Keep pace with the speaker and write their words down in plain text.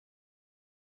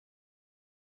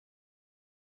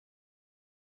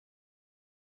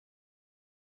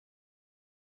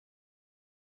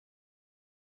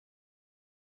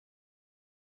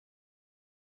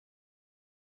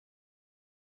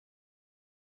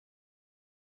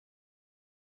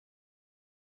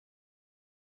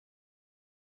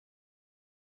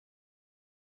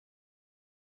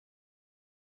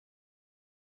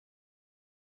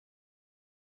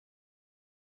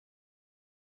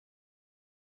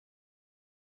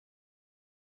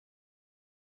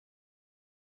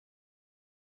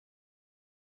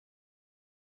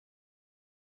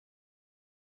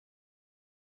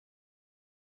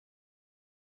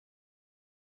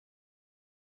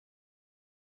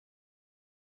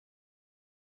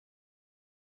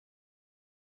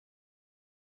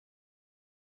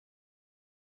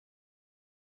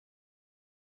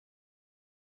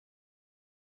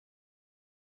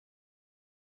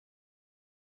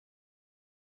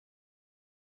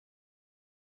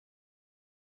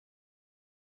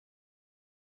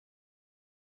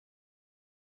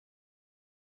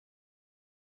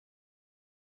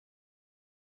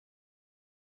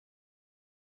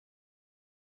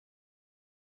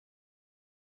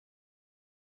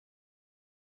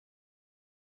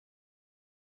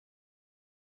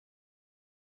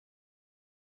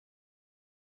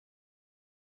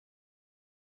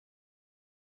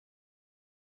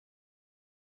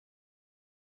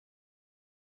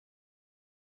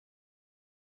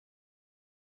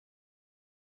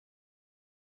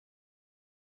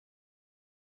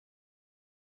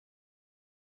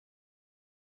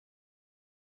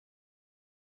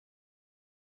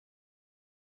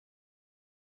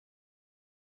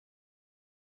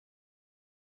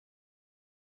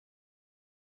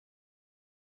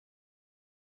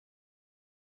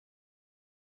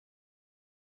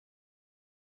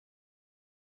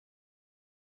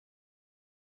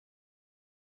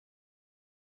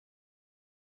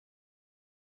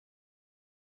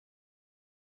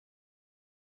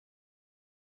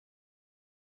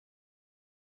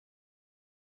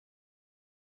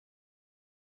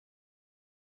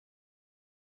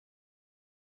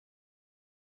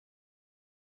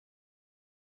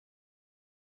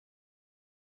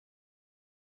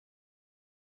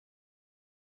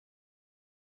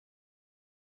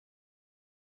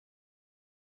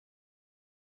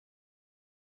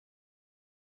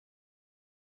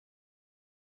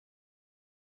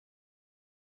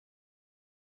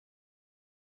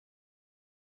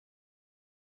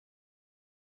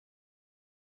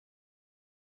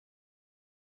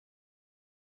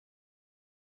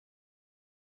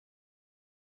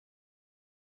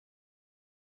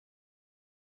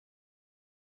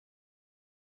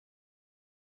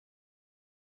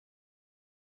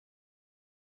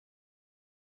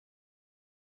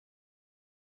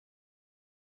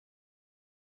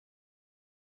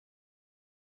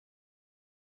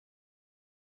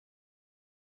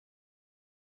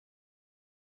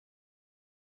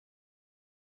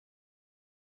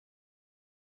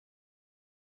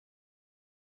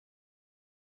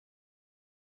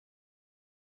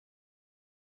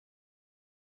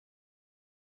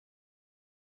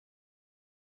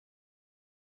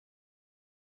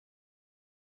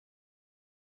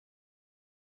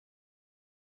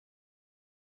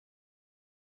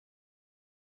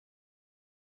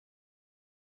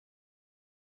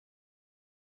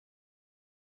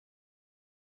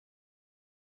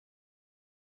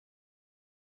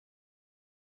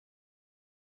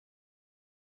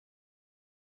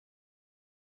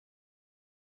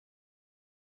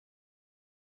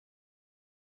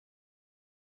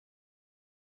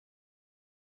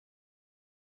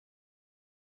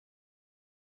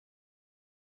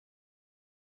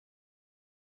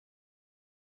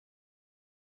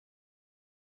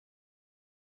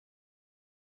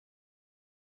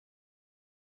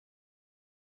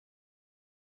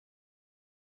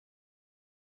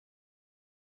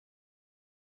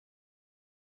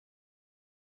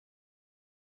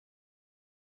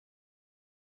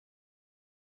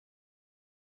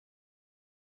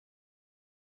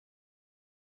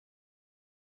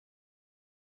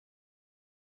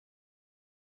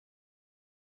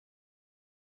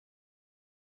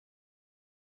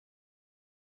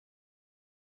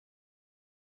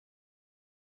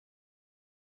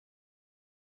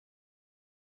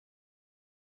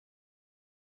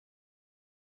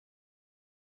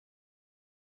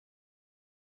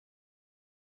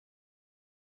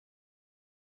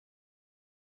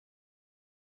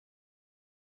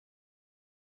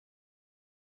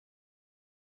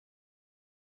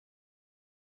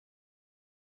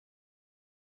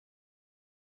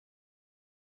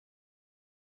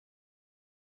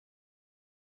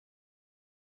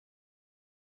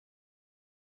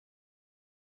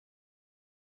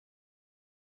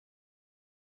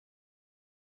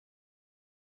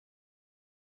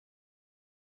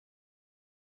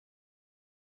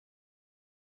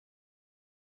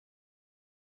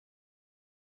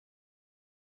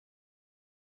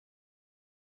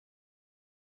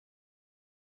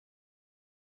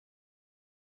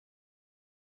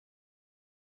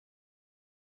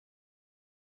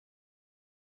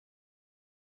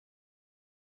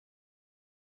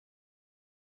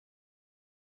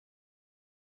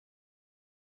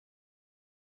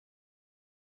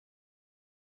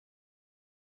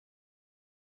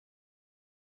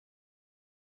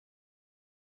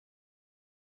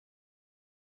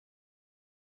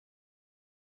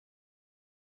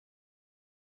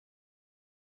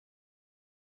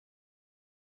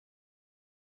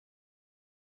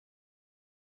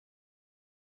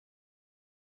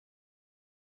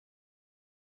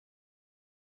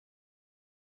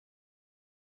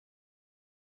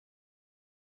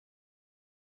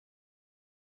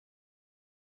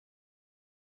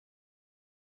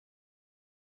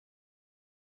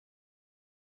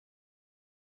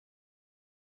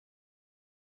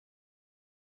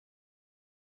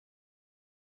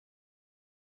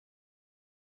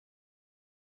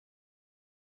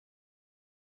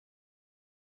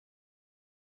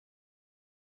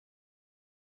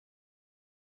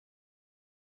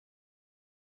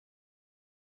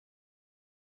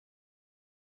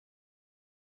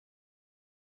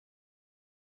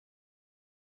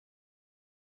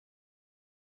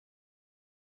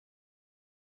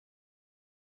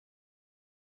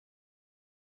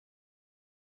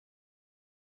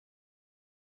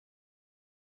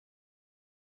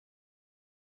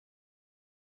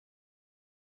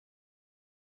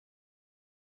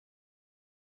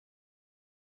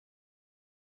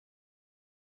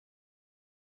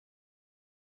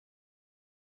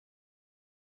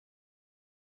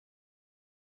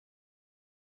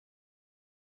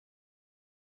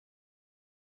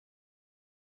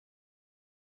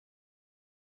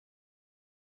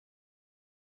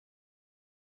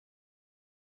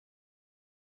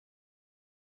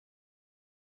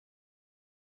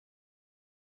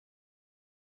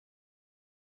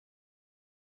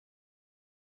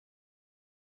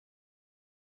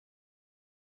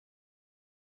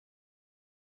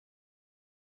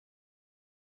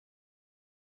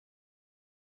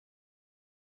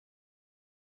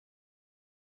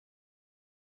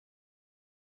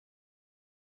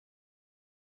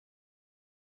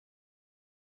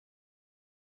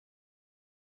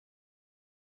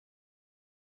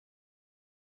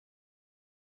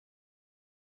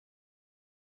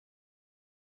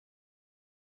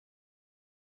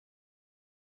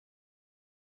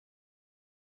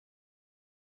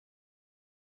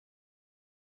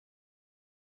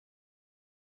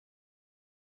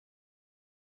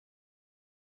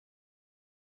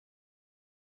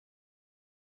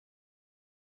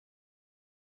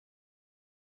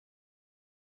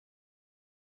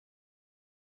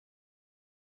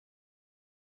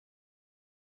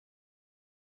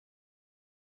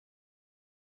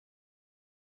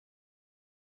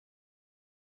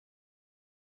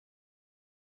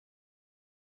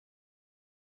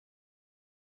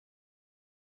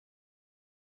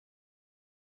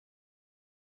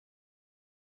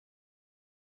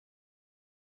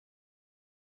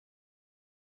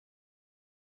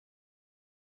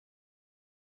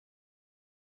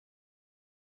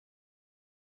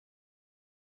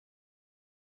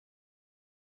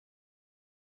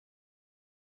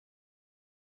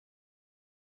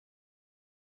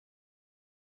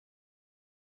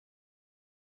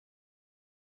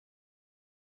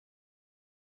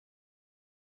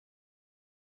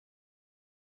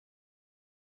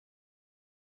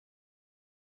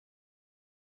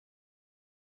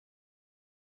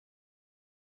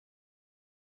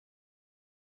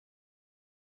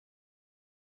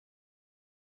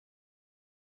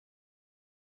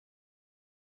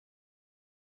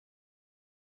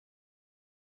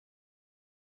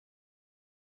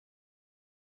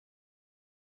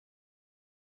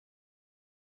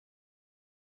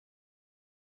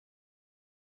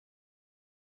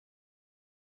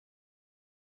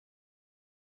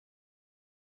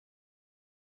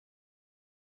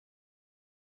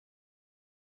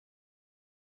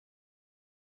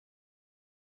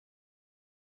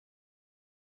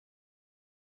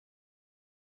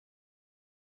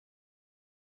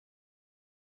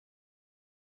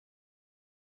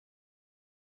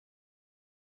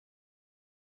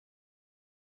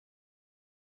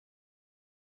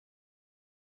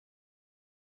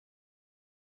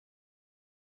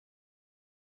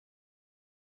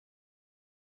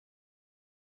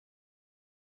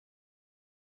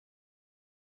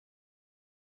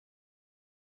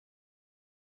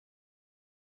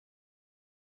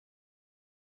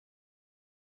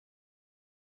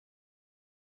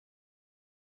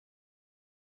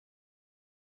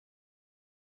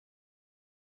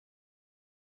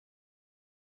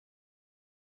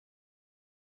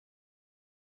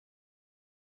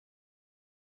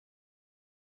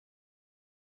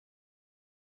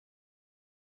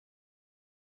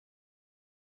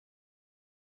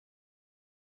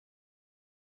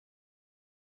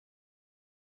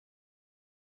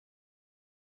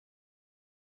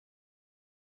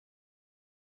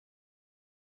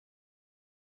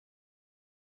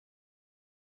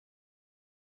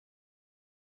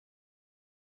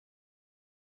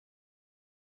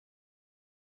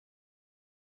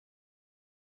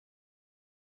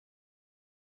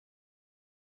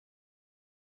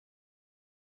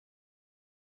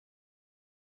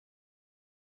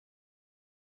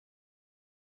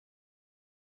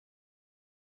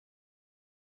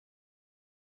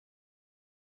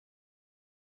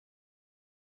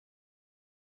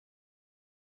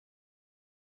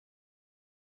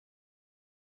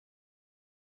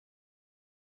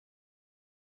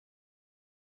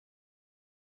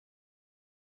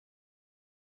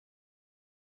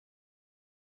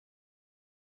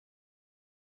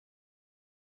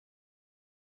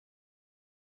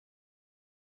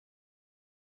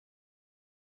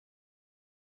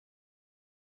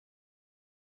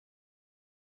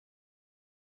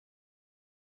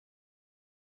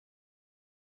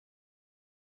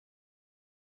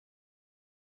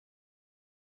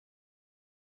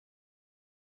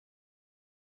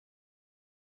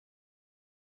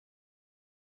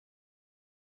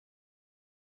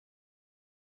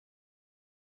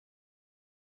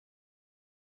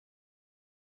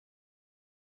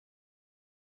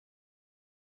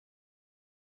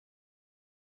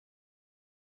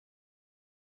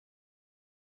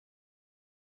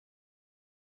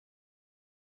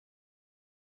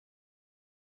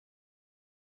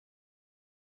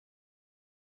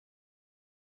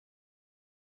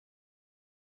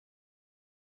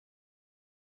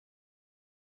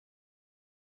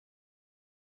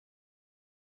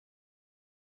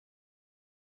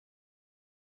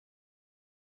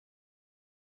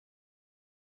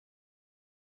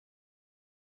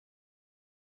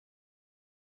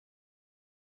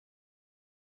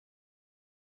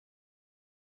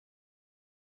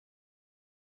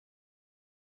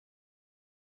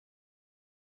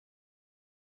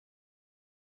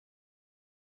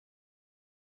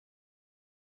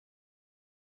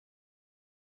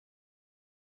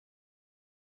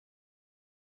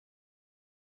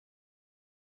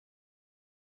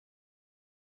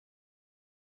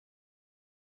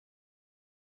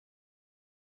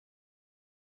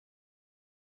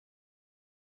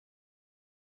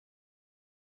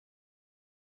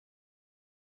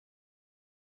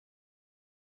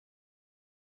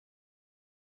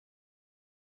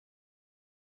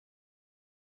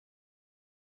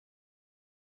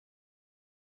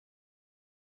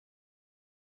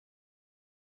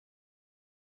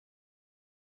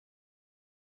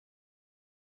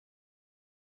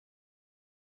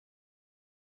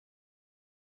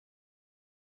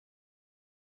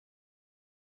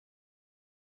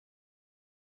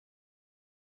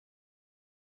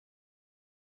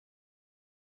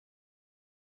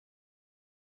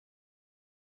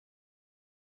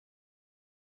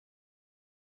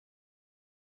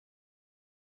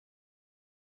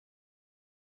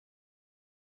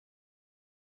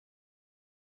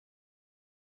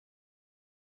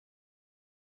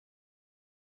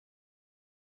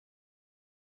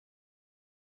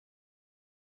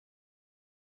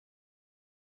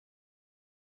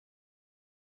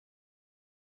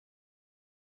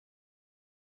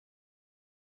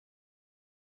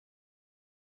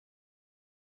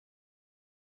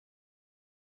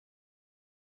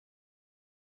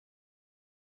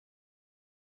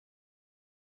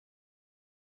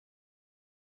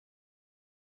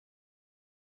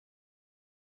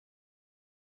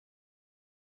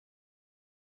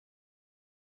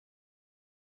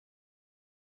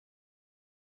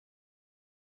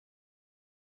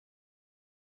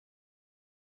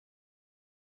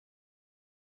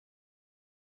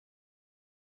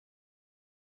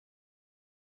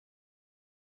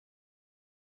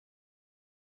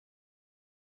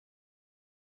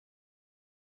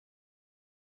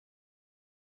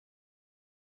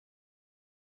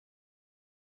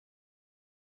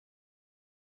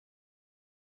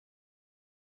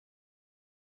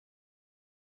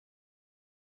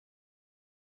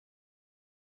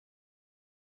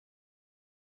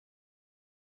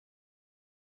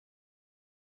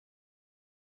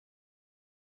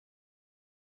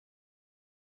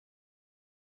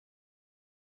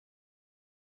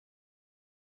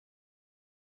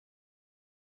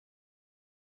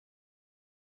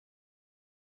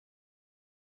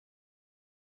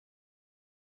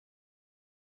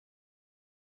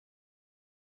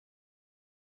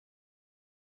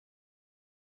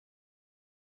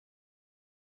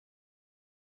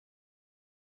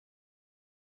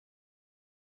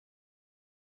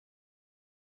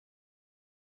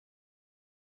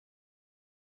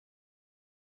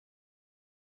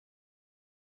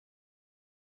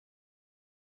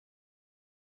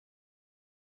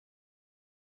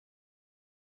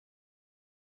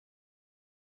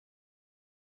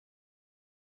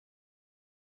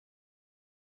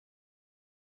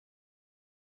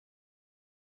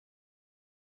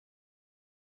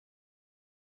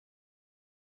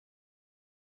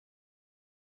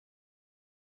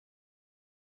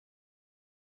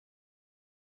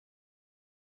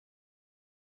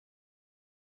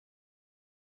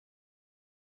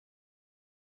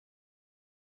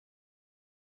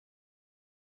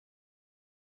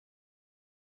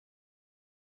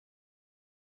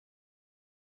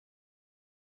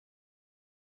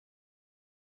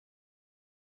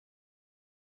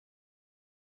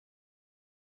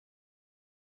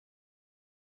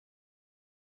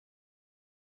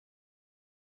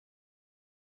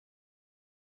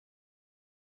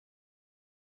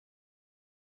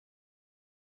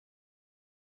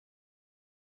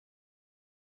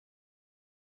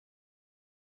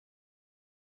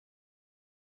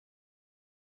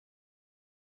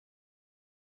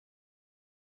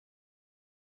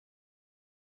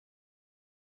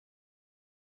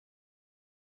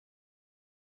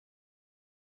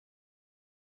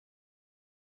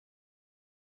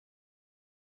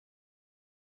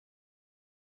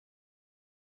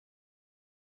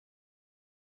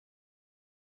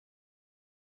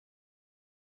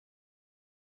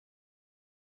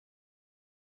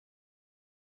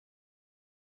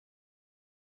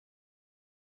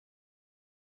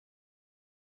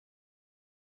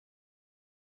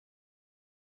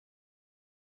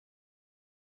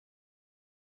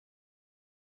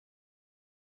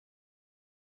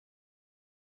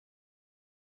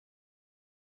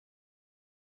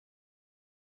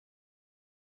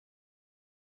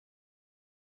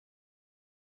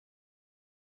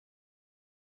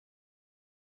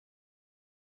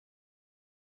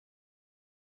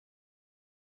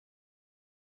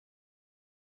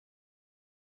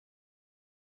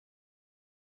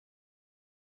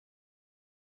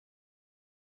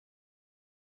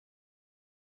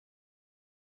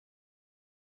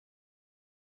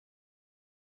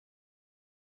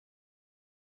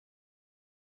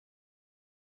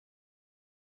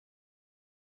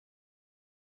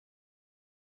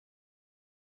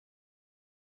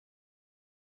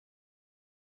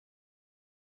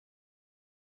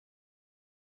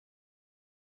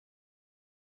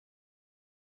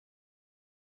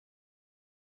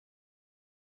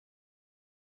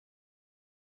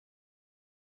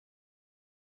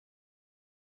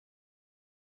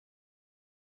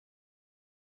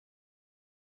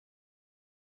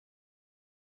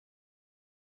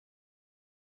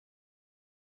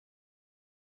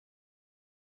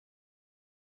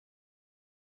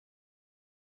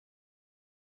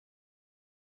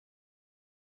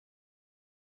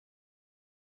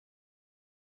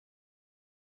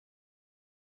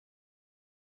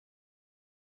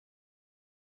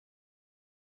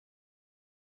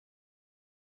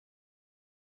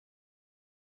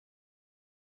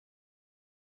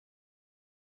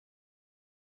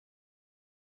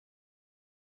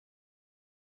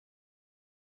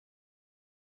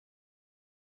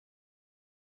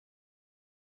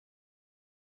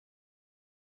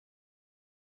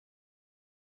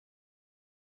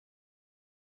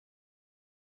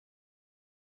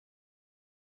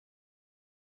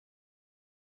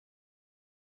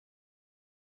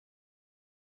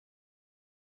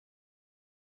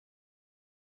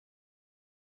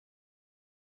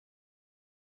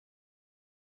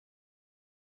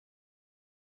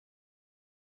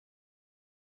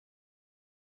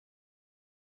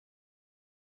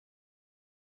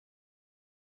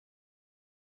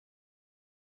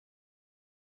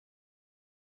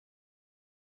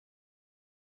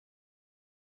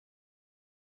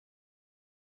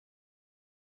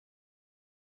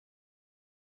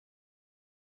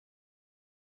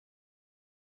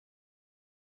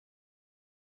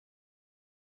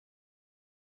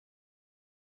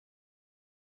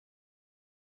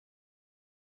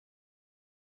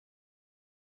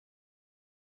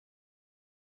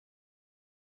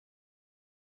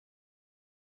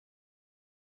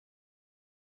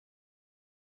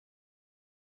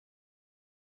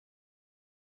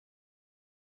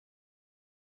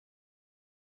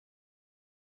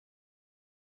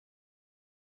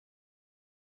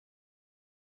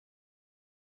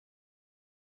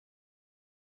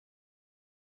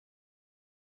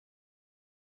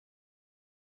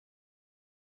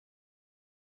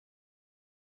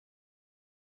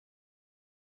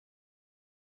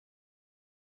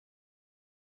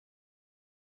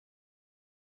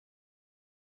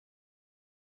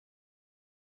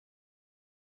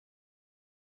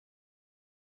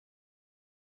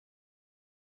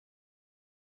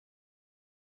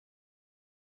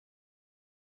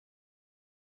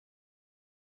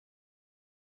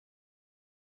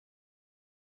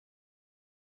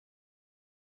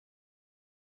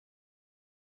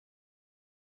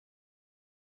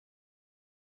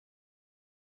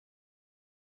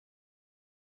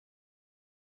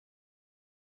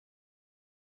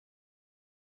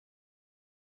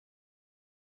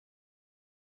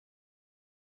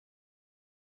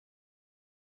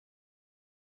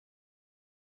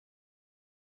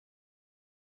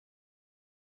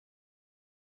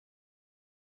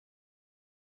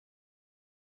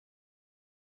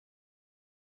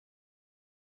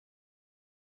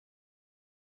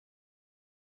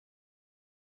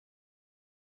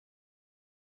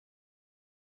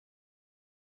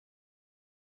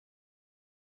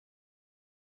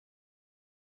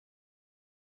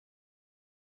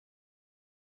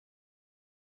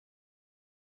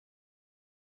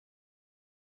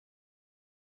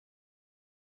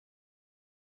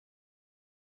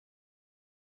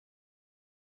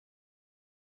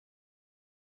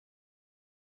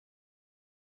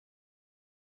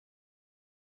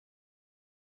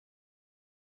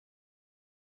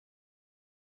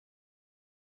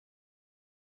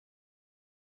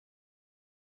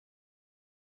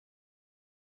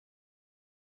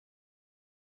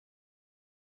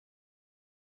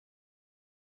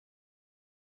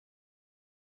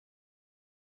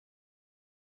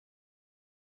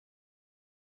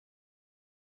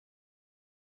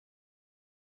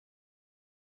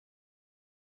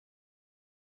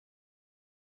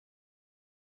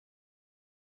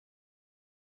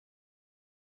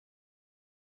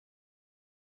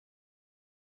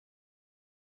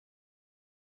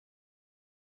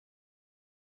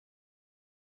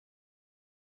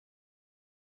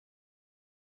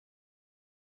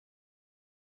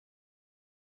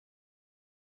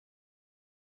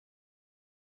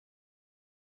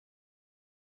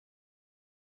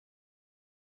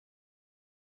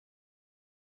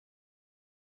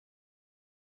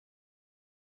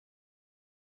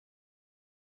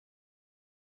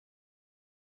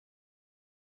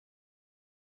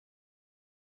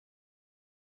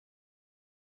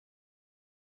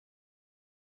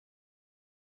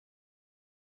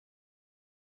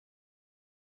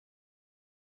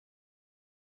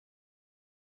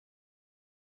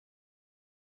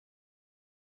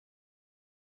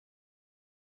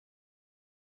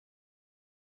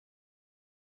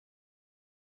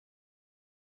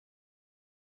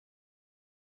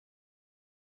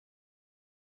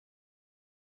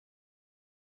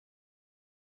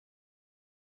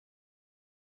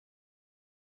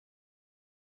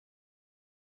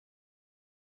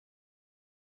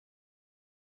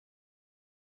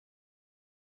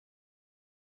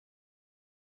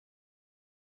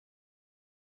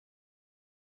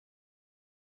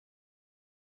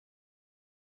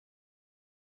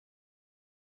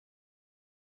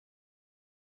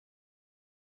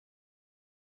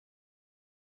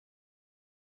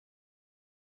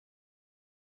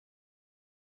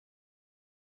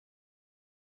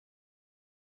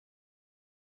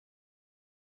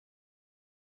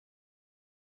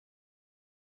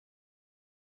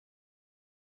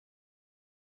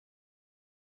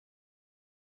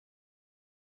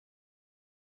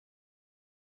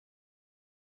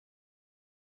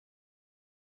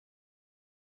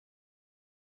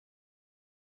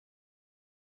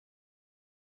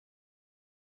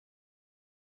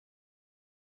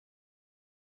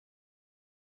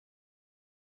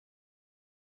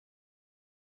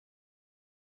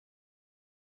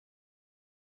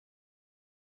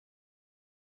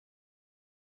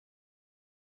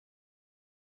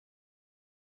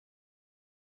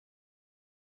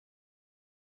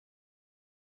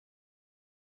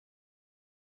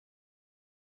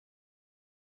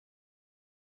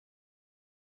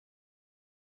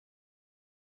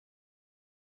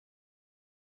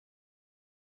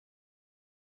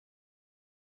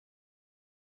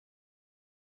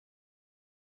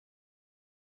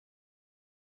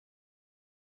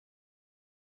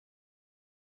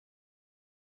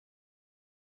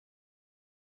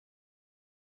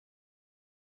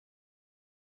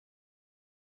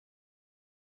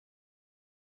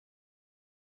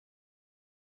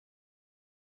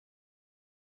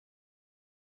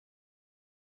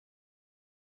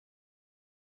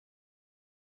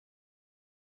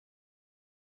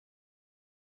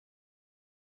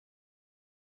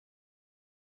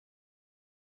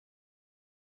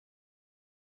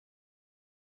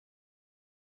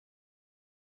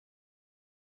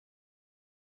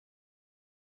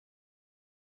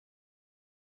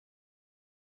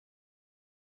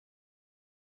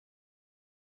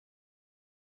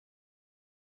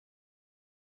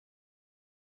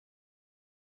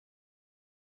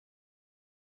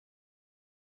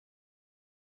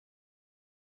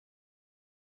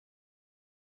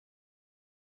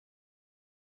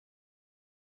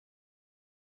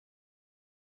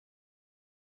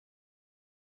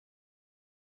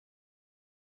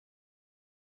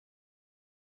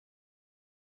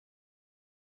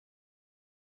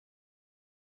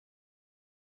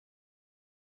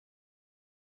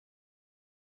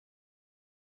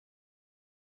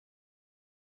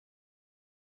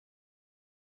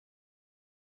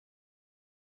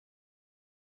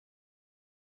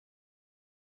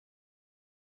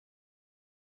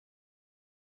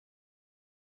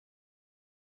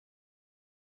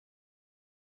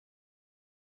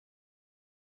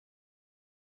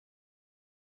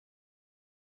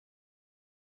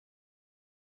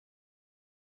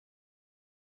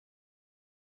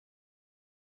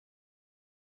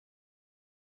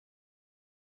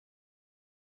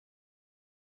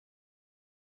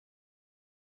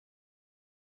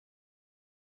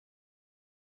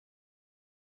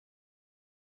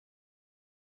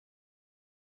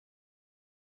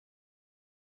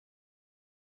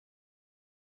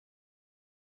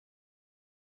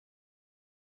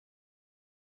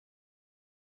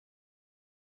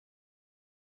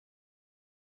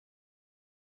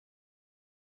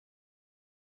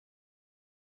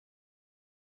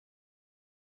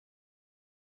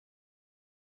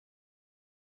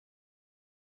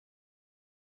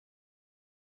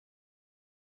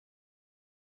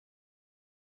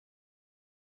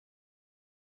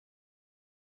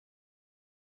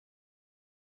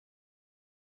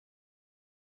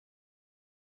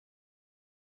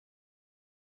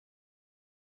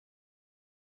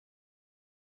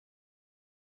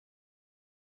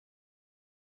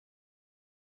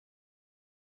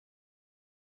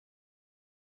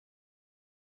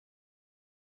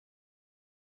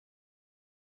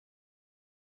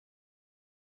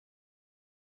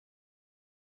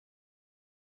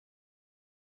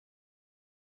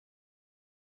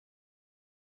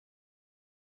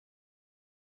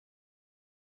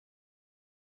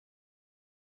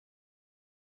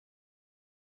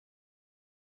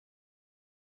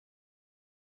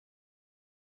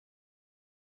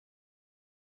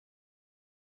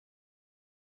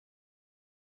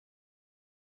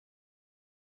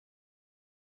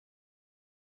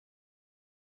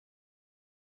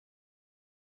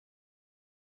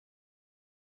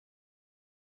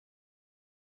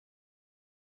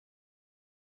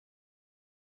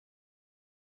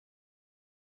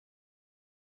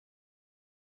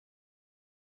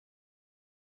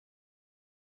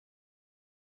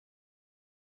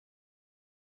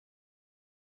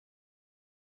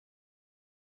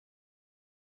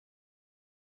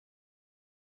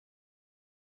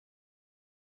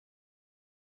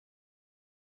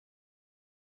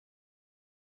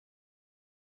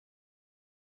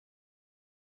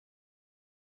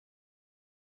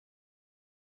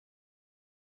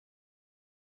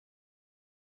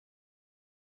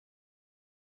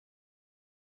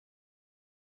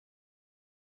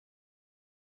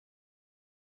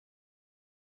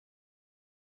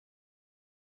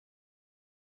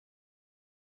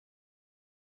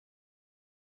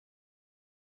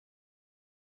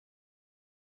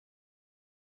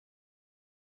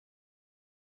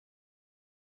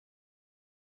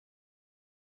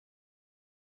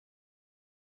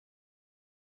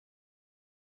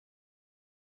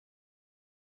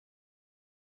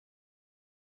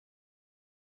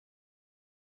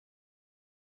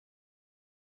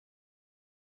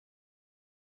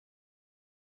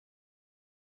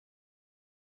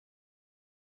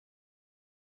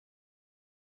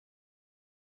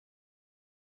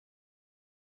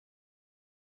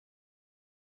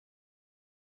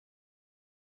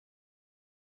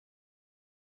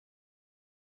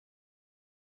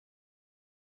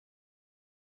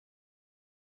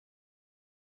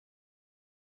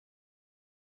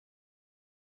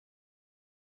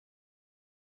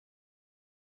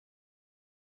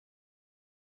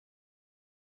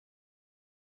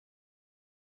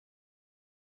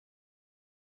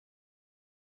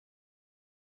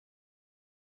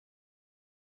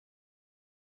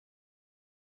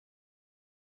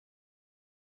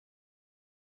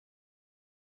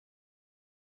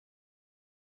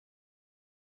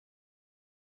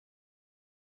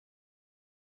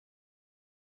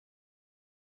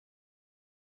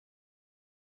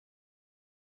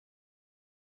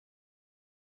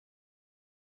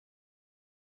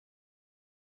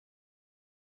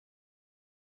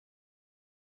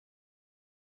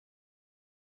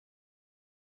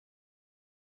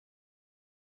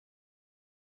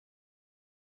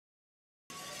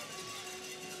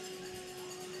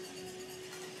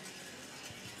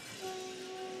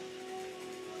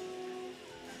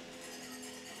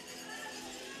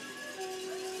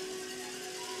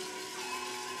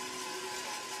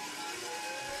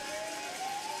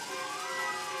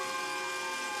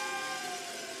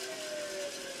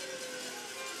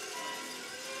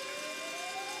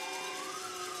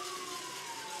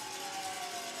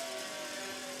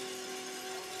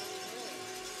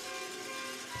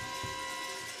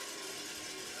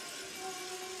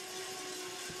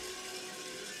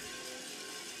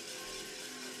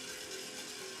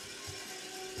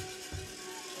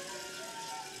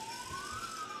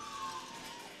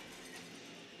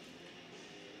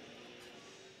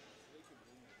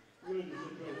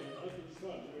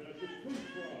please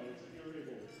rise if you're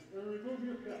able, and remove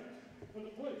your caps for the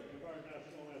pledge of our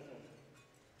national anthem.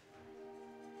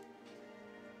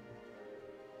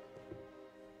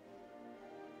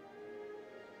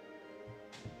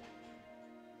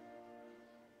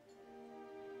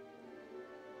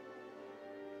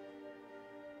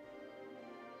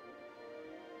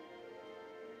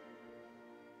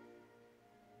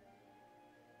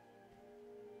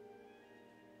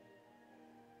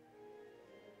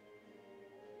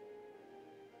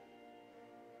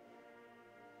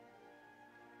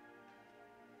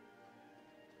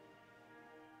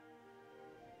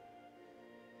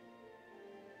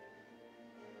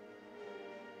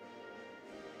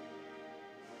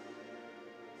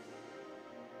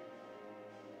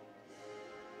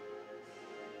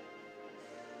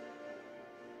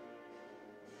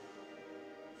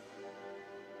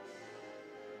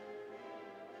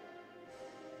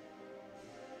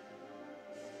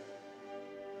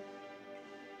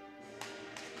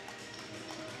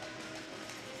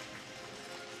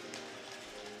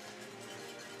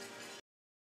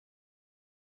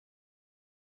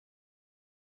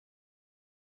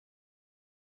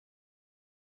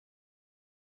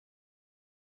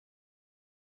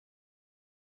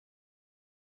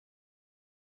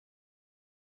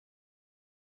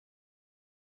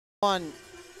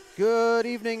 Good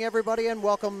evening, everybody, and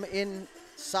welcome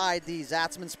inside the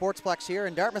Zatzman Sportsplex here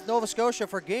in Dartmouth, Nova Scotia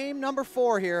for game number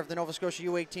 4 here of the Nova Scotia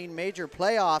U18 Major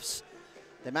Playoffs.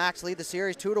 The Macs lead the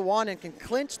series 2-1 and can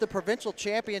clinch the provincial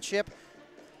championship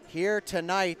here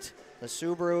tonight. The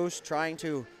Subarus trying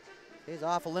to phase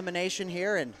off elimination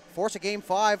here and force a game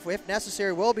 5, if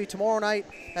necessary, will be tomorrow night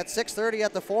at 6:30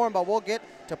 at the Forum, but we'll get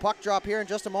to puck drop here in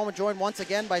just a moment, joined once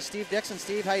again by Steve Dixon.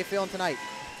 Steve, how you feeling tonight?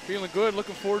 Feeling good.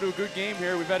 Looking forward to a good game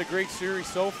here. We've had a great series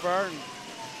so far, and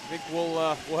I think we'll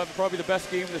have probably the best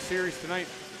game of the series tonight.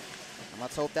 And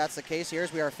let's hope that's the case here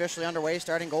as we are officially underway.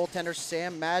 Starting goaltender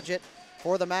Sam Madgett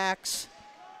for the Macs,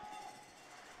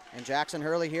 and Jackson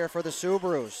Hurley here for the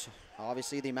Subarus.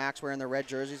 Obviously, the Macs wearing their red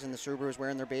jerseys and the Subarus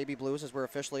wearing their baby blues as we're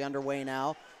officially underway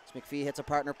now. As McPhee hits a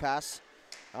partner pass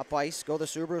up ice. Go the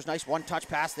Subarus. Nice one-touch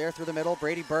pass there through the middle.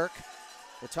 Brady Burke,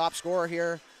 the top scorer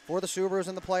here for the Subarus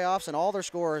in the playoffs, and all their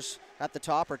scores at the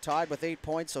top are tied with 8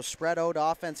 points, so spread out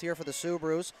offense here for the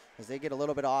Subarus as they get a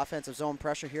little bit of offensive zone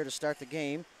pressure here to start the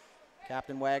game.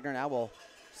 Captain Wagner now will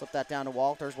slip that down to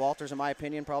Walters. Walters, in my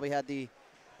opinion, probably had the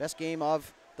best game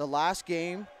of the last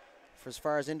game for as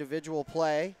far as individual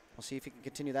play. We'll see if he can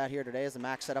continue that here today as the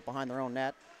Macs set up behind their own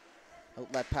net.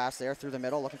 Outlet pass there through the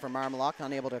middle, looking for Marmalak,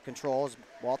 unable to control as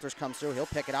Walters comes through. He'll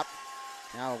pick it up.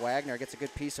 Now Wagner gets a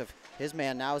good piece of his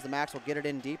man now as the Macs will get it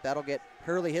in deep. That'll get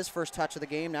Hurley his first touch of the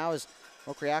game now as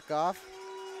Okriakov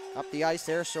up the ice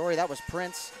there. Sorry, that was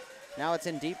Prince. Now it's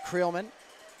in deep. Creelman.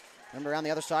 Remember around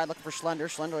the other side looking for Schlender.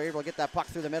 Schlender able to get that puck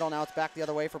through the middle. Now it's back the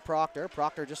other way for Proctor.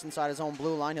 Proctor just inside his own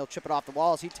blue line. He'll chip it off the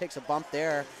wall as he takes a bump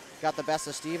there. Got the best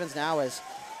of Stevens now as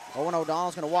Owen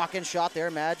O'Donnell's going to walk in. Shot there.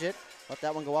 Madgett let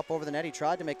that one go up over the net. He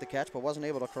tried to make the catch but wasn't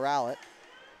able to corral it.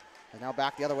 And now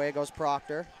back the other way goes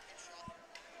Proctor.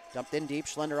 Dumped in deep.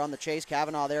 Schlender on the chase.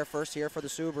 Kavanaugh there first here for the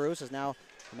Subarus as now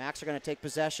the Macs are going to take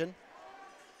possession.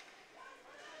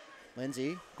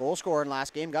 Lindsay, goal scorer in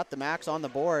last game, got the Macs on the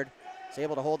board. He's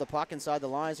able to hold the puck inside the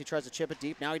lines. He tries to chip it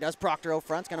deep. Now he does. Proctor out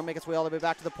front. It's going to make its way all the way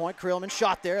back to the point. Creelman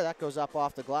shot there. That goes up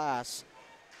off the glass.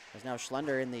 There's now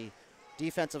Schlender in the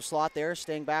defensive slot there,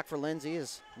 staying back for Lindsay.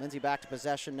 Is Lindsay back to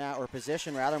possession now, or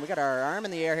position rather. And we got our arm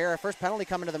in the air here. Our first penalty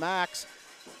coming to the Macs.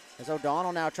 As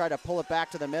O'Donnell now tried to pull it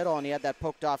back to the middle, and he had that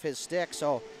poked off his stick.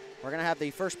 So we're going to have the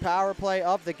first power play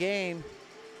of the game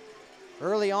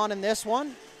early on in this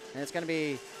one. And it's going to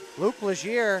be Luke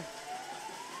Legier.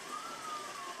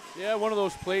 Yeah, one of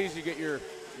those plays you get your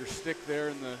stick there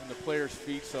in the player's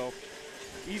feet. So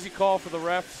easy call for the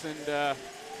refs. And,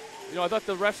 I thought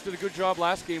the refs did a good job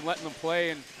last game letting them play.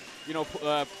 And,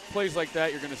 plays like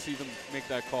that, you're going to see them make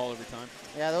that call every time.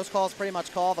 Yeah, those calls pretty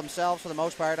much call themselves for the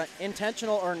most part.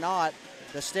 Intentional or not,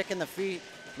 the stick in the feet,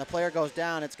 and the player goes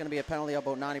down, it's going to be a penalty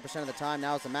about 90% of the time.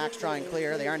 Now as the Macs try and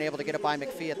clear, they aren't able to get it by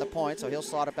McPhee at the point, so he'll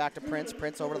slot it back to Prince.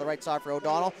 Prince over to the right side for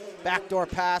O'Donnell. Backdoor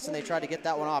pass, and they try to get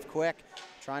that one off quick.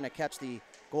 Trying to catch the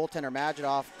goaltender Madgett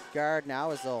off guard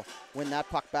now as they'll win that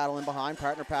puck battle in behind.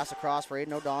 Partner pass across for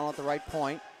Aiden O'Donnell at the right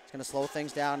point. He's going to slow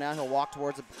things down now. He'll walk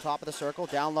towards the top of the circle,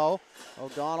 down low.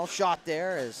 O'Donnell shot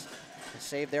there is a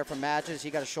save there from Madgett. He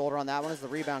got a shoulder on that one as the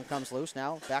rebound comes loose.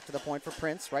 Now back to the point for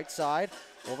Prince, right side.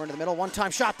 Over into the middle,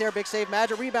 one-time shot there, big save,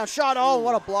 Madgett, rebound, shot, oh,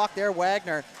 what a block there,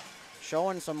 Wagner.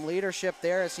 Showing some leadership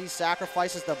there as he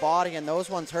sacrifices the body, and those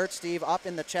ones hurt, Steve, up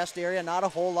in the chest area. Not a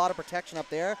whole lot of protection up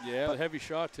there. Yeah, a heavy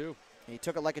shot too. He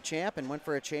took it like a champ and went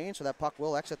for a change, so that puck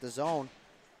will exit the zone.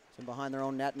 It's in behind their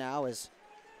own net now as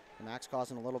the Max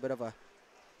causing a little bit of a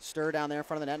stir down there in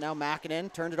front of the net now. Mackinnon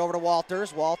turned it over to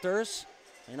Walters. Walters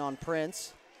in on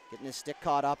Prince, getting his stick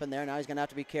caught up in there. Now he's going to have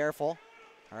to be careful.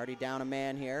 Already down a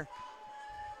man here.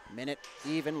 Minute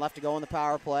even left to go in the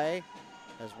power play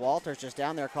as Walters just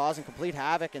down there causing complete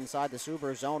havoc inside the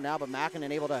Subaru zone now, but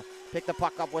Mackinnon able to pick the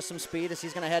puck up with some speed as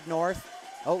he's going to head north.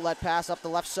 Outlet pass up the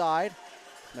left side.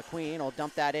 McQueen will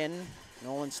dump that in.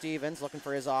 Nolan Stevens looking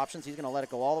for his options. He's going to let it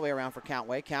go all the way around for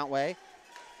Countway. Countway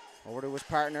over to his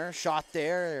partner. Shot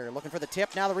there. They're looking for the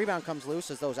tip. Now the rebound comes loose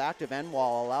as those active end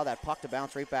wall allow that puck to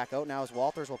bounce right back out. Now as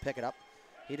Walters will pick it up.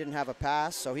 He didn't have a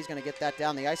pass, so he's going to get that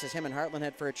down the ice as him and Hartland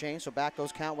head for a change. So back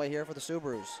goes Countway here for the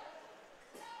Subarus.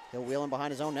 He'll wheel him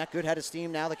behind his own net. Good head of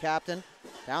steam now, the captain.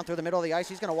 Down through the middle of the ice.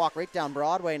 He's going to walk right down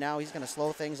Broadway now. He's going to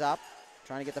slow things up.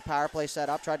 Trying to get the power play set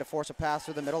up. Tried to force a pass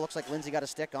through the middle. Looks like Lindsay got a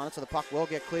stick on it, so the puck will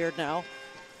get cleared now.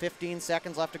 15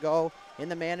 seconds left to go in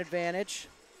the man advantage.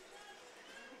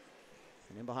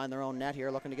 And in behind their own net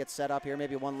here, looking to get set up here.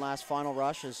 Maybe one last final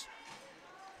rush as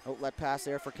outlet pass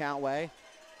there for Countway.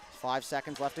 5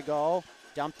 seconds left to go.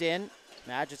 Dumped in.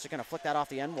 Magic's going to flick that off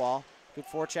the end wall. Good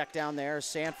forecheck down there is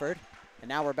Sanford. And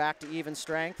now we're back to even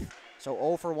strength. So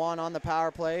 0 for 1 on the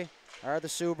power play are the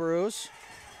Subarus.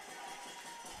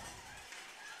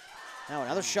 Now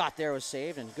another shot there was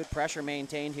saved, and good pressure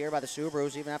maintained here by the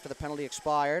Subarus even after the penalty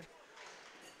expired.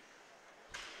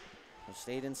 They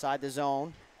stayed inside the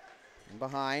zone. And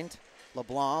behind,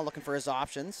 LeBlanc looking for his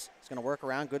options. He's going to work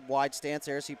around. Good wide stance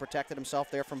there as he protected himself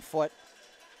there from foot.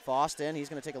 Foston, he's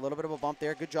going to take a little bit of a bump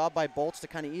there. Good job by Bolts to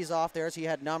kind of ease off there as he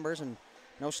had numbers and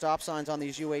no stop signs on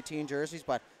these U18 jerseys,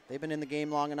 but they've been in the game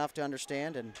long enough to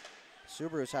understand, and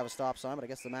Subarus have a stop sign, but I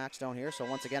guess the Max don't here. So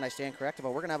once again, I stand corrected, but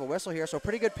we're going to have a whistle here. So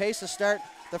pretty good pace to start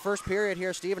the first period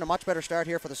here, Steve, and a much better start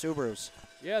here for the Subarus.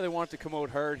 Yeah, they want to come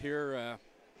out hard here,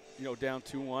 down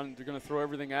 2-1. They're going to throw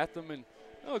everything at them, and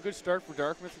a good start for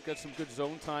Dartmouth. We've got some good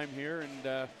zone time here,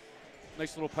 and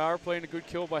nice little power play and a good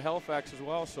kill by Halifax as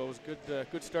well. So it was a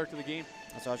good start to the game.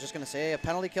 So I was just going to say, a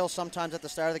penalty kill sometimes at the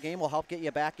start of the game will help get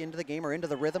you back into the game or into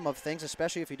the rhythm of things,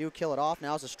 especially if you do kill it off.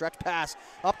 Now is a stretch pass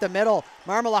up the middle.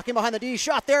 Marmalak in behind the D.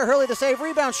 Shot there. Hurley the save.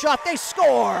 Rebound shot. They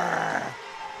score!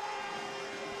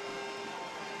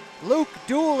 Luke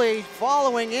Dooley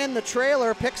following in the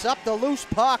trailer picks up the loose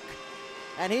puck.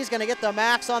 And he's going to get the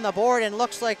Max on the board, and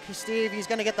looks like, Steve, he's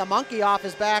going to get the monkey off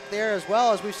his back there as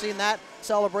well, as we've seen that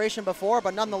celebration before.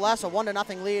 But nonetheless, a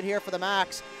 1-0 lead here for the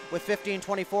Max with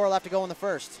 15:24 left to go in the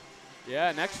first. Yeah,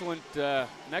 an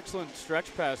excellent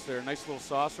stretch pass there. Nice little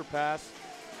saucer pass.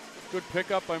 Good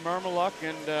pickup by Marmaluk,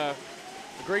 and a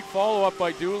great follow-up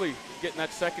by Dooley, getting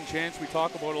that second chance we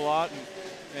talk about a lot,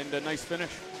 and a nice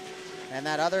finish. And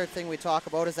that other thing we talk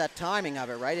about is that timing of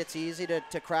it, right? It's easy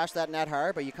to crash that net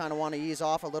hard, but you kind of want to ease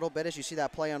off a little bit as you see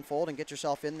that play unfold and get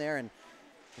yourself in there and,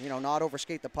 not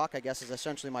overskate the puck, I guess, is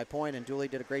essentially my point. And Dooley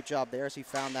did a great job there as he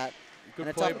found that.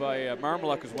 Good play by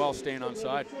Marmaluk as well, staying on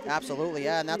side. Absolutely,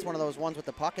 yeah, and that's one of those ones with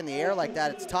the puck in the air like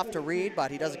that. It's tough to read,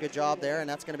 but he does a good job there, and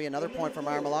that's going to be another point for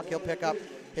Marmaluk. He'll pick up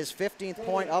his 15th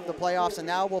point of the playoffs, and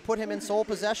now we'll put him in sole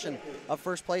possession of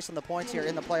first place in the points here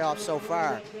in the playoffs so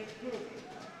far.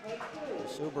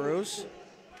 Subarus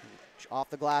off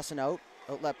the glass and out.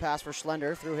 Outlet pass for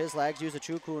Schlender through his legs.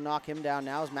 Yuzuchukwu knock him down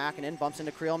now as Mackinnon bumps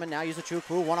into Creelman. Now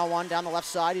Yuzuchukwu one-on-one down the left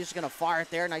side. He's just going to fire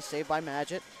it there. Nice save by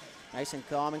Magit. Nice and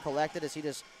calm and collected as he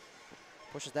just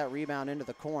pushes that rebound into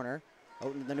the corner.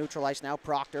 Out into the neutral ice now.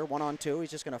 Proctor 1-on-2.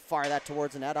 He's just going to fire that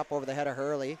towards the net up over the head of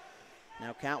Hurley.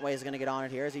 Now Countway is going to get on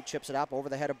it here as he chips it up over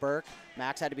the head of Burke.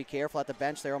 Max had to be careful at the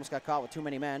bench there. Almost got caught with too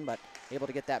many men, but able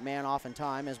to get that man off in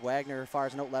time as Wagner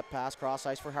fires an outlet pass cross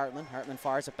ice for Hartland. Hartland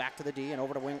fires it back to the D, and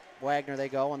over to Wagner they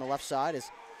go on the left side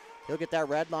as he'll get that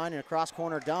red line and a cross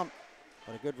corner dump.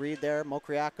 But a good read there.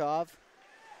 Mokriakov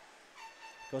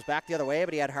goes back the other way,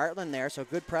 but he had Hartland there, so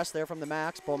good press there from the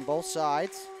Max on both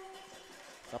sides.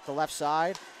 It's up the left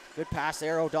side. Good pass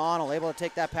there. O'Donnell able to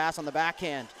take that pass on the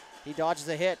backhand. He dodges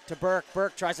a hit to Burke.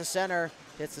 Burke tries to center.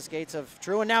 Hits the skates of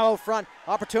True, and now out front.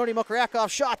 Opportunity,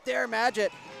 Mokriakov shot there. Magit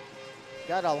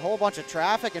got a whole bunch of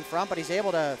traffic in front, but he's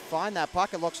able to find that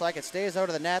puck. It looks like it stays out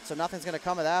of the net, so nothing's going to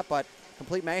come of that, but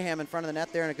complete mayhem in front of the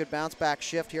net there and a good bounce back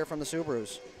shift here from the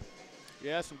Subarus.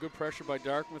 Yeah, some good pressure by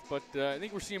Dartmouth, but I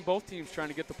think we're seeing both teams trying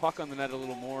to get the puck on the net a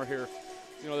little more here.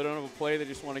 They don't have a play. They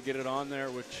just want to get it on there,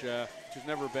 which is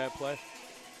never a bad play.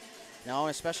 No,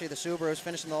 especially the Subarus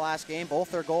finishing the last game.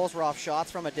 Both their goals were off shots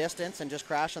from a distance and just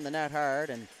crashing the net hard,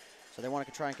 and so they want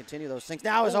to try and continue those things.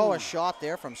 Now is a shot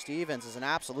there from Stevens is an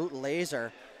absolute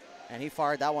laser, and he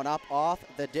fired that one up off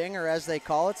the dinger, as they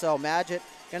call it. So Magit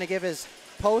going to give his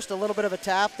post, a little bit of a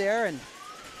tap there, and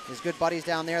his good buddies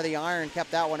down there, the iron,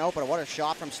 kept that one open. What a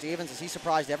shot from Stevens as he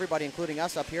surprised everybody, including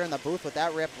us up here in the booth with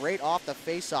that rip right off the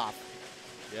face-off.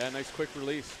 Yeah, nice quick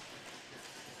release.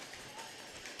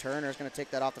 Turner's going to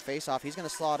take that off the face-off. He's going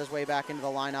to slot his way back into the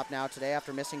lineup now today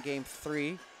after missing game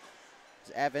 3.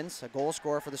 It's Evans, a goal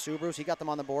scorer for the Subarus. He got them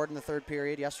on the board in the third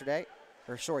period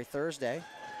Thursday.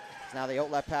 Now the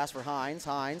outlet pass for Hines.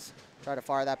 Hines tried to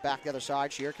fire that back the other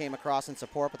side. Shear came across in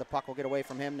support, but the puck will get away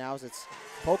from him now as it's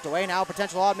poked away. Now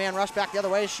potential odd man rush back the other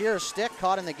way. Shear's stick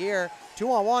caught in the gear.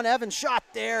 2-on-1. Evans shot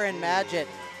there, and Magid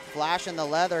flashing the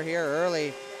leather here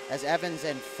early as Evans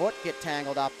and Foot get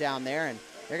tangled up down there. And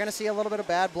they're going to see a little bit of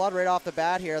bad blood right off the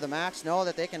bat here. The Macs know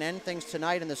that they can end things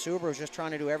tonight, and the Subarus just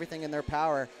trying to do everything in their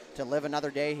power to live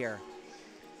another day here.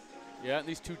 Yeah, and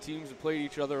these two teams have played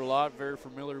each other a lot, very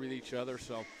familiar with each other,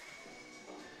 so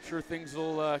sure things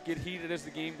will get heated as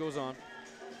the game goes on.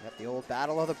 Yep, the old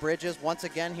battle of the bridges once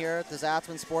again here at the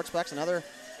Zatzman Sportsplex. Another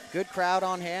good crowd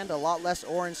on hand, a lot less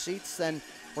orange seats than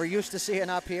we're used to seeing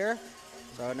up here.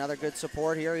 So another good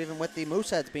support here, even with the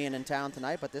Mooseheads being in town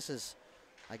tonight. But this is,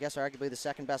 I guess, arguably the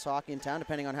second best hockey in town,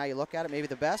 depending on how you look at it. Maybe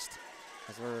the best,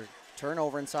 as we're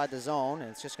turnover inside the zone, and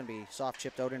it's just going to be soft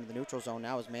chipped out into the neutral zone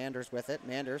now as Manders with it.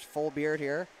 Manders, full beard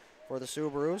here for the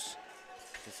Subarus.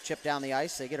 It's chipped down the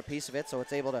ice. They get a piece of it, so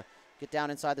it's able to get down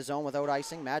inside the zone without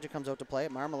icing. Magid comes out to play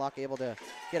it. Marmalak able to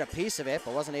get a piece of it,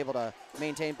 but wasn't able to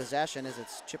maintain possession as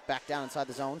it's chipped back down inside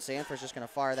the zone. Sanford's just going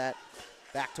to fire that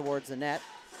back towards the net.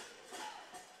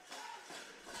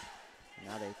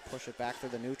 Now they push it back through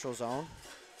the neutral zone.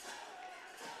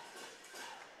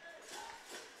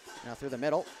 Now through the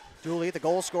middle. Dooley, the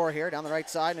goal scorer here, down the right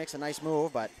side, makes a nice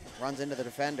move, but runs into the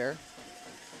defender.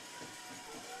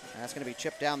 And that's going to be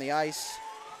chipped down the ice.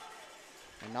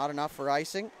 And not enough for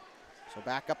icing. So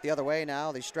back up the other way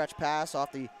now. The stretch pass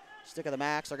off the stick of the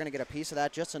Macs. They're going to get a piece of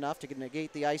that just enough to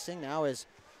negate the icing. Now as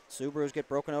Subarus get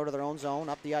broken out of their own zone.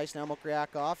 Up the ice now,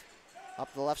 Mokriakov.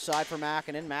 Up the left side for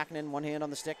Makinen. Makinen, one hand on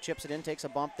the stick, chips it in, takes a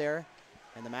bump there.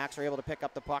 And the Macs are able to pick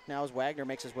up the puck now as Wagner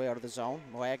makes his way out of the zone.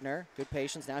 Wagner, good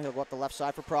patience. Now he'll go up the left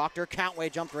side for Proctor.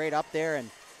 Countway jumped right up there, and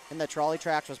in the trolley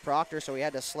tracks was Proctor, so he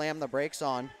had to slam the brakes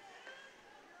on.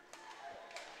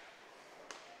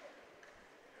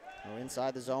 So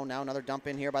inside the zone now, another dump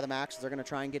in here by the Macs. They're going to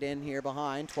try and get in here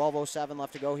behind. 12:07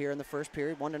 left to go here in the first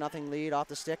period. 1-0 lead off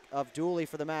the stick of Dooley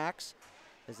for the Macs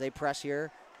as they press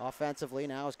here offensively.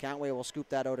 Now as Countway will scoop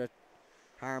that out of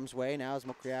harm's way. Now as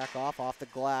Mokriakov off the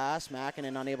glass.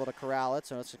 Makinen unable to corral it,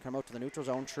 so it's going to come out to the neutral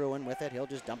zone. Truin with it. He'll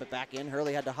just dump it back in.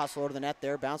 Hurley had to hustle out of the net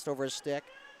there. Bounced over his stick.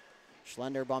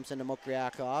 Schlender bumps into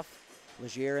Mokriakov.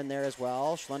 Legier in there as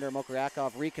well. Schlender and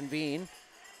Mokriakov reconvene.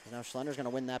 And now Schlender's going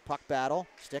to win that puck battle.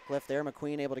 Stick lift there.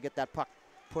 McQueen able to get that puck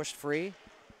pushed free.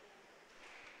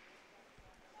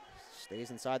 Stays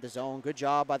inside the zone. Good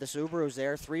job by the Subarus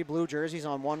there. 3 blue jerseys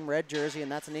on 1 red jersey,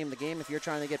 and that's the name of the game if you're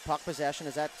trying to get puck possession,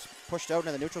 as that's pushed out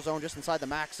into the neutral zone just inside the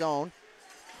Mac zone.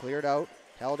 Cleared out.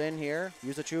 Held in here.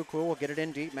 Yuzuchukwu will get it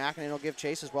in deep. Makinen will give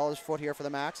chase as well as Foot here for the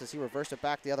Macs as he reversed it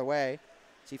back the other way.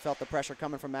 As he felt the pressure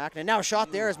coming from Makinen. Now a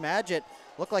shot there as Magid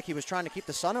looked like he was trying to keep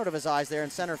the sun out of his eyes there in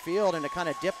center field, and it kind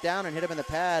of dipped down and hit him in the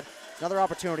pad. Another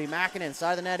opportunity. Makinen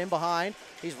inside the net, in behind.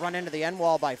 He's run into the end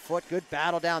wall by Foot. Good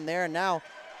battle down there, and now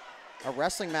a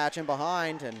wrestling match in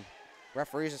behind, and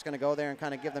referee's just going to go there and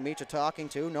kind of give them each a talking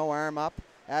to. No arm up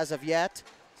as of yet.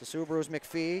 So Subarus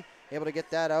McPhee able to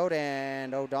get that out,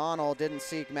 and O'Donnell didn't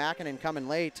see Makinen coming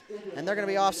late, and they're going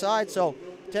to be offside. So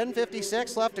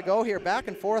 10:56 left to go here. Back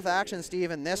and forth action,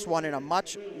 Steve, in this one in a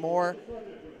much more,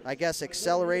 I guess,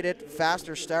 accelerated,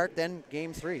 faster start than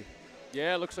game 3.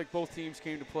 Yeah, it looks like both teams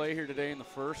came to play here today in the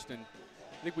first, and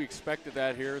I think we expected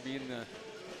that here, being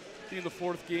the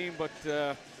fourth game. But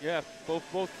yeah, both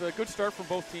good start from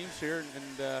both teams here,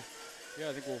 and yeah,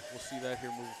 I think we'll see that here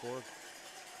moving forward.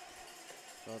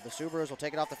 So the Subarus will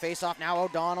take it off the face-off. Now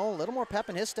O'Donnell, a little more pep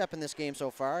in his step in this game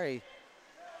so far. He's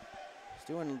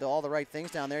doing all the right things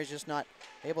down there. He's just not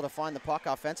able to find the puck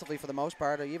offensively for the most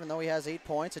part. Even though he has 8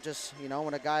 points, it just, you know,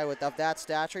 when a guy of that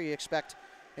stature, you expect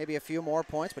maybe a few more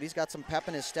points, but he's got some pep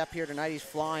in his step here tonight. He's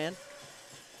flying.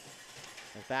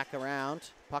 He's back around.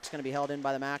 Puck's going to be held in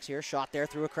by the Macs here. Shot there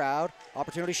through a crowd.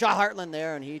 Opportunity shot Hartland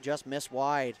there, and he just missed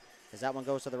wide as that one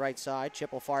goes to the right side.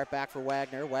 Chip will fire it back for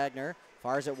Wagner. Wagner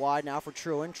fires it wide now for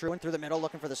Truin. Truin through the middle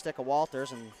looking for the stick of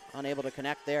Walters and unable to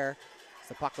connect there. As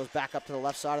the puck goes back up to the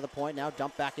left side of the point. Now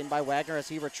dumped back in by Wagner as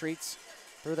he retreats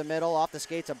through the middle. Off the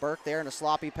skates of Burke there and a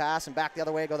sloppy pass, and back the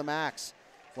other way go the Macs.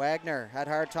 Wagner had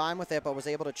a hard time with it but was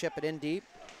able to chip it in deep.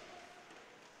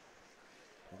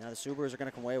 And now the Subarus are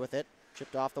going to come away with it.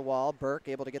 Chipped off the wall. Burke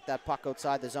able to get that puck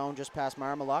outside the zone just past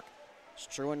Marmaluk.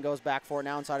 Struan goes back for it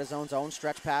now inside his own zone.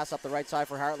 Stretch pass up the right side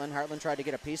for Hartland. Hartland tried to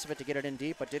get a piece of it to get it in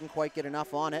deep, but didn't quite get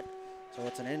enough on it. So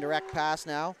it's an indirect pass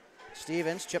now.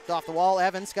 Stevens chipped off the wall.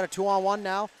 Evans got a 2-on-1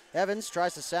 now. Evans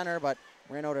tries to center, but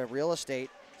ran out of real estate.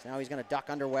 So now he's going to duck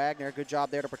under Wagner. Good job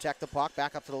there to protect the puck.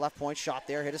 Back up to the left point. Shot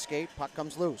there. Hit a skate. Puck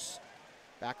comes loose.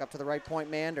 Back up to the right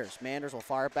point, Manders. Manders will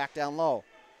fire it back down low.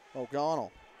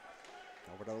 O'Donnell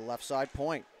over to the left side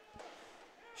point.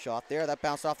 Shot there. That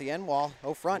bounced off the end wall.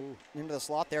 Front. Into the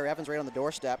slot there. Evans right on the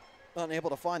doorstep. Unable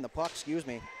to find the puck, excuse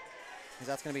me. Because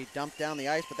that's going to be dumped down the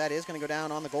ice, but that is going to go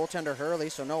down on the goaltender Hurley,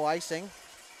 so no icing.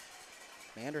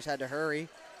 Manders had to hurry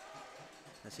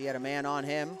as he had a man on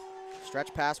him.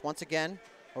 Stretch pass once again.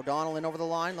 O'Donnell in over the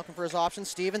line, looking for his options.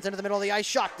 Stevens into the middle of the ice,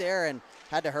 shot there, and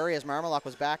had to hurry as Marmaluk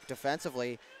was back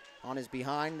defensively on his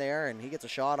behind there, and he gets a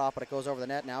shot off, but it goes over the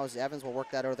net now as Evans will work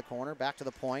that out of the corner. Back to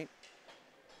the point.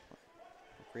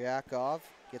 Kryakov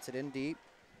gets it in deep.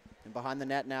 And behind the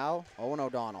net now, Owen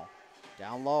O'Donnell.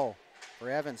 Down low for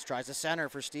Evans. Tries to center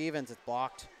for Stevens. It's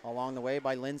blocked along the way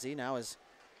by Lindsay. Now is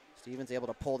Stevens able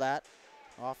to pull that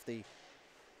off the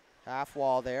half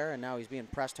wall there, and now he's being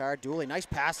pressed hard. Dooley, nice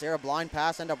pass there, a blind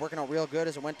pass, ended up working out real good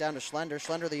as it went down to Schlender.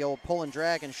 Schlender, the old pull and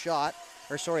drag and shot.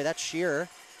 Or sorry, that's Shearer.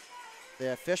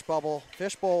 The fishbowl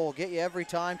will get you every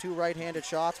time. 2 right-handed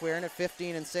shots. We're in at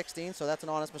 15 and 16, so that's an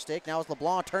honest mistake. Now it's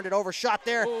LeBlanc, turned it over, shot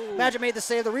there. Magic made the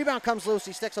save. The rebound comes loose.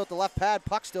 He sticks out the left pad.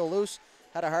 Puck still loose.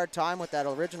 Had a hard time with that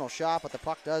original shot, but the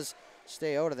puck does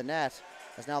stay out of the net.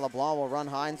 As now LeBlanc will run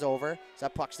Hines over. As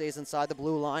that puck stays inside the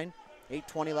blue line.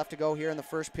 8:20 left to go here in the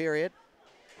first period.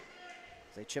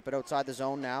 As they chip it outside the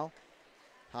zone now.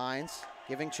 Hines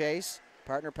giving chase.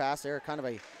 Partner pass there, kind of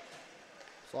a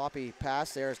sloppy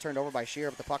pass there is turned over by Shearer,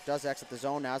 but the puck does exit the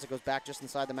zone now as it goes back just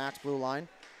inside the max blue line.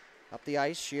 Up the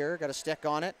ice, Shearer got a stick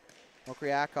on it.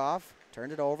 Okryakov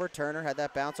turned it over. Turner had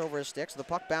that bounce over his stick, so the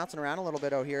puck bouncing around a little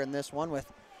bit out here in this one with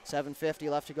 7:50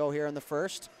 left to go here in the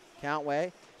first. Countway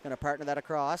is going to partner that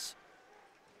across.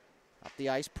 Up the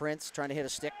ice, Prince trying to hit a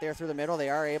stick there through the middle. They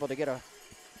are able to get a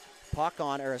puck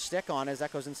on, or a stick on, as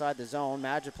that goes inside the zone.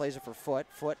 Magic plays it for Foot.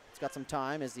 Foot's got some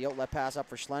time as the outlet pass up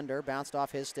for Schlender. Bounced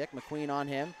off his stick. McQueen on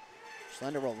him.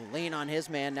 Schlender will lean on his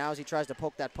man now as he tries to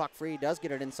poke that puck free. He does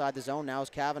get it inside the zone. Now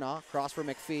is Kavanaugh. Cross for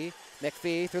McPhee.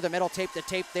 McPhee through the middle. Tape to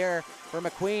tape there for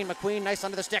McQueen. McQueen, nice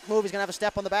under the stick move. He's going to have a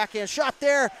step on the backhand. Shot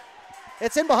there.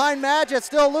 It's in behind Madgett. It's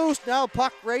still loose. Now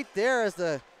puck right there as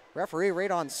the referee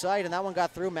right on site. And that one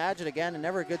got through Madgett again. And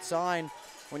never a good sign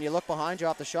when you look behind you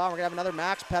off the shot. We're going to have another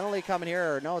max penalty coming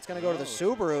here. Or no, it's going to go to the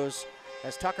Subarus,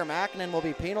 as Tucker Mackinnon will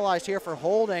be penalized here for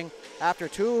holding after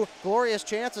 2 glorious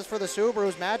chances for the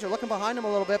Subarus. Madgett looking behind him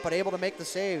a little bit, but able to make the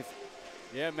save.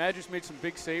 Yeah, Madgett's made some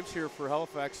big saves here for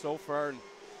Halifax so far. And,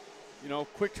 you know,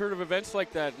 quick turn of events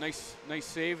like that. Nice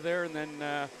save there, and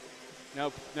then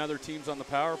now their team's on the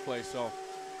power play. So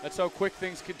that's how quick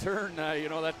things can turn. You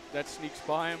know, that sneaks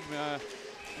by him. A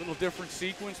little different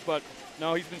sequence, but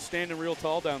no, he's been standing real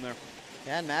tall down there.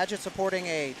 Yeah, and Madgett supporting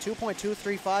a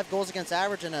 2.235 goals against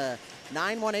average and a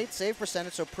 918 save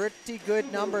percentage, so pretty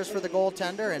good numbers for the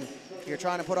goaltender. And if you're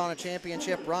trying to put on a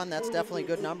championship run, that's definitely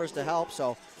good numbers to help.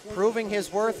 So proving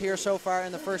his worth here so far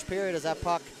in the first period, as that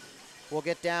puck will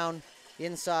get down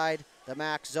inside the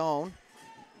max zone.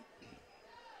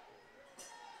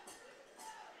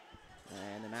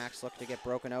 And the Max look to get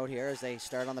broken out here as they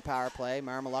start on the power play.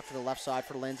 Marmaluk to the left side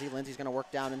for Lindsay. Lindsay's going to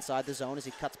work down inside the zone as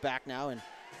he cuts back now, and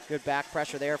good back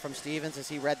pressure there from Stevens as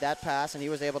he read that pass, and he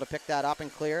was able to pick that up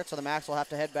and clear it. So the Max will have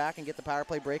to head back and get the power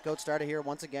play breakout started here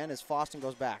once again as Foston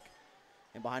goes back.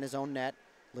 And behind his own net,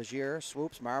 Legier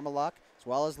swoops Marmaluk as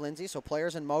well as Lindsay. So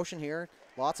players in motion here.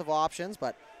 Lots of options,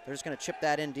 but they're just going to chip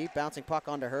that in deep. Bouncing puck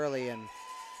onto Hurley, and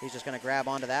he's just going to grab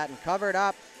onto that and cover it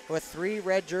up with 3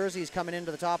 red jerseys coming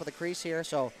into the top of the crease here.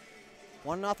 So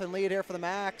 1-0 lead here for the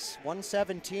Max.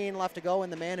 1:17 left to go in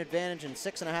the man advantage, and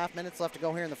 6.5 minutes left to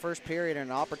go here in the first period, and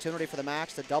an opportunity for the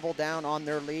Max to double down on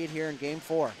their lead here in Game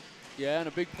 4. Yeah, and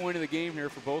a big point of the game here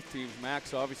for both teams.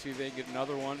 Max, obviously, they get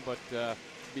another one, but it'll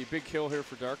be a big kill here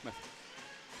for Dartmouth.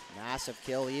 Massive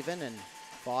kill even, and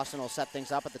Boston will set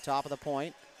things up at the top of the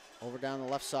point. Over down the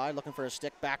left side, looking for a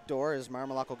stick back door as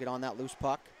Marmaluk will get on that loose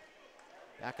puck.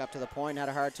 Back up to the point, had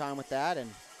a hard time with that, and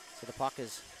so the puck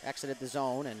has exited the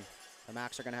zone, and the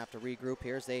Max are going to have to regroup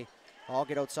here as they all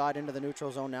get outside into the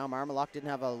neutral zone now. Marmaluk didn't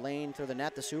have a lane through the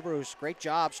net. The Subarus, great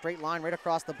job, straight line right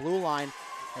across the blue line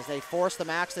as they force the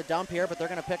Max to dump here, but they're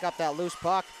going to pick up that loose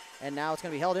puck, and now it's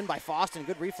going to be held in by Foston.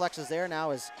 Good reflexes there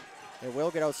now as they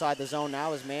will get outside the zone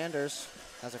now as Manders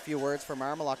has a few words for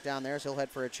Marmaluk down there, so he'll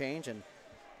head for a change. And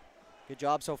good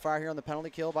job so far here on the penalty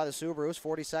kill by the Subarus.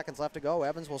 40 seconds left to go.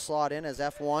 Evans will slot in as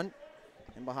F1.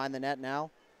 And behind the net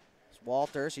now is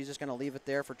Walters. He's just going to leave it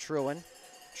there for Trewin.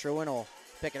 Trewin will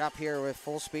pick it up here with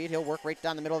full speed. He'll work right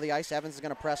down the middle of the ice. Evans is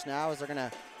going to press now as they're going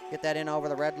to get that in over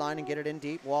the red line and get it in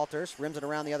deep. Walters rims it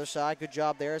around the other side. Good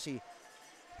job there as he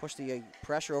pushed the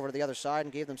pressure over to the other side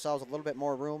and gave themselves a little bit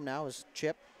more room. Now is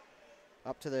Chip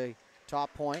up to the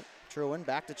top point. Trewin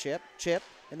back to Chip. Chip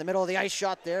in the middle of the ice,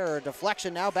 shot there, or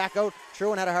deflection now, back out.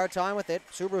 Trewin had a hard time with it.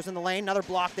 Subaru's in the lane, another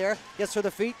block there. Gets through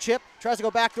the feet. Chip tries to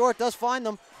go back door. It does find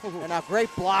them. And a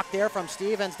great block there from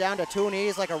Stevens down to two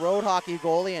knees like a road hockey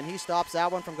goalie, and he stops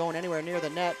that one from going anywhere near the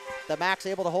net. The Max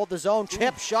able to hold the zone.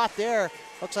 Chip shot there.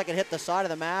 Looks like it hit the side of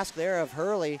the mask there of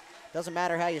Hurley. Doesn't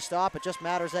matter how you stop, it just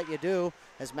matters that you do.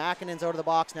 As Makinen's out of the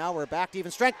box now, we're back to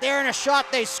even strength there, and a shot,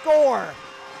 they score!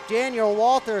 Daniel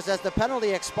Walters, as the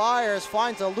penalty expires,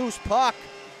 finds a loose puck,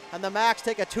 and the Max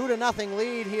take a 2-0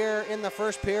 lead here in the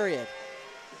first period.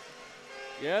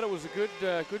 Yeah, it was a good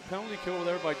penalty kill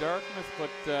there by Dartmouth,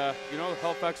 but you know,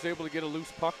 Halifax was able to get a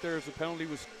loose puck there as the penalty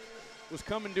was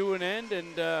coming to an end,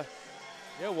 and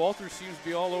yeah, Walters seems to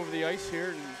be all over the ice here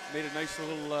and made a nice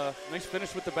little nice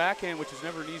finish with the backhand, which is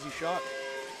never an easy shot.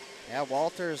 Yeah,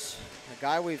 Walters, a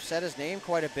guy we've said his name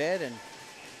quite a bit, and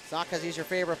it's not because he's your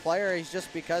favorite player, he's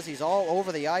just because he's all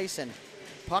over the ice, and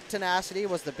puck tenacity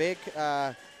was the big,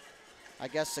 I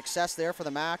guess, success there for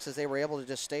the Max as they were able to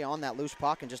just stay on that loose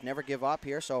puck and just never give up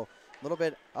here. So a little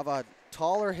bit of a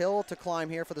taller hill to climb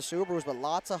here for the Subarus, but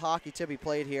lots of hockey to be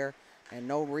played here, and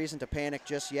no reason to panic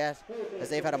just yet as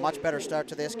they've had a much better start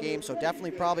to this game. So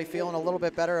definitely probably feeling a little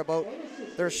bit better about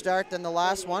their start than the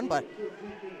last one, but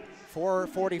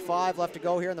 4:45 left to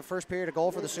go here in the first period. A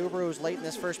goal for the Subarus late in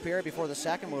this first period before the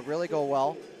second would really go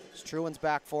well. Trewin's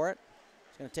back for it.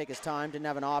 He's going to take his time. Didn't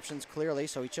have an options clearly,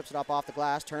 so he chips it up off the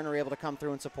glass. Turner able to come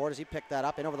through and support as he picked that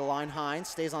up. In over the line, Hines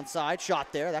stays on side.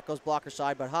 Shot there. That goes blocker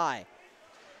side, but high.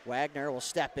 Wagner will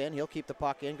step in. He'll keep the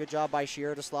puck in. Good job by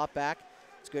Shearer to slot back.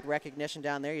 It's good recognition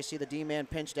down there. You see the D-man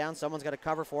pinch down. Someone's got to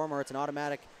cover for him, or it's an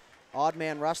automatic odd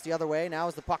man rush the other way. Now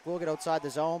as the puck will get outside the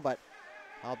zone, but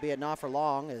albeit not for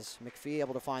long, as McPhee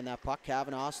able to find that puck.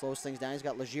 Kavanaugh slows things down. He's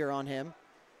got Legier on him.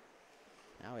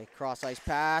 Now a cross-ice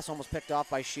pass, almost picked off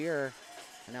by Shearer.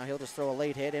 And now he'll just throw a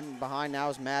late hit. In behind now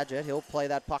is Madgett. He'll play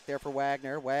that puck there for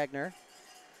Wagner. Wagner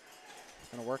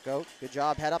going to work out. Good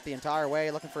job, head up the entire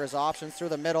way, looking for his options through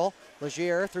the middle.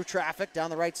 Legier through traffic down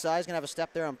the right side. He's going to have a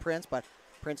step there on Prince, but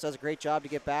Prince does a great job to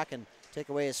get back and take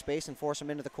away his space and force him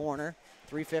into the corner.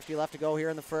 3:50 left to go here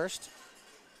in the first.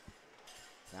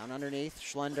 Down underneath,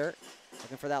 Schlender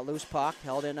looking for that loose puck.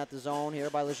 Held in at the zone here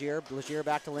by Legier. Legier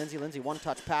back to Lindsay. Lindsay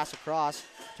one-touch pass across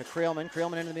to Creelman.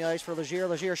 Creelman into the ice for Legier.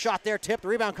 Legier shot there, tipped. The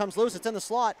rebound comes loose. It's in the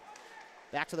slot.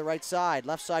 Back to the right side.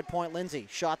 Left side point, Lindsay.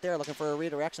 Shot there, looking for a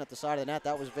redirection at the side of the net.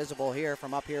 That was visible here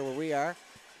from up here where we are.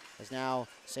 As now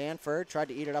Sanford tried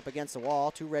to eat it up against the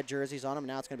wall. Two red jerseys on him.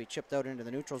 Now it's going to be chipped out into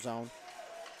the neutral zone.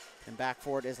 And back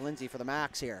for it is Lindsay for the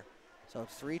Max here. So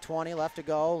 3:20 left to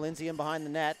go. Lindsay in behind the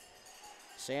net.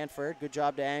 Sanford, good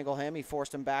job to angle him. He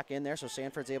forced him back in there, so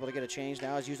Sanford's able to get a change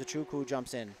now as Yuzuchukwu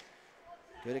jumps in.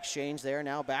 Good exchange there.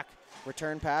 Now back,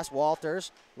 return pass.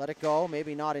 Walters let it go.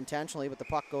 Maybe not intentionally, but the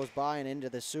puck goes by and into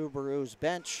the Subaru's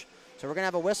bench. So we're going to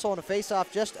have a whistle and a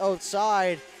face-off just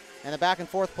outside. And the back and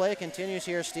forth play continues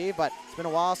here, Steve, but it's been a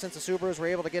while since the Subarus were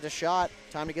able to get a shot.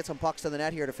 Time to get some pucks to the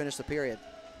net here to finish the period.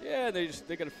 Yeah, they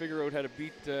got to figure out how to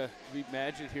beat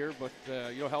Madgett here, but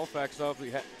you know, Halifax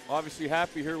obviously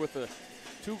happy here with the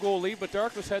 2-goal lead, but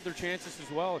Dartmouth had their chances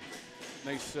as well.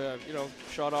 Nice, you know,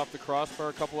 shot off the crossbar,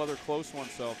 a couple other close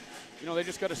ones. So, you know, they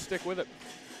just got to stick with it.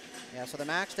 Yeah, so the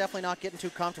Max definitely not getting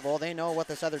too comfortable. They know what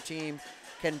this other team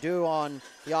can do on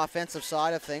the offensive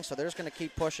side of things, so they're just going to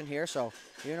keep pushing here. So,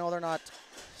 you know, they're not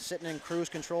sitting in cruise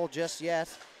control just yet.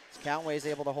 Countway is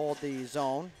able to hold the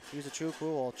zone. Yuzuchukwu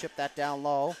will chip that down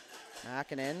low.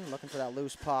 Makinen looking for that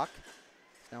loose puck.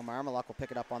 Now Marmaluk will pick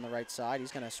it up on the right side.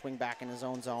 He's going to swing back in his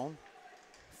own zone.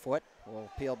 Foot will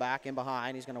peel back in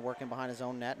behind. He's going to work in behind his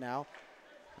own net now.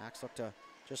 Max look to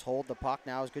just hold the puck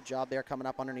now. His good job there coming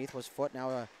up underneath was Foot. Now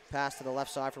a pass to the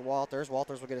left side for Walters.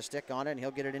 Walters will get a stick on it, and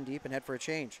he'll get it in deep and head for a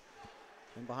change.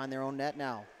 In behind their own net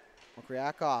now.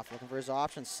 Mokriakov looking for his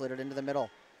options. Slid it into the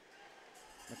middle.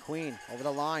 McQueen over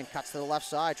the line, cuts to the left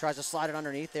side, tries to slide it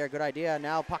underneath there. Good idea.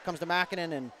 Now puck comes to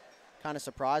Makinen and kind of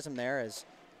surprised him there as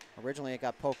originally it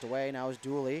got poked away. Now is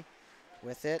Dooley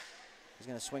with it. He's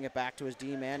going to swing it back to his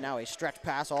D-man. Now a stretch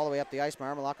pass all the way up the ice.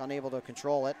 Marmaluk unable to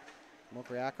control it.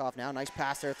 Mokriakov now, nice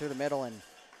pass there through the middle, and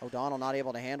O'Donnell not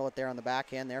able to handle it there on the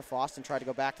backhand there. Foston tried to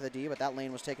go back to the D, but that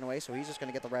lane was taken away, so he's just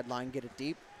going to get the red line, get it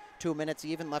deep. 2 minutes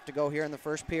even left to go here in the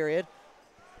first period.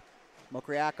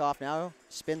 Mokriakov now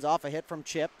spins off a hit from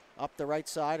Chip up the right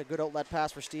side. A good outlet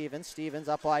pass for Stevens. Stevens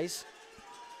up ice.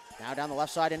 Now down the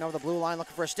left side, in over the blue line,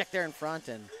 looking for a stick there in front,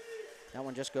 and that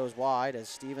one just goes wide as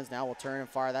Stevens now will turn and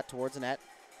fire that towards the net.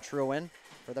 Truin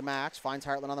for the Max, finds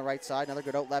Hartland on the right side. Another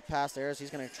good outlet pass there as he's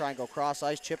going to try and go cross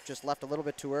ice. Chip just left a little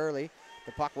bit too early.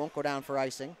 The puck won't go down for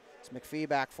icing. It's McPhee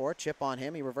back for it. Chip on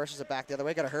him. He reverses it back the other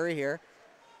way. Got to hurry here.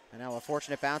 And now a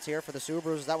fortunate bounce here for the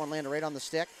Subarus. That one landed right on the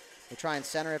stick. They try and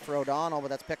center it for O'Donnell, but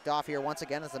that's picked off here once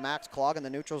again as the Max clog in the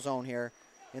neutral zone here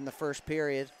in the first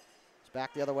period. It's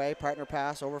back the other way. Partner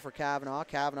pass over for Kavanaugh.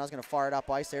 Kavanaugh's going to fire it up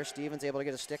ice there. Stevens able to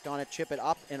get a stick on it, chip it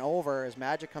up and over as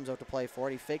Magic comes out to play for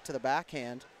it. He faked to the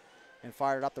backhand and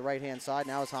fired it up the right-hand side.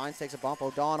 Now as Hines takes a bump,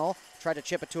 O'Donnell tried to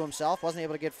chip it to himself. Wasn't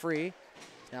able to get free.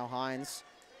 Now Hines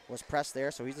was pressed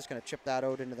there, so he's just going to chip that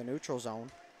out into the neutral zone.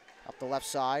 Up the left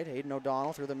side, Aiden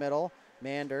O'Donnell through the middle.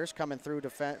 Manders coming through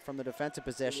from the defensive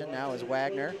position. Now is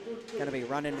Wagner going to be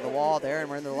run into the wall there, and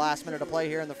we're in the last minute of play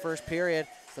here in the first period.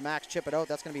 As the Max chip it out,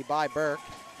 that's going to be by Burke.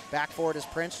 Back forward is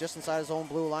Prince just inside his own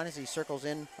blue line as he circles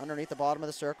in underneath the bottom of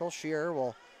the circle. Shearer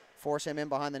will force him in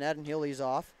behind the net, and he'll ease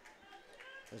off.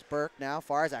 As Burke now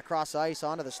fires that cross ice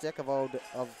onto the stick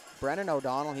of Brennan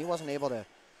O'Donnell. He wasn't able to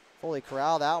fully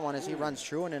corral that one as he runs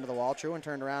Truin into the wall. Truin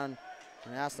turned around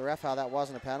and asked the ref how that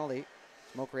wasn't a penalty.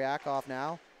 Mokriakov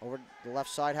now over the left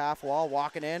side half wall,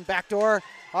 walking in, backdoor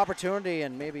opportunity,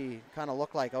 and maybe kind of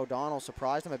looked like O'Donnell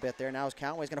surprised him a bit there. Now his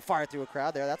Countway's going to fire through a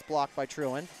crowd there. That's blocked by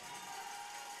Truin.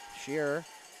 Shearer,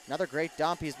 another great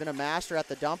dump. He's been a master at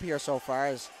the dump here so far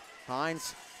as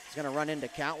Hines is going to run into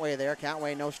Countway there.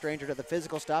 Countway no stranger to the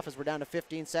physical stuff as we're down to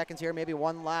 15 seconds here. Maybe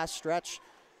one last stretch.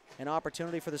 An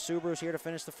opportunity for the Subarus here to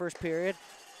finish the first period.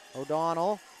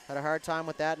 O'Donnell had a hard time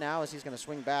with that now as he's going to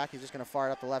swing back. He's just going to fire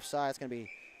it up the left side. It's going to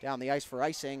be down the ice for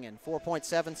icing, and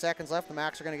 4.7 seconds left. The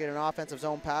Max are going to get an offensive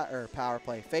zone power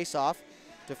play face-off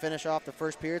to finish off the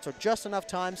first period. So just enough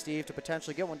time, Steve, to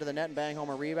potentially get one to the net and bang home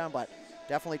a rebound, but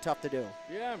definitely tough to do.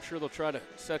 Yeah, I'm sure they'll try to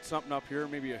set something up here,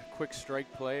 maybe a quick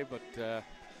strike play, but yeah,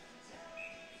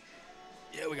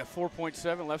 we got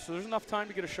 4.7 left, so there's enough time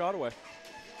to get a shot away.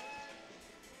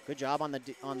 Good job on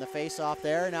the face-off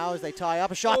there. Now as they tie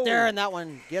up a shot there, and that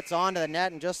one gets onto the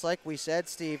net. And just like we said,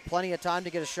 Steve, plenty of time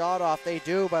to get a shot off. They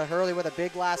do, but Hurley with a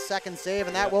big last second save,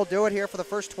 and that will do it here for the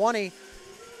first 20.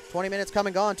 20 minutes come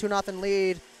and gone, 2-0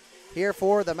 lead here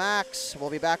for the Max. We'll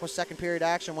be back with second period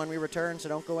action when we return, so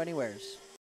don't go anywheres.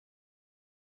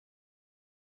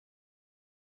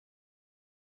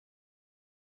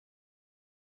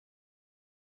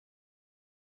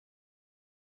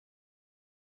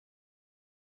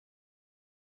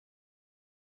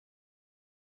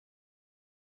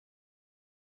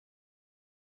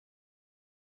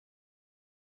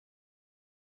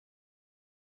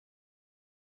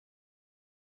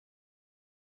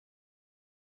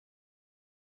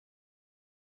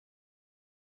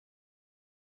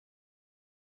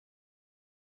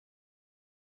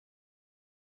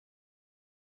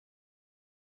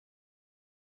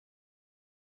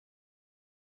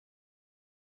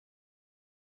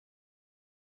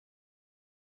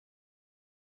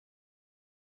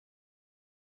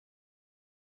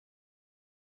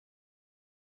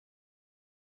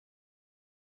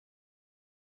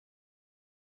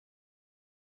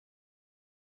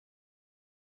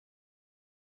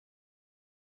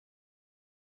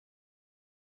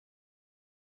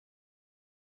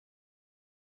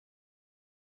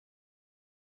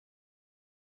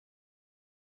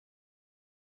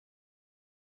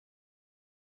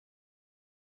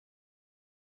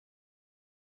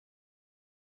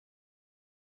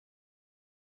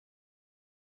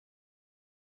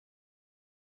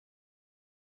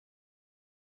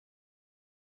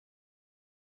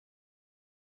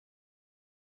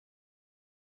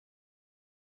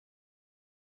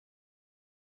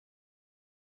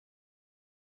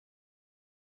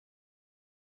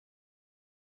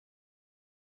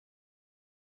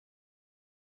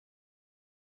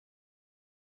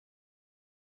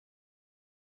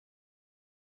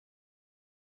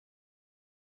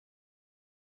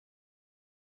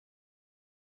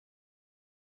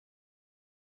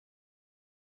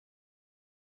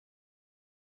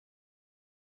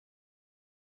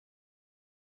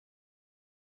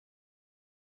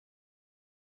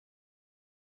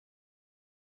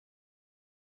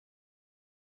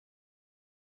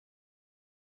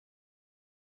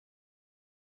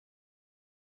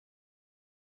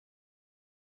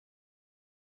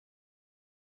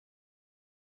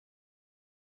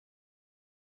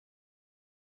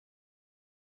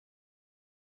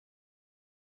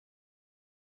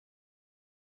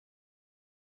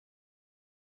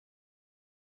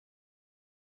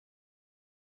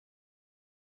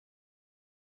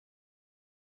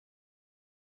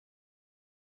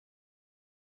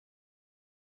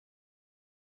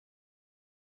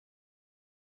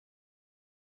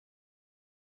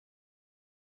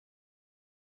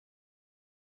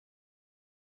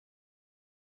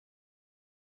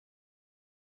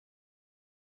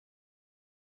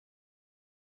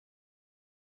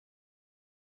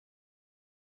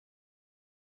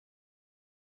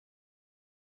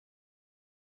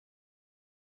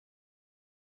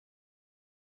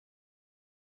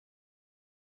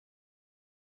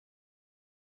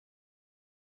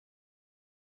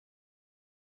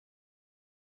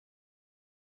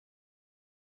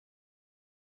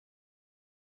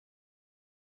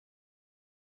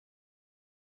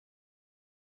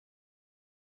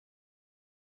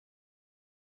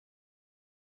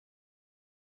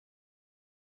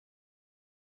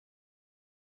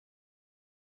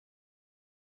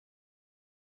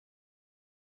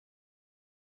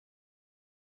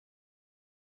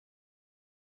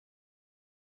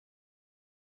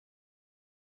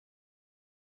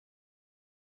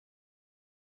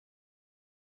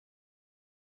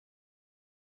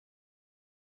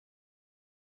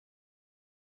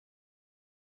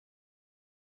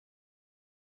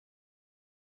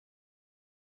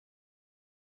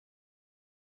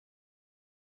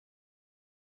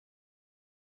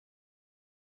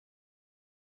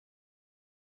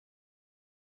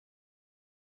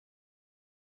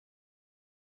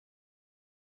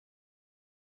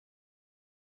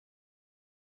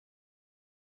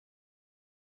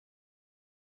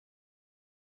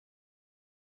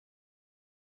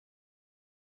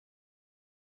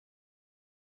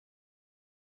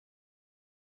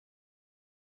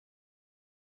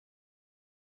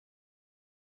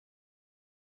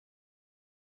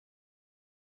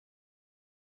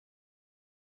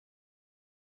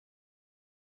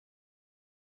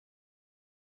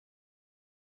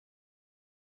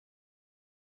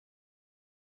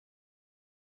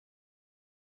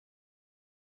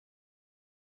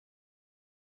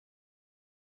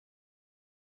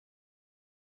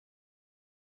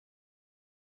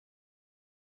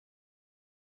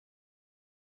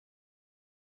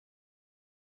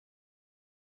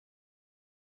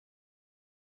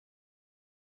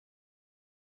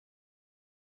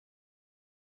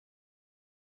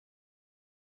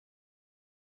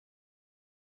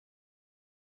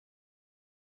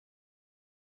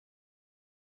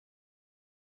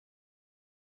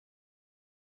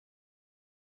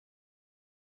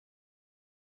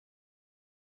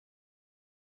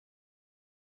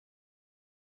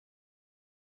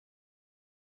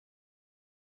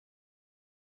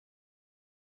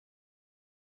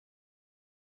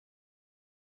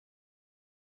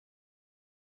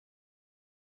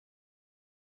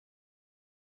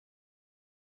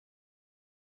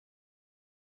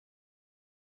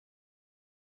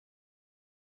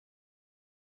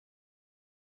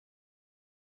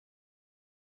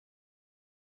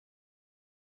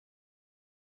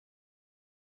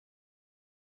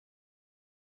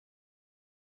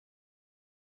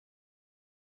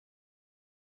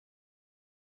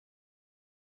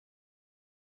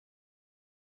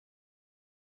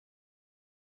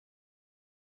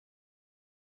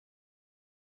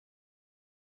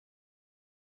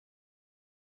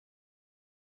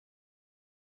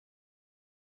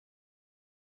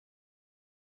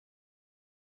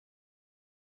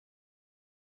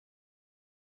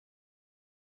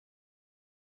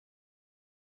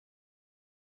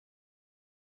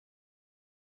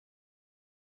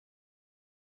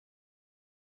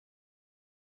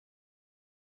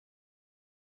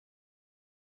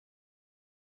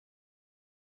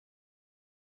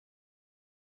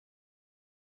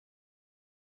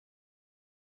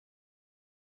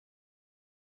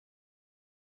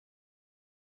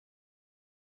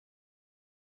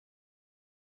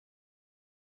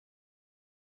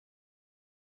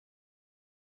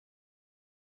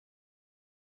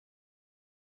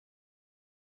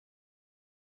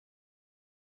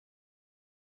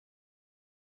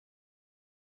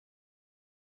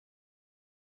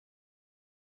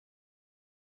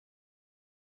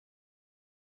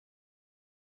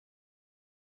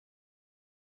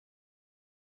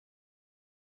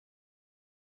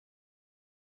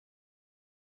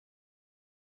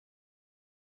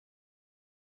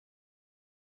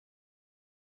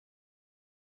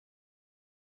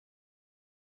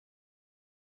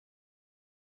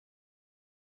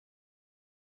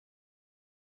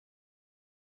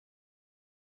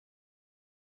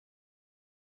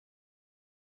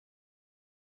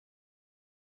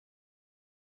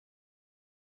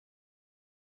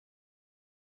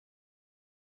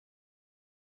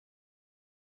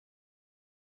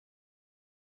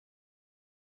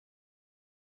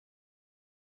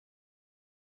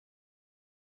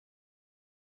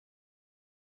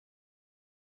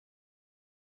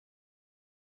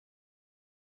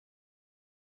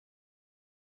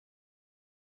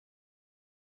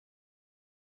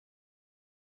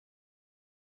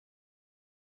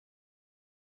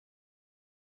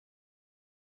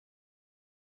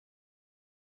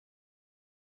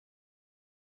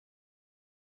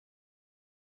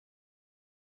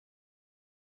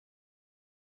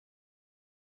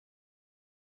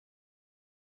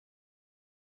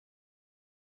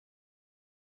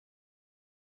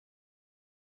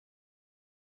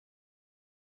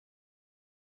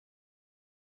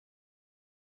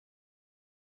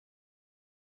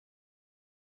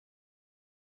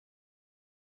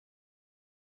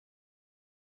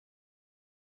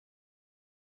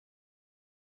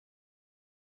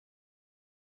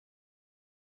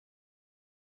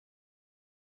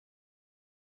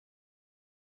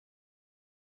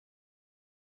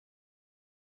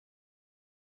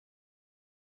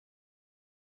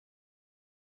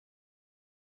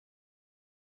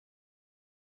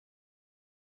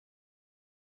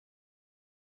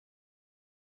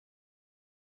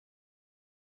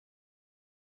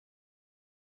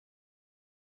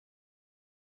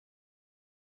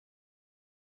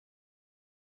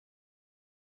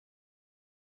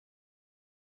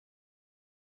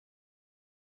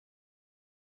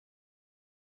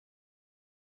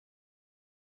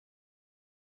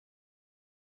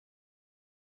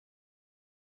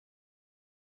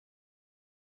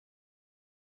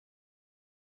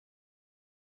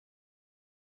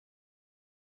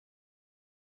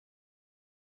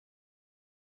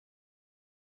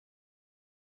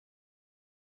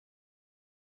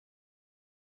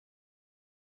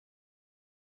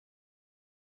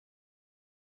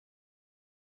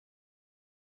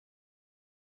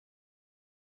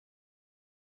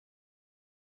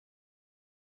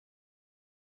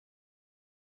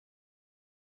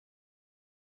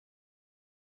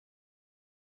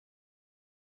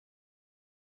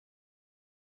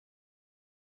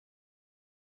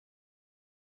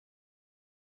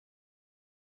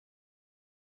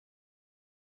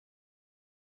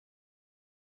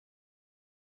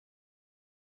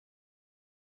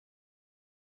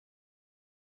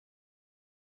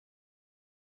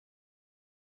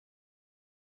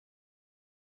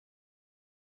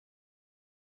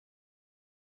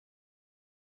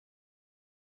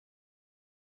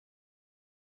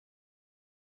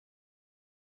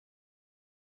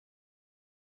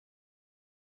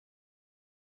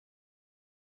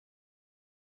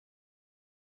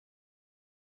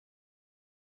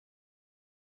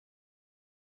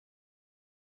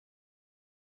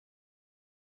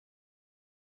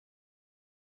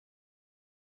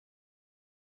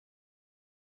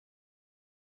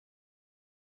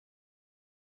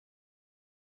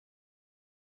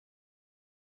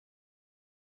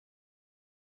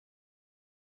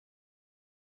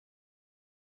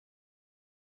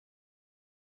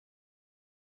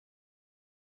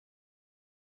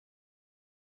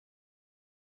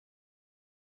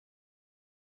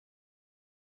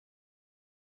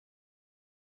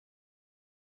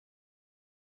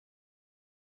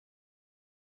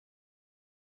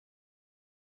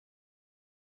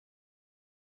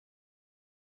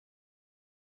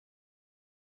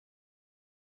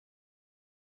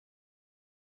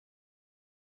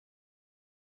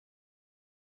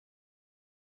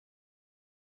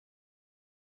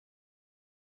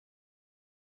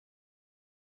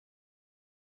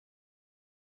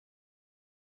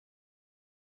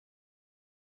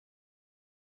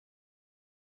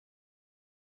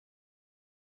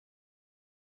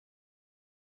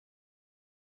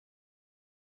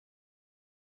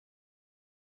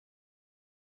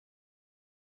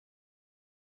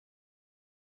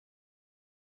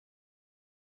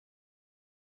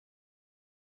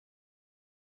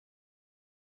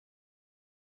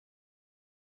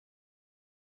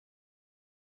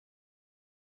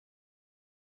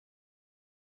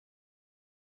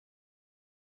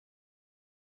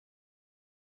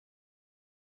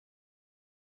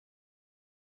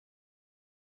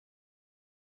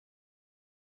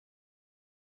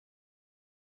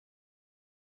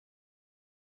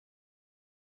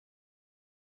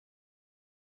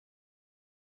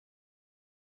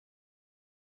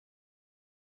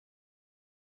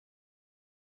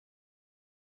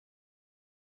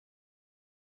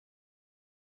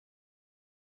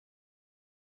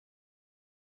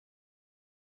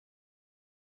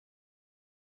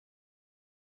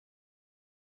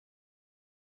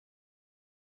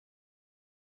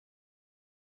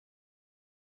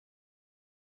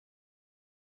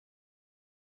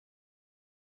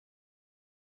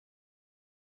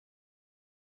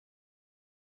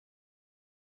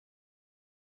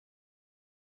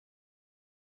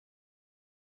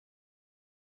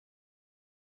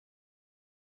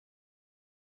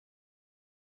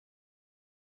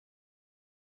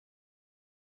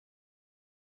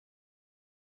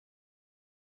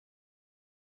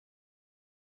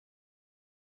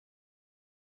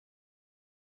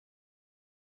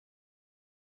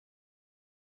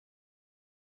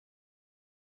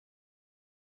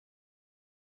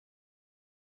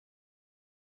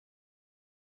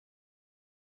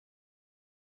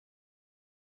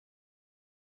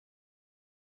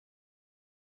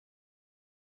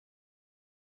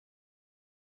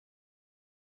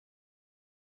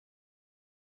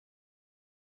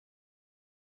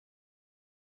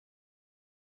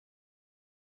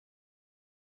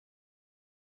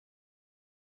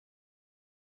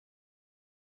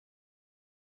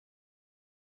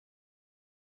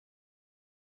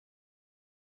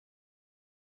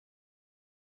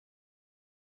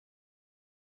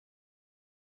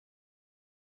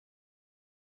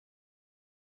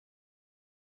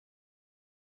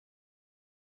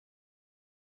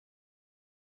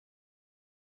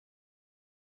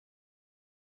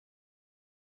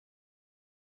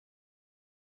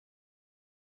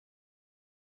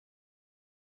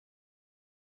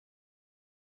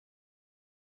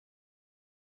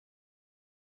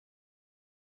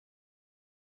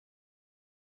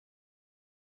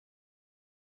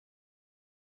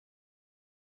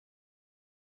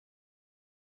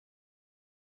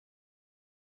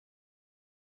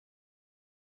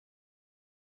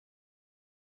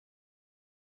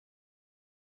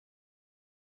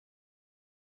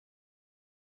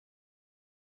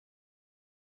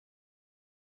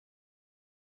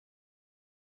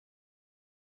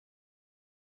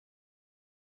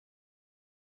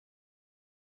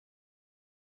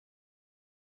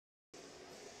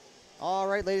 All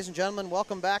right, ladies and gentlemen,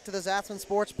 welcome back to the Zatzman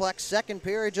Sportsplex. Second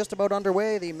period just about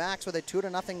underway. The Max with a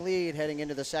 2-0 lead heading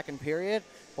into the second period.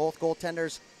 Both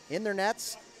goaltenders in their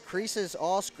nets, creases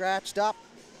all scratched up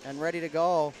and ready to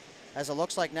go. As it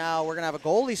looks like now we're going to have a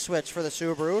goalie switch for the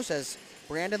Subarus as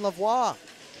Brandon Lavoie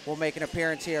will make an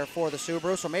appearance here for the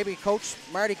Subarus. So maybe Coach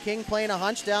Marty King playing a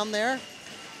hunch down there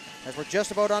as we're just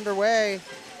about underway.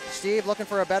 Steve looking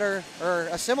for a better or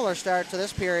a similar start to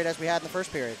this period as we had in the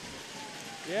first period.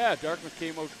 Yeah, Dartmouth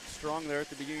came out strong there at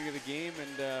the beginning of the game,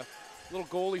 and a little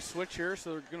goalie switch here,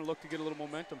 so they're going to look to get a little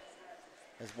momentum.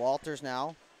 As Walters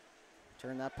now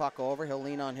turn that puck over, he'll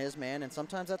lean on his man, and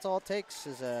sometimes that's all it takes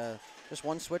is just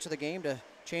one switch of the game to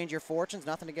change your fortunes.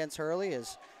 Nothing against Hurley,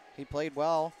 as he played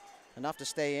well enough to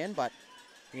stay in, but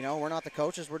you know, we're not the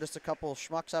coaches. We're just a couple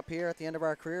schmucks up here at the end of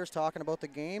our careers talking about the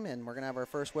game, and we're going to have our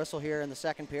first whistle here in the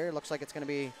second period. Looks like it's going to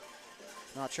be,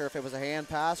 not sure if it was a hand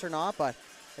pass or not, but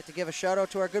I'd like to give a shout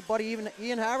out to our good buddy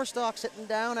Ian Haverstock sitting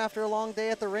down after a long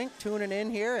day at the rink, tuning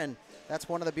in here, and that's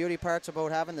one of the beauty parts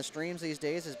about having the streams these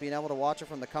days is being able to watch it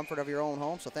from the comfort of your own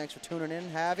home. So thanks for tuning in,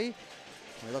 Javi.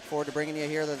 We look forward to bringing you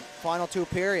here the final two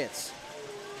periods.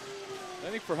 I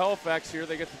think for Halifax here,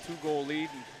 they get the 2-goal lead.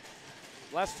 And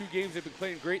last two games they've been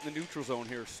playing great in the neutral zone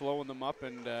here, slowing them up,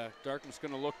 and Dartmouth's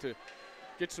going to look to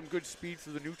get some good speed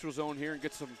through the neutral zone here and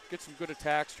get some good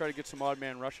attacks, try to get some odd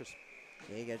man rushes.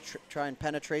 Yeah, you got to try and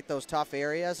penetrate those tough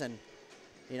areas, and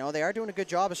you know they are doing a good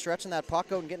job of stretching that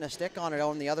puck out and getting a stick on it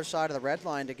on the other side of the red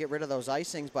line to get rid of those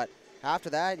icings. But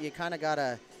after that, you kind of got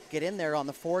to get in there on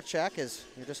the forecheck as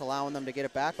you're just allowing them to get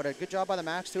it back. But a good job by the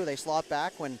Max too. They slot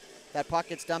back when that puck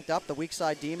gets dumped up. The weak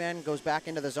side D-man goes back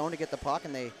into the zone to get the puck,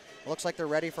 and it looks like they're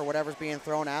ready for whatever's being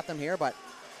thrown at them here. But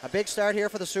a big start here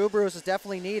for the Subarus is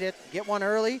definitely needed. Get one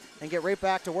early and get right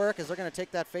back to work as they're going to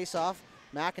take that face off.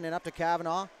 Macking it up to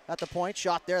Kavanaugh at the point.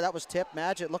 Shot there. That was tipped.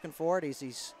 Madgett looking for it.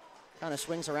 He's kind of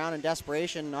swings around in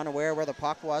desperation, unaware where the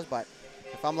puck was. But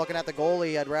if I'm looking at the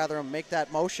goalie, I'd rather him make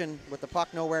that motion with the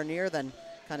puck nowhere near than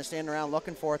kind of standing around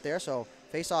looking for it there. So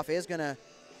face-off is going to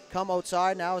come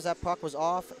outside now as that puck was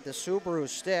off the Subaru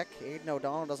stick. Aiden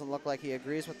O'Donnell doesn't look like he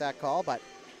agrees with that call, but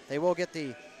they will get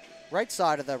the right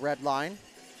side of the red line,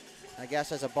 I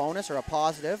guess, as a bonus or a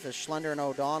positive, as Schlender and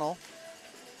O'Donnell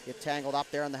get tangled up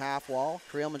there on the half wall.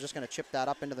 Creelman just going to chip that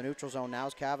up into the neutral zone now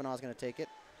as Kavanaugh's going to take it.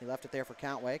 He left it there for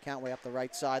Countway. Countway up the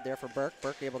right side there for Burke.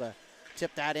 Burke able to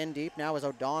tip that in deep now as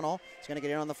O'Donnell. He's going to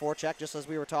get in on the forecheck just as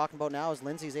we were talking about now as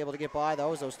Lindsay's able to get by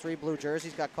those. Those 3 blue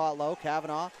jerseys got caught low.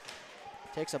 Kavanaugh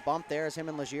takes a bump there as him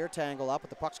and Legier tangle up,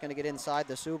 but the puck's going to get inside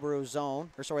the Subaru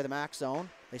zone, or sorry, the Max zone.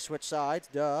 They switch sides,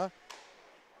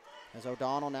 As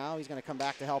O'Donnell now, he's going to come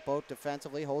back to help out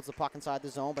defensively, holds the puck inside the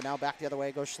zone, but now back the other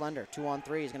way goes Schlender.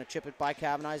 2-on-3, he's going to chip it by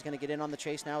Kavanaugh. He's going to get in on the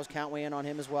chase now as Countway in on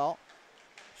him as well.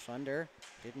 Schlender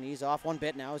didn't ease off one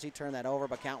bit now as he turned that over,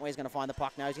 but Countway's going to find the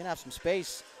puck now. He's going to have some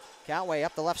space. Countway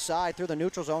up the left side through the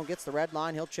neutral zone, gets the red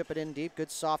line. He'll chip it in deep.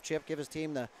 Good soft chip, give his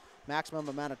team the maximum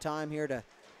amount of time here to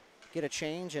get a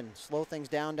change and slow things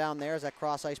down there as that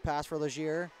cross-ice pass for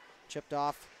Legier. Chipped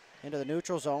off into the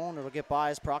neutral zone. It'll get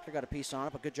by as Proctor got a piece on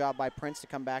it, but good job by Prince to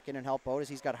come back in and help out as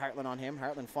he's got Hartland on him.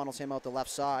 Hartland funnels him out the left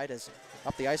side as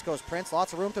up the ice goes Prince.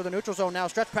 Lots of room through the neutral zone now.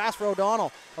 Stretch pass for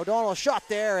O'Donnell. O'Donnell a shot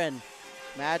there, and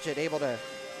Madgett able to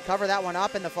cover that one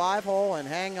up in the 5-hole and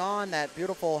hang on. That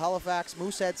beautiful Halifax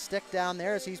Moosehead stick down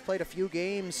there as he's played a few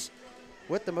games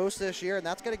with the Moose this year, and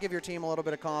that's going to give your team a little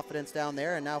bit of confidence down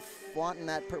there. And now flaunting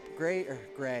that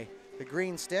the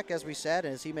green stick, as we said,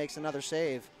 as he makes another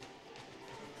save.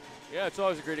 Yeah, it's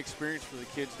always a great experience for the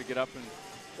kids to get up and,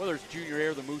 whether it's junior A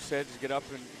or the Mooseheads, get up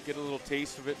and get a little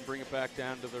taste of it and bring it back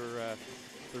down to their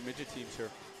midget teams here.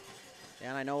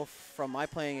 And I know from my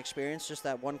playing experience, just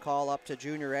that one call up to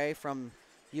junior A from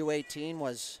U18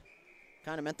 was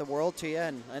kind of meant the world to you,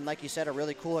 and like you said, a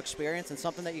really cool experience and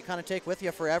something that you kind of take with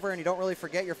you forever, and you don't really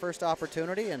forget your first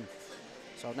opportunity. And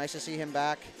so nice to see him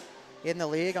back in the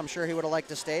league. I'm sure he would have liked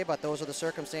to stay, but those are the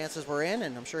circumstances we're in,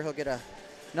 and I'm sure he'll get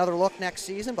another look next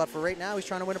season. But for right now, he's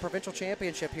trying to win a provincial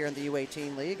championship here in the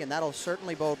U18 league, and that'll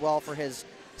certainly bode well for his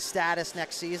status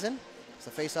next season. As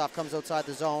the faceoff comes outside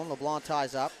the zone, LeBlanc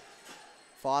ties up.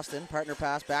 Foston, partner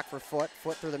pass back for Foot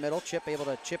through the middle, Chip able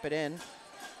to chip it in.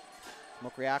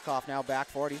 Mokriakov now back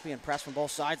for it. He's being pressed from both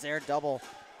sides there. Double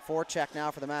forecheck now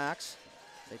for the Max.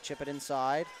 They chip it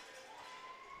inside.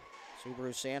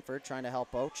 Subaru Sanford trying to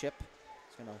help out. Chip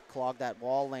is going to clog that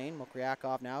wall lane.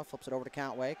 Mokriakov now flips it over to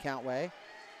Countway. Countway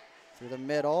through the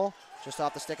middle, just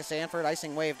off the stick of Sanford.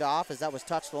 Icing waved off as that was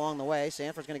touched along the way.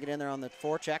 Sanford's going to get in there on the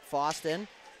forecheck. Foston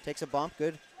takes a bump.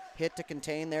 Good hit to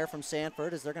contain there from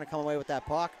Sanford as they're going to come away with that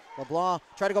puck. LeBlanc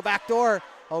try to go backdoor.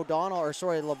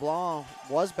 LeBlanc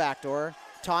was backdoor.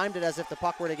 timed it as if the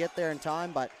puck were to get there in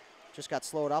time, but just got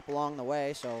slowed up along the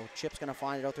way. So Chip's going to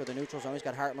find it out through the neutral zone. He's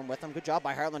got Hartland with him. Good job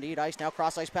by Hartland to eat ice. Now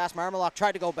cross ice pass. Marmalak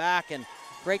tried to go back, and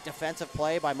great defensive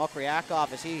play by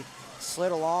Mokriakov as he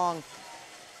slid along.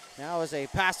 Now is a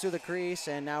pass through the crease,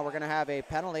 and now we're going to have a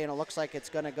penalty, and it looks like it's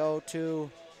going to go to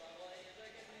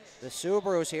the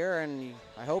Subarus here, and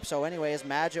I hope so anyway, as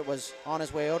Madgett was on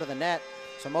his way out of the net.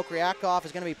 So Mokriakov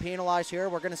is going to be penalized here.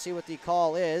 We're going to see what the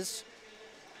call is.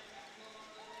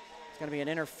 It's going to be an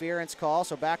interference call,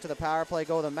 so back to the power play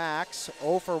go the Max.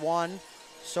 0 for 1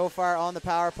 so far on the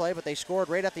power play, but they scored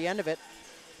right at the end of it.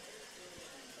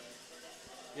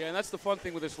 Yeah, and that's the fun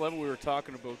thing with this level we were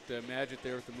talking about, Madgett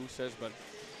there with the Mooseheads, but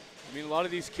I mean, a lot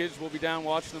of these kids will be down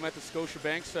watching them at the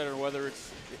Scotiabank Center, whether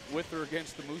it's with or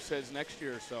against the Mooseheads next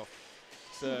year. So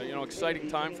it's a exciting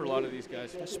time for a lot of these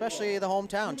guys. Especially the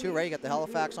hometown too, right? You got the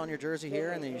Halifax on your jersey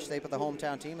here, and then you stay with the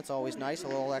hometown team. It's always nice, a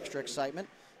little extra excitement.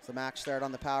 As the Max start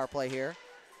on the power play here.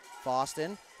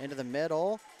 Foston into the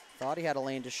middle. Thought he had a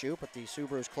lane to shoot, but the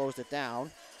Subarus closed it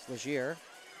down. It's Legier.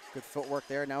 Good footwork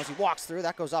there. Now as he walks through,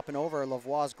 that goes up and over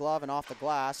Lavoie's glove and off the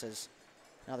glass. As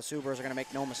now the Subarus are going to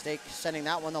make no mistake sending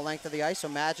that one the length of the ice. So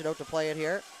Madgett out to play it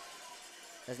here.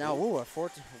 As now, a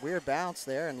weird bounce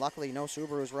there, and luckily no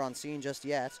Subarus were on scene just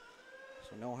yet.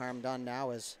 So no harm done now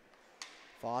as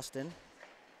Foston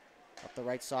up the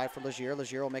right side for Legier.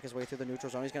 Legier will make his way through the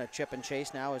neutral zone. He's going to chip and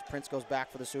chase now as Prince goes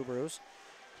back for the Subarus.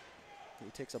 He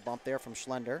takes a bump there from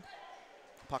Schlender.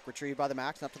 Puck retrieved by the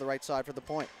Max, and up to the right side for the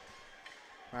point.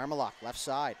 Marmalak, left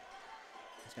side.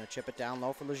 He's going to chip it down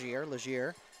low for Legier.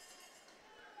 Legier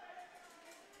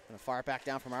going to fire it back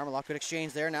down from Marmalak. Good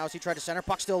exchange there. Now as he tried to center,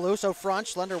 puck still loose out front.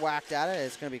 Schlender whacked at it.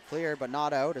 It's going to be cleared, but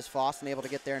not out, as Foston able to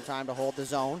get there in time to hold the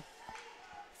zone.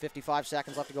 55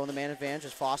 seconds left to go in the man advantage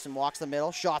as Foston walks the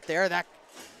middle. Shot there. That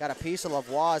got a piece of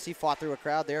Lavoie as he fought through a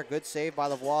crowd there. Good save by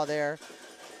Lavoie there.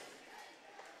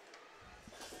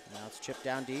 Now it's chipped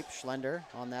down deep. Schlender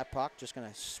on that puck. Just going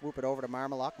to swoop it over to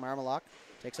Marmalak. Marmalak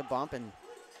takes a bump and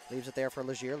leaves it there for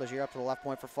Legier. Legier up to the left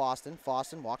point for Foston.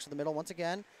 Foston walks to the middle once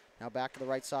again. Now back to the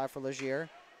right side for Legier.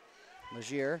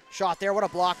 Legier. Shot there. What a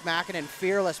block, Mackinnon.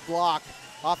 Fearless block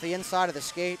off the inside of the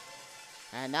skate.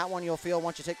 And that one you'll feel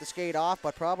once you take the skate off,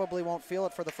 but probably won't feel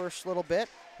it for the first little bit.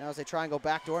 Now as they try and go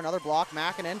backdoor, another block.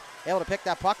 Mackinnon able to pick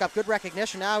that puck up. Good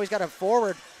recognition now. He's got a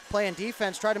forward playing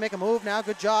defense. Try to make a move now.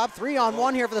 Good job.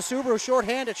 3-on-1 here for the Subaru.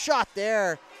 Short-handed shot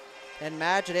there. And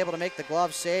Madgett able to make the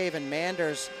glove save, and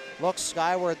Manders looks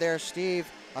skyward there, Steve.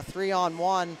 A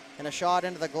 3-on-1 and a shot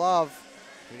into the glove.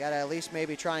 You got to at least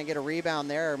maybe try and get a rebound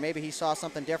there, or maybe he saw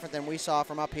something different than we saw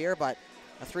from up here, but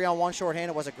a 3-on-1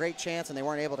 shorthanded was a great chance, and they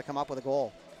weren't able to come up with a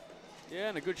goal. Yeah,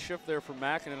 and a good shift there from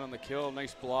Mackinnon on the kill.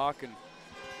 Nice block and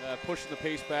pushing the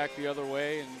pace back the other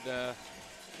way, and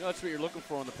that's what you're looking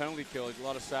for on the penalty kill. There's a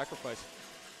lot of sacrifice.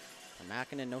 And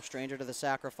Mackinnon, no stranger to the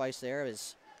sacrifice there.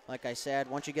 Is, like I said,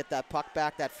 once you get that puck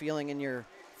back, that feeling in your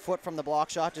foot from the block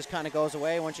shot just kind of goes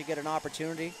away once you get an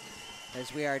opportunity.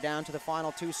 As we are down to the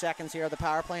final 2 seconds here of the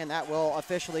power play, and that will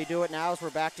officially do it now as we're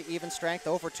back to even strength.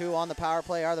 0 for 2 on the power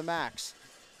play are the Max.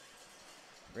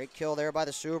 Great kill there by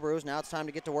the Subarus. Now it's time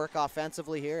to get to work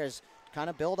offensively here as kind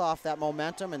of build off that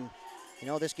momentum. And,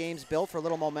 this game's built for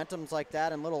little momentums like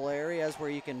that in little areas where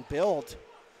you can build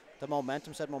the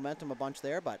momentum. Said momentum a bunch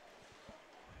there, but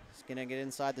he's going to get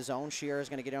inside the zone. Shearer is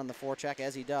going to get in on the forecheck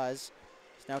as he does.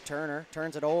 It's now Turner,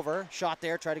 turns it over. Shot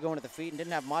there, tried to go into the feet and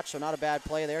didn't have much, so not a bad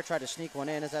play there. Tried to sneak one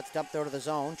in as that's dumped out of the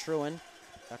zone. Truin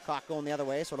got caught going the other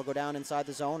way, so it'll go down inside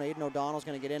the zone. Aiden O'Donnell's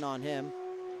going to get in on him.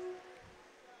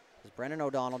 There's Brennan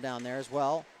O'Donnell down there as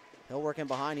well. He'll work in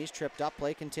behind. He's tripped up.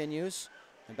 Play continues.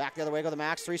 And back the other way go the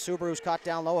Max. 3 Subarus caught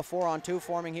down low. A 4-on-2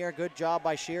 forming here. Good job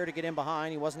by Shearer to get in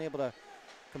behind. He wasn't able to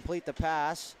complete the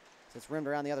pass. So it's rimmed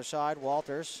around the other side.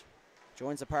 Walters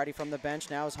joins the party from the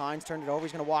bench now as Hines turned it over.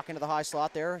 He's going to walk into the high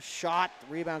slot there. Shot.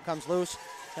 The rebound comes loose.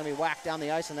 It's going to be whacked down the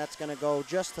ice, and that's going to go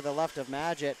just to the left of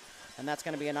Madgett. And that's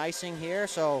going to be an icing here.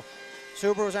 So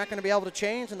Subarus aren't going to be able to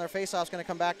change, and their faceoff's going to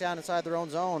come back down inside their own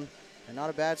zone. And not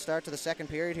a bad start to the second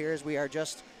period here as we are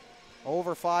just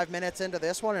over 5 minutes into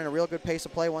this one, and a real good pace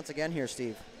of play once again here,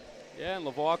 Steve. Yeah, and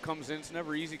Lavoie comes in. It's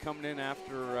never easy coming in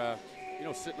after,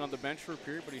 sitting on the bench for a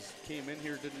period, but he came in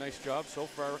here, did a nice job so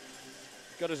far.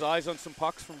 Got his eyes on some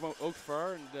pucks from out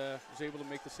far and was able to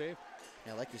make the save.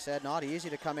 Yeah, like you said, not easy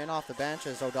to come in off the bench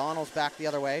as O'Donnell's back the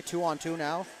other way. 2-on-2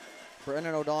 now.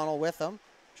 Brennan O'Donnell with him.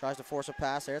 Tries to force a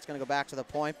pass there. It's going to go back to the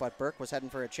point, but Burke was heading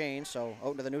for a change, so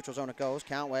out into the neutral zone it goes.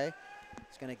 Countway.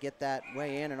 He's going to get that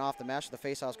way in and off the mesh. The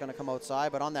faceoff's going to come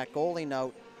outside. But on that goalie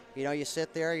note, you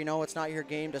sit there, it's not your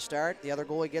game to start. The other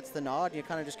goalie gets the nod. You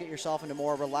kind of just get yourself into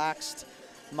more relaxed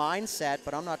mindset,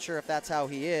 but I'm not sure if that's how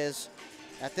he is.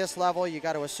 at this level, you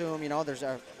got to assume, you know, there's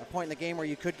a point in the game where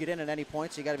you could get in at any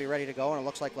point, so you got to be ready to go, and it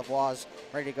looks like Lavoie's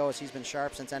ready to go as he's been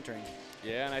sharp since entering.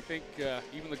 Yeah, and I think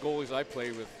even the goalies I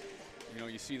play with, you know,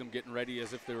 you see them getting ready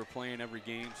as if they were playing every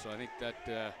game. So I think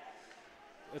that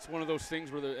it's one of those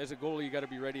things where as a goalie, you got to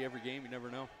be ready every game. You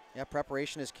never know. Yeah,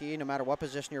 preparation is key no matter what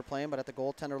position you're playing, but at the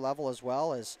goaltender level as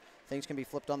well, as things can be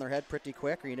flipped on their head pretty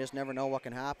quick, or you just never know what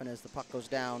can happen as the puck goes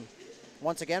down.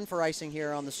 Once again for icing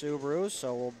here on the Subarus,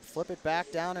 so we'll flip it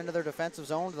back down into their defensive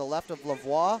zone to the left of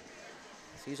Lavoie.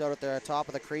 He's out at the top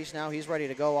of the crease now. He's ready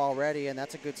to go already, and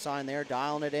that's a good sign there,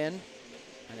 dialing it in.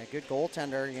 And a good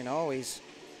goaltender, you know, he's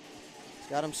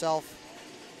got himself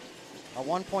a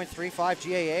 1.35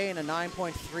 GAA and a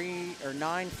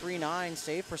 939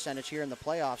 save percentage here in the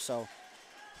playoffs, so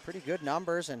pretty good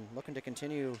numbers, and looking to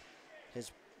continue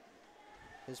his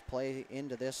play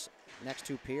into this next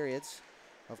two periods.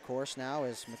 Of course, now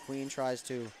as McQueen tries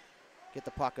to get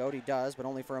the puck out, he does, but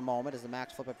only for a moment as the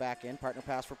Macs flip it back in. Partner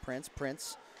pass for Prince.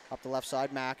 Prince up the left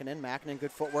side, Makinen,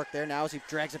 good footwork there now as he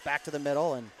drags it back to the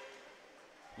middle, and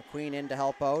McQueen in to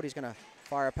help out. He's going to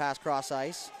fire a pass cross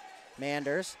ice.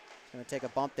 Manders going to take a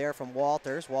bump there from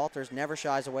Walters. Walters never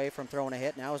shies away from throwing a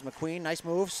hit. Now is McQueen, nice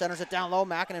move, centers it down low.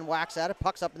 Makinen whacks at it,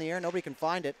 puck's up in the air, nobody can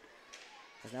find it.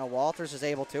 As now Walters is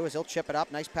able to, as he'll chip it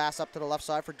up. Nice pass up to the left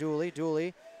side for Dooley.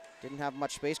 Dooley didn't have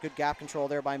much space. Good gap control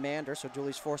there by Mander, so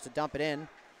Dooley's forced to dump it in.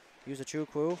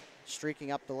 Chukwu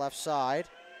streaking up the left side.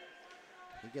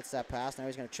 He gets that pass. Now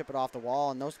he's going to chip it off the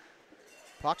wall, and those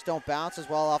pucks don't bounce as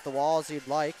well off the wall as he'd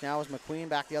like. Now is McQueen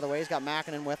back the other way. He's got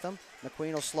Makinen with him.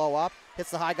 McQueen will slow up. Hits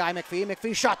the high guy, McPhee.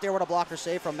 McPhee shot there with a blocker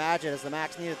save from Magid as the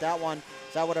Macs needed that one.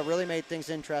 So that would have really made things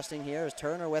interesting here. Is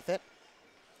Turner with it.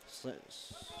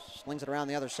 Slings it around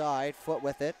the other side. Foot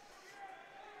with it.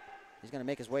 He's going to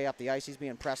make his way up the ice. He's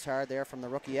being pressed hard there from the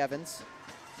rookie Evans.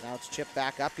 Now it's chipped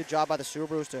back up. Good job by the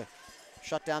Subarus to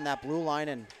shut down that blue line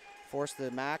and force the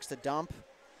Macs to dump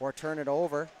or turn it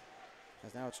over.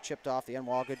 As now it's chipped off the end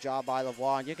wall. Good job by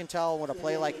Lavoie. And you can tell with a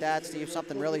play like that, Steve,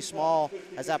 something really small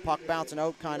as that puck bouncing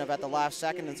out kind of at the last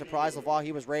second and surprised Lavoie.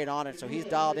 He was right on it. So he's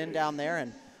dialed in down there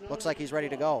and looks like he's ready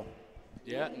to go.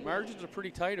 Yeah, margins are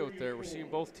pretty tight out there. We're seeing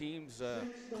both teams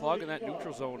clogging that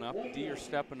neutral zone up. D are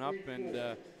stepping up,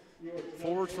 and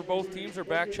forwards for both teams are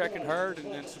back checking hard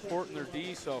and supporting their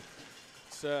D. So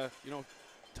it's you know,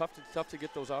 tough to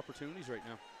get those opportunities right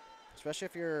now. Especially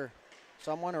if you're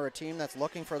someone or a team that's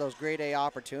looking for those grade A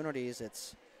opportunities,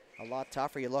 it's a lot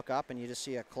tougher. You look up and you just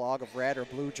see a clog of red or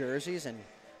blue jerseys, and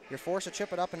you're forced to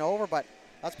chip it up and over. But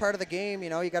that's part of the game. You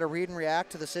know, you got to read and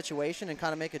react to the situation and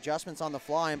kind of make adjustments on the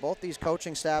fly. And both these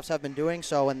coaching staffs have been doing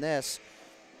so in this.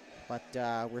 But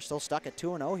we're still stuck at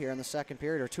 2-0 here in the second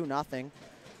period, or 2-0.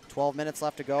 12 minutes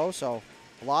left to go. So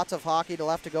lots of hockey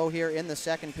left to go here in the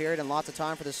second period, and lots of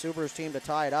time for the Subarus team to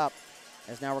tie it up.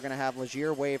 As now we're going to have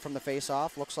Legier wave from the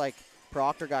face-off. Looks like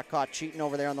Proctor got caught cheating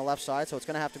over there on the left side, so it's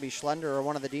going to have to be Schlender or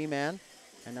one of the D-men.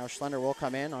 And now Schlender will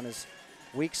come in on his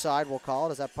weak side, we'll call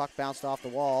it, as that puck bounced off the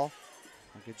wall.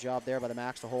 A good job there by the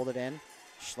Macs to hold it in.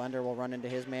 Schlender will run into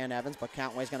his man Evans, but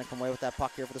Cantway's going to come away with that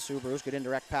puck here for the Subarus. Good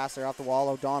indirect pass there off the wall.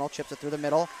 O'Donnell chips it through the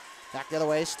middle. Back the other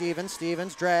way,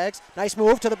 Stevens drags. Nice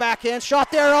move to the backhand.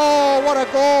 Shot there. Oh, what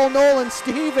a goal, Nolan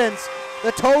Stevens.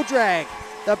 The toe drag.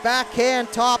 The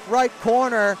backhand top right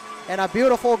corner. And a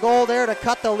beautiful goal there to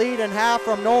cut the lead in half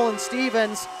from Nolan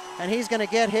Stevens. And he's going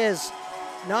to get his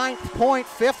 9th point,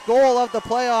 5th goal of the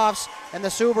playoffs. And the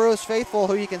Subarus faithful,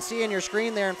 who you can see in your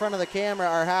screen there in front of the camera,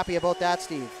 are happy about that,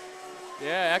 Steve.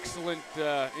 Yeah, excellent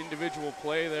individual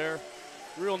play there.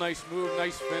 Real nice move,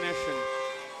 nice finish, and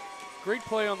great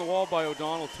play on the wall by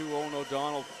O'Donnell too. Owen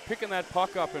O'Donnell picking that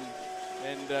puck up and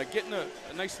getting a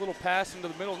nice little pass into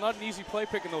the middle. Not an easy play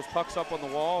picking those pucks up on the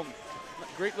wall.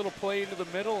 Great little play into the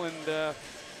middle, and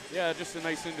yeah, just a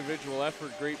nice individual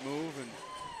effort. Great move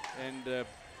and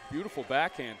beautiful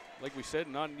backhand. Like we said,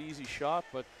 not an easy shot,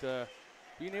 but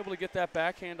being able to get that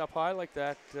backhand up high like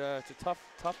that, it's a tough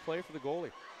play for the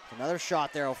goalie. Another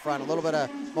shot there out front. A little bit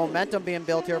of momentum being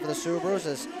built here for the Subarus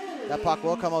as that puck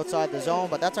will come outside the zone.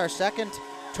 But that's our second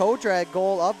toe drag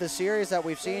goal of the series that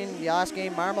we've seen. The last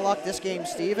game Marmaluk, this game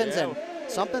Stevens, yeah. And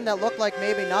something that looked like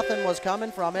maybe nothing was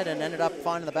coming from it and ended up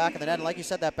finding the back of the net. And like you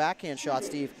said, that backhand shot,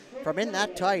 Steve, from in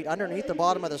that tight, underneath the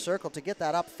bottom of the circle, to get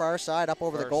that up far side, up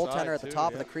over the goaltender at the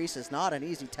top of the crease is not an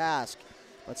easy task.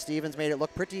 But Stevens made it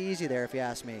look pretty easy there, if you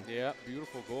ask me. Yeah,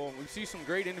 beautiful goal. We see some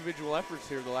great individual efforts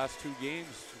here the last two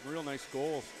games. Real nice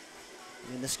goals.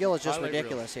 I mean, the skill is just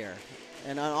ridiculous here,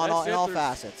 and in all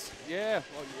facets. Yeah,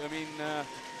 well, I mean,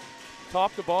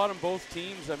 top to bottom, both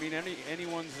teams. I mean,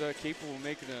 anyone's capable of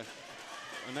making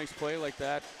a nice play like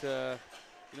that.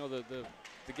 You know, the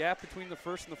the gap between the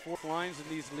first and the fourth lines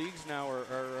in these leagues now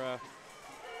are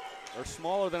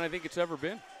smaller than I think it's ever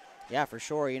been. Yeah, for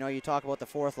sure. You know, you talk about the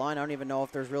fourth line. I don't even know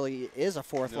if there's really is a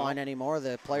fourth line anymore.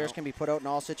 The players can be put out in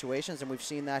all situations, and we've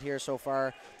seen that here so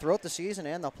far throughout the season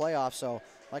and the playoffs. So,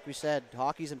 like we said,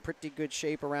 hockey's in pretty good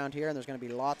shape around here, and there's going to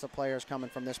be lots of players coming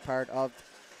from this part of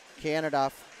Canada.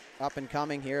 Up and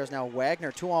coming here is now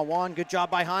Wagner, 2-on-1. Good job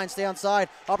by Hines, stay on side.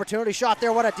 Opportunity shot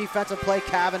there. What a defensive play.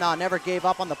 Kavanaugh never gave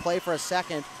up on the play for a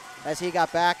second as he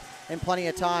got back in plenty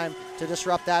of time to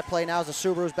disrupt that play. Now as the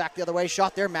Subarus back the other way.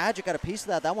 Shot there. Magic got a piece of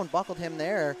that. That one buckled him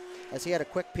there as he had a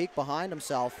quick peek behind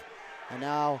himself. And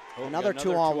now another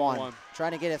 2-on-1.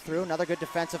 Trying to get it through. Another good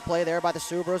defensive play there by the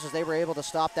Subarus as they were able to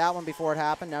stop that one before it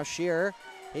happened. Now Shearer,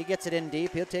 he gets it in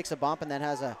deep. He takes a bump and then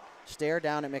has a stare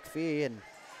down at McPhee. And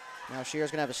now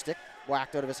Shearer's going to have a stick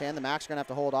whacked out of his hand. The Macs are going to have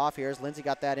to hold off here as Lindsay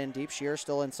got that in deep. Shearer's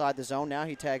still inside the zone now.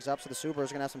 He tags up, so the Subarus are going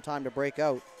to have some time to break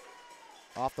out.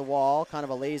 Off the wall, kind of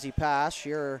a lazy pass.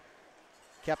 Shearer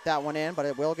kept that one in, but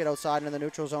it will get outside into the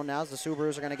neutral zone now as the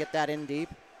Subarus are going to get that in deep.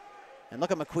 And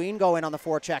look at McQueen go in on the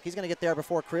forecheck. He's going to get there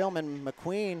before Creelman.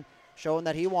 McQueen showing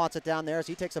that he wants it down there as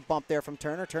he takes a bump there from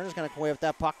Turner. Turner's going to come away with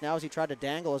that puck now as he tried to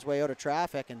dangle his way out of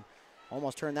traffic and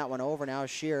almost turned that one over. Now is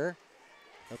Shearer.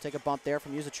 He'll take a bump there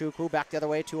from Yuzuchukwu. Back the other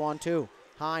way, 2-on-2.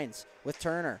 Hines with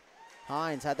Turner.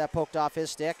 Hines had that poked off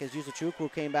his stick as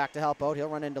Yuzuchukwu came back to help out. He'll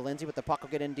run into Lindsay, but the puck will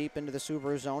get in deep into the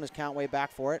Subaru zone as Countway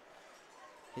back for it.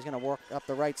 He's going to work up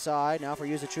the right side now for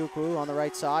Yuzuchukwu on the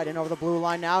right side. In over the blue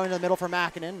line now into the middle for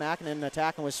Makinen. Makinen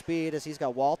attacking with speed as he's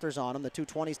got Walters on him. The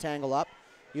 220s tangle up.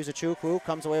 Yuzuchukwu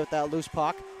comes away with that loose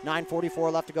puck.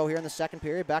 9:44 left to go here in the second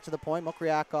period. Back to the point.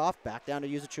 Mokriakov back down to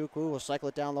Yuzuchukwu. We'll cycle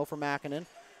it down low for Makinen.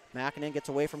 Makinen gets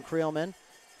away from Creelman.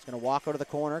 He's going to walk out of the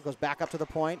corner. Goes back up to the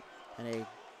point. And a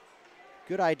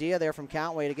good idea there from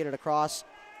Countway to get it across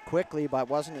quickly, but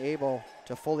wasn't able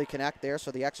to fully connect there.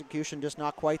 So the execution just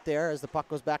not quite there as the puck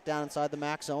goes back down inside the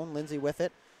Mac zone. Lindsay with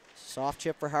it. Soft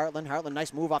chip for Hartland. Hartland,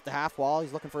 nice move off the half wall.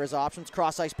 He's looking for his options.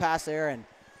 Cross ice pass there and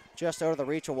just out of the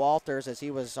reach of Walters as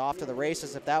he was off to the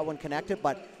races if that one connected.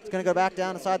 But it's going to go back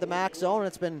down inside the Mac zone.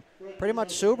 It's been pretty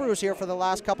much Subarus here for the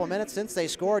last couple minutes since they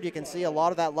scored. You can see a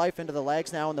lot of that life into the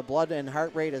legs now, and the blood and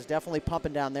heart rate is definitely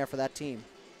pumping down there for that team.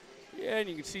 Yeah, and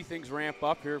you can see things ramp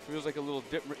up here. It feels like a little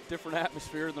different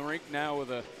atmosphere in the rink now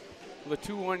with a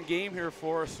 2-1 game here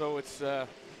for us, so it's going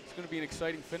to be an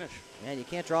exciting finish. Man, you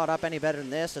can't draw it up any better than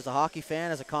this. As a hockey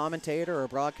fan, as a commentator or a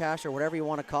broadcaster, whatever you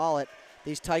want to call it,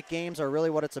 these tight games are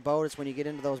really what it's about. It's when you get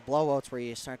into those blowouts where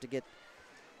you start to get,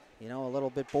 you know, a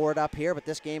little bit bored up here, but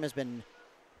this game has been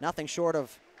nothing short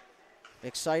of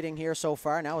exciting here so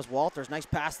far. Now is Walters. Nice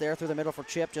pass there through the middle for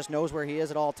Chip. Just knows where he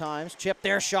is at all times. Chip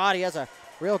there, shot. He has a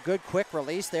real good quick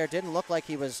release there. Didn't look like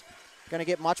he was going to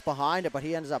get much behind it, but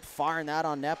he ends up firing that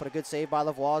on net. But a good save by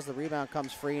Lavoie. The rebound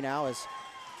comes free now as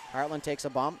Hartland takes a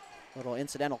bump. Little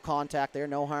incidental contact there.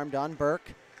 No harm done.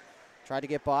 Burke tried to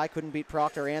get by. Couldn't beat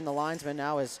Proctor and the linesman.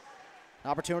 Now is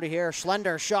opportunity here.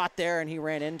 Schlender shot there, and he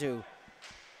ran into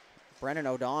Brennan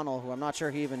O'Donnell, who I'm not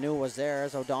sure he even knew was there,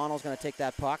 as O'Donnell's going to take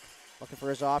that puck. Looking for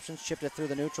his options. Chipped it through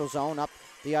the neutral zone up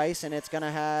the ice, and it's going to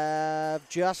have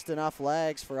just enough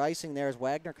legs for icing there as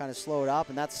Wagner kind of slowed up,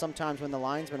 and that's sometimes when the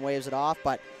linesman waves it off.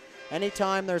 But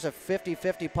anytime there's a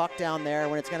 50-50 puck down there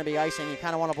when it's going to be icing, you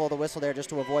kind of want to blow the whistle there just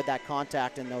to avoid that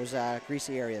contact in those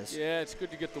greasy areas. Yeah, it's good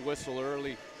to get the whistle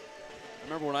early. I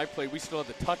remember when I played, we still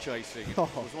had the touch icing. It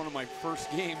was one of my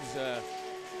first games. I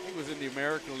think it was in the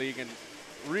American League, and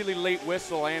really late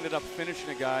whistle. I ended up finishing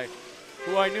a guy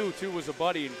who I knew, too, was a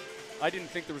buddy. And I didn't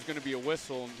think there was going to be a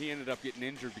whistle, and he ended up getting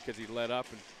injured because he let up.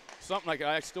 And something like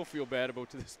I still feel bad about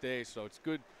to this day, so it's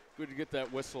good to get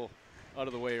that whistle out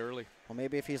of the way early. Well,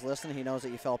 maybe if he's listening, he knows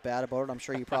that you felt bad about it. I'm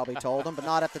sure you probably told him, but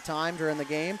not at the time during the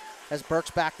game as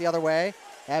Burke's back the other way.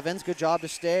 Evans, good job to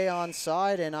stay on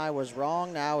side, and I was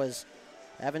wrong now as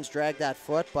Evans dragged that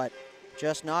foot, but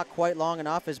just not quite long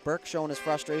enough as Burke showing his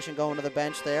frustration going to the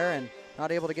bench there and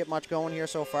not able to get much going here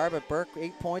so far. But Burke,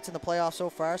 8 points in the playoffs so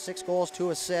far, 6 goals,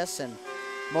 2 assists, and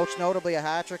most notably a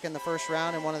hat trick in the first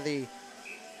round in one of the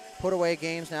put-away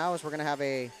games now, as we're going to have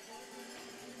a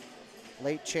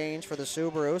late change for the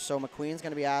Subaru. So McQueen's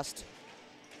going to be asked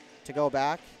to go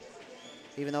back,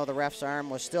 even though the ref's arm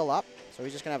was still up. So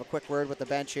he's just going to have a quick word with the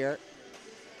bench here.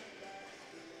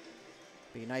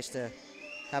 Be nice to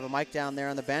have a mic down there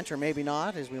on the bench, or maybe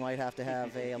not, as we might have to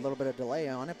have a little bit of delay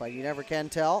on it, but you never can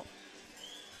tell.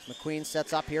 McQueen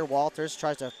sets up here. Walters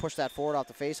tries to push that forward off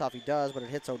the faceoff. He does, but it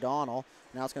hits O'Donnell.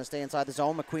 Now it's going to stay inside the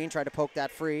zone. McQueen tried to poke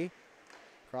that free.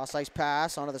 Cross-ice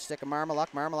pass onto the stick of Marmaluk.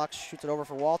 Marmaluk shoots it over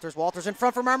for Walters. Walters in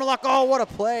front for Marmaluk. Oh, what a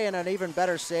play, and an even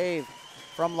better save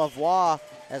from Lavoie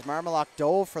as Marmalock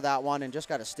dove for that one and just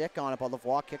got a stick on it, but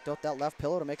Lavoie kicked out that left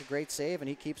pillow to make a great save, and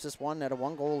he keeps this one at a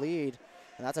 1-goal lead.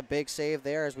 And that's a big save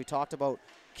there, as we talked about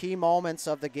key moments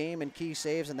of the game and key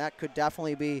saves, and that could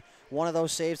definitely be one of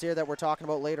those saves here that we're talking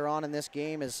about later on in this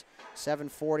game. Is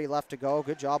 7:40 left to go.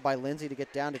 Good job by Lindsay to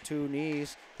get down to 2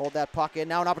 knees, hold that puck in.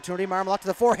 Now an opportunity, Marmalock to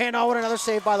the forehand. Oh, and another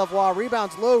save by Lavoie.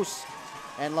 Rebounds loose,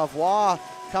 and Lavoie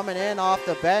coming in off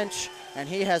the bench, and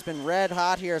he has been red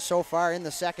hot here so far in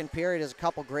the second period, as a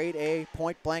couple grade A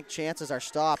point-blank chances are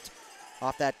stopped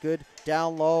off that good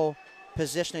down low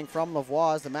positioning from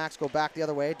Lavoie as the Macs go back the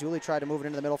other way. Dooley tried to move it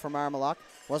into the middle for Marmalock.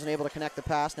 Wasn't able to connect the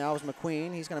pass. Now it was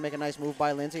McQueen. He's going to make a nice move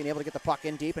by Lindsay and able to get the puck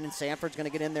in deep, and then Sanford's going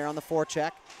to get in there on the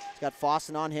forecheck. He's got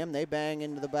Foston on him. They bang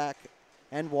into the back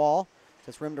end wall.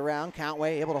 So it's rimmed around.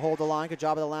 Countway able to hold the line. Good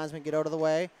job of the linesman. Get out of the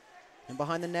way. And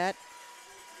behind the net.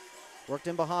 Worked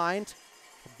in behind.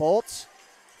 Bolts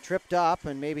tripped up,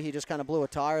 and maybe he just kind of blew a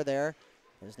tire there.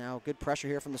 There's now good pressure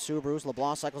here from the Subarus.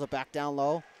 LeBlanc cycles it back down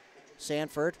low.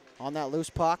 Sanford on that loose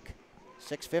puck.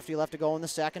 6:50 left to go in the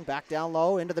second. Back down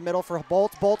low into the middle for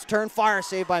Bolts. Bolts turn, fire,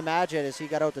 saved by Madget as he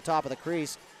got out the top of the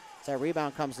crease. As that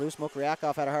rebound comes loose,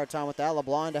 Mokriakov had a hard time with that.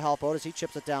 LeBlanc to help out as he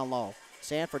chips it down low.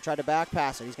 Sanford tried to back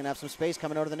pass it. He's going to have some space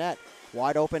coming out of the net.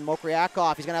 Wide open,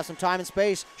 Mokriakov. He's going to have some time and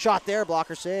space. Shot there,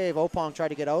 blocker save. Opong tried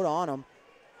to get out on him.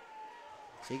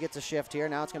 So he gets a shift here.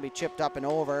 Now it's going to be chipped up and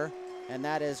over, and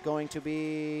that is going to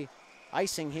be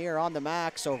icing here on the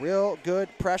Max. So real good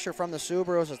pressure from the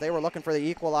Subarus as they were looking for the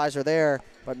equalizer there.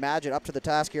 But Madget up to the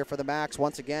task here for the Max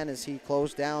once again as he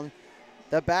closed down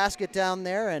the basket down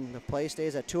there, and the play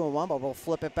stays at 2-1, but we'll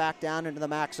flip it back down into the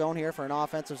Max zone here for an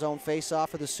offensive zone face-off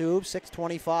for the Subs.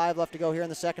 6:25 left to go here in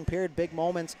the second period. Big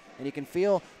moments, and you can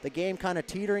feel the game kind of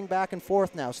teetering back and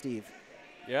forth now, Steve.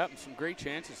 Yeah, some great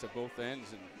chances at both ends,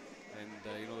 and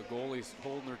you know, the goalies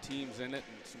holding their teams in it,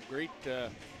 and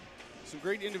some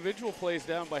great individual plays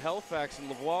down by Halifax,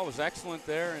 and Lavoie was excellent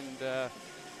there, and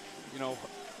you know,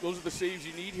 those are the saves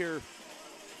you need here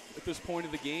at this point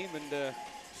of the game, and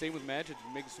same with Madget,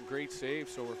 making some great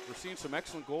saves, so we're seeing some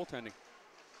excellent goaltending.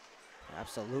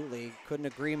 Absolutely. Couldn't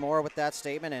agree more with that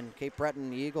statement, and Cape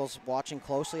Breton Eagles watching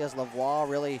closely as Lavoie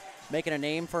really making a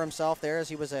name for himself there, as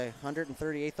he was a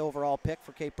 138th overall pick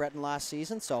for Cape Breton last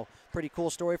season, so pretty cool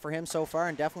story for him so far,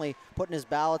 and definitely putting his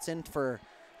ballots in for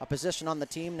a position on the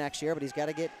team next year, but he's got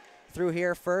to get through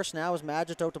here first. Now is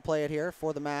Madget out to play it here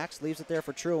for the Max. Leaves it there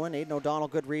for Truin. Aiden O'Donnell,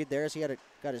 good read there as he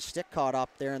got his stick caught up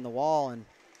there in the wall, and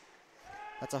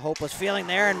that's a hopeless feeling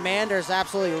there, and Manders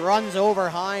absolutely runs over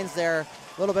Hines there.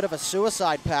 A little bit of a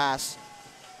suicide pass.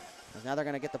 Now they're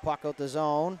going to get the puck out the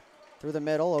zone through the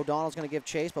middle. O'Donnell's going to give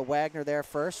chase, but Wagner there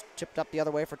first. Chipped up the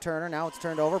other way for Turner. Now it's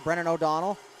turned over. Brennan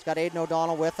O'Donnell. He's got Aiden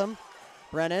O'Donnell with him.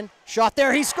 Brennan, shot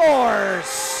there. He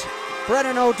scores!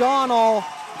 Brennan O'Donnell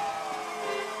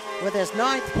with his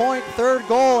 9th point, 3rd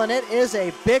goal, and it is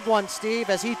a big one, Steve,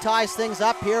 as he ties things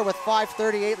up here with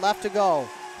 5:38 left to go.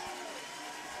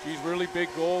 Geez, really big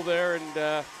goal there,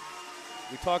 and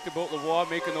we talked about Lavoie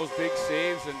making those big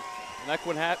saves, and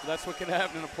that's what can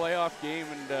happen in a playoff game,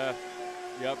 and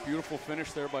yeah, beautiful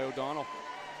finish there by O'Donnell.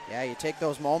 Yeah, you take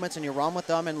those moments and you run with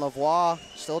them, and Lavoie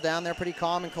still down there pretty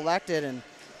calm and collected, and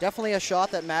definitely a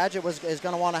shot that Madget is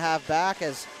going to want to have back,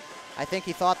 as I think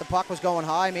he thought the puck was going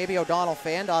high. Maybe O'Donnell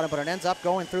fanned on it, but it ends up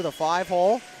going through the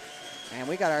 5-hole. And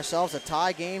we got ourselves a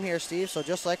tie game here, Steve. So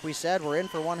just like we said, we're in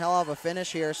for one hell of a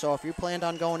finish here. So if you planned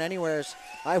on going anywhere,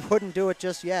 I wouldn't do it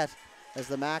just yet. As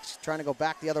the Max trying to go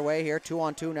back the other way here.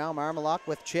 2-on-2 now. Marmalock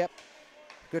with Chip.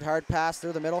 Good hard pass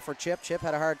through the middle for Chip. Chip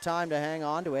had a hard time to hang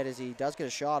on to it as he does get a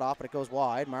shot off, but it goes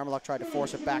wide. Marmalock tried to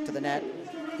force it back to the net.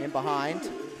 In behind.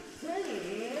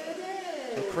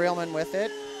 So Creelman with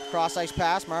it. Cross ice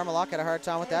pass. Marmalock had a hard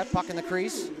time with that. Puck in the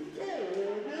crease.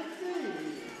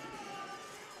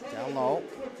 Down low.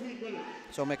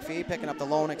 So McPhee picking up the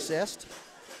lone assist.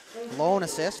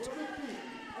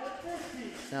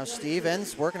 Now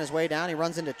Stevens working his way down. He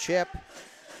runs into Chip.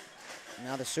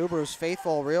 Now the Subarus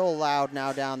faithful real loud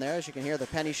now down there, as you can hear the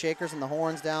penny shakers and the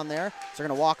horns down there. So they're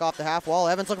going to walk off the half wall.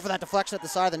 Evans looking for that deflection at the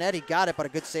side of the net. He got it, but a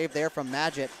good save there from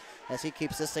Madget as he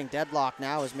keeps this thing deadlocked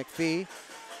now as McPhee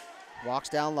walks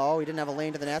down low. He didn't have a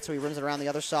lane to the net, so he runs it around the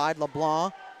other side.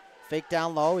 LeBlanc fake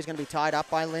down low. He's going to be tied up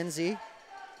by Lindsay.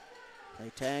 They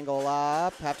tangle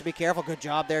up. Have to be careful. Good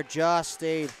job there. Just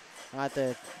stayed at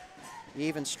the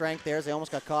even strength there as they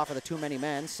almost got caught for the too many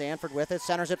men. Sanford with it.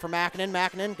 Centers it for Mackinnon.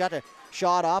 Mackinnon got a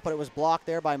shot up, but it was blocked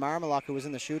there by Marmalock, who was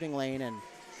in the shooting lane. And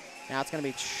now it's going to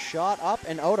be shot up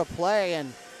and out of play.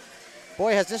 And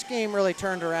boy, has this game really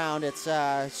turned around. It's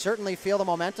certainly feel the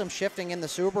momentum shifting in the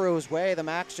Subarus' way. The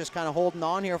Max just kind of holding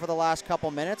on here for the last couple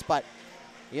minutes, but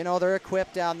you know, they're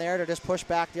equipped down there to just push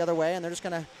back the other way, and they're just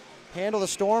going to handle the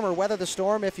storm or weather the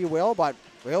storm, if you will. But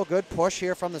real good push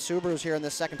here from the Subarus here in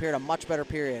this second period, a much better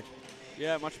period.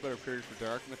 Yeah, much better period for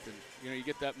Dartmouth, and you know, you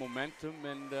get that momentum,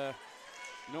 and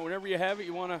you know, whenever you have it,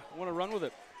 you want to run with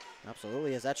it.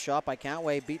 Absolutely, as that shot by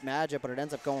Cantway beat Magic, but it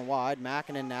ends up going wide.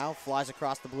 Mackinnon now flies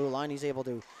across the blue line. He's able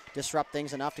to disrupt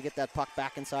things enough to get that puck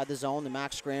back inside the zone. The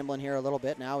Max scrambling here a little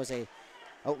bit now is a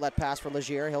outlet pass for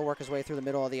Legier. He'll work his way through the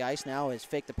middle of the ice now. He's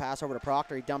faked the pass over to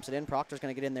Proctor. He dumps it in. Proctor's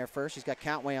going to get in there first. He's got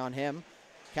Cantway on him.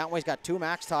 Cantway's got 2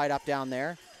 Max tied up down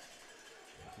there.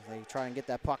 They try and get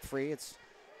that puck free. It's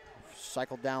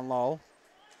cycled down low.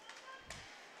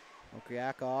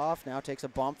 Okriakov now takes a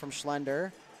bump from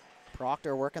Schlender.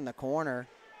 Proctor working the corner.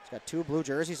 He's got 2 blue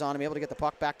jerseys on him, able to get the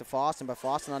puck back to Foston, but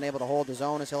Foston unable to hold his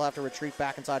own as he'll have to retreat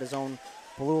back inside his own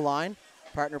blue line.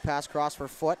 Partner pass cross for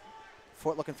Foote.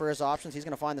 Foote looking for his options. He's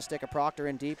going to find the stick of Proctor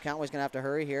in deep. Cantway's going to have to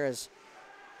hurry here as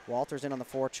Walter's in on the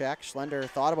forecheck. Schlender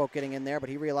thought about getting in there, but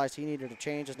he realized he needed to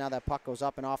change as now that puck goes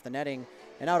up and off the netting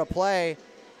and out of play.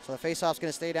 So the faceoff's going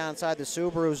to stay down inside the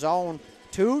Subaru zone.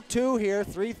 2-2 here,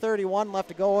 3:31 left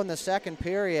to go in the second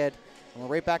period. And we're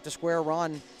right back to square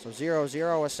run, so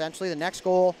 0-0 essentially. The next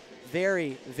goal,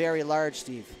 very, very large,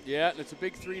 Steve. Yeah, and it's a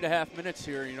big 3.5 minutes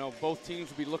here. You know, both teams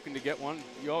will be looking to get one.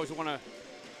 You always want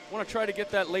to try to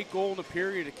get that late goal in the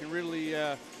period. It can really,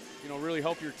 you know, really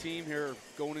help your team here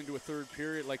going into a third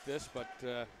period like this. But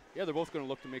yeah, they're both going to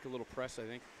look to make a little press, I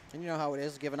think. And you know how it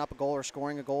is, giving up a goal or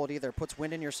scoring a goal, it either puts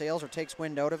wind in your sails or takes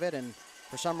wind out of it. And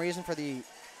for some reason, for the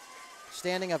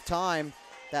standing of time,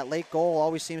 that late goal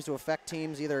always seems to affect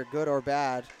teams either good or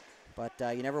bad. But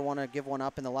you never want to give one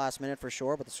up in the last minute for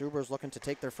sure. But the Subarus looking to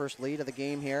take their first lead of the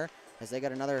game here as they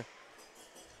got another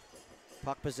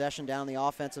puck possession down the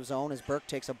offensive zone as Burke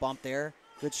takes a bump there.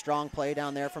 Good strong play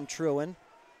down there from Trewin.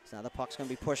 So now the puck's going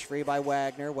to be pushed free by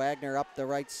Wagner. Wagner up the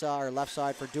right side or left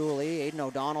side for Dooley. Aiden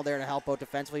O'Donnell there to help out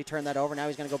defensively. He turned that over. Now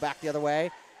he's going to go back the other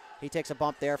way. He takes a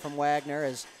bump there from Wagner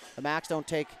as the Macs don't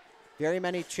take very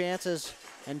many chances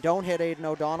and don't hit Aiden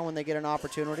O'Donnell when they get an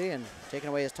opportunity, and taking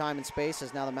away his time and space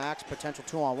is now the Macs potential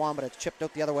 2-on-1, but it's chipped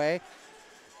out the other way.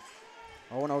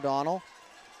 Owen O'Donnell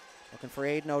looking for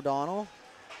Aiden O'Donnell.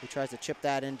 He tries to chip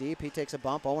that in deep. He takes a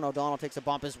bump. Owen O'Donnell takes a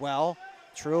bump as well.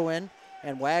 Trewin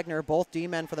and Wagner, both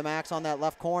D-men for the Macs on that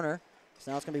left corner.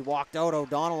 So now it's going to be walked out.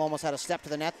 O'Donnell almost had a step to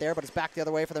the net there, but it's back the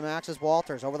other way for the Macs as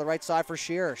Walters. Over the right side for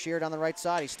Shearer. Shearer down the right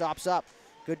side. He stops up.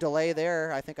 Good delay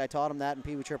there. I think I taught him that in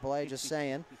Pee Wee AAA, just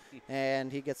saying.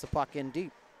 And he gets the puck in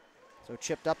deep. So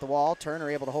chipped up the wall. Turner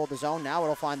able to hold the zone. Now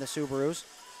it'll find the Subarus.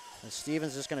 And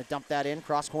Stevens just going to dump that in.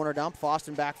 Cross corner dump.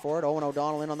 Foston back for it. Owen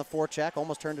O'Donnell in on the forecheck.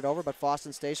 Almost turned it over, but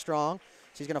Foston stays strong.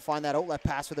 So he's going to find that outlet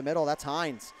pass through the middle. That's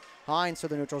Hines. Hines to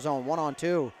the neutral zone.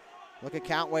 1-on-2. Look at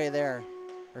Cantway there.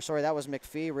 Or sorry, that was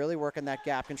McPhee really working that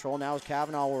gap control. Now as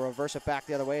Kavanaugh will reverse it back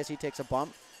the other way as he takes a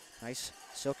bump. Nice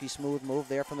silky smooth move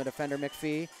there from the defender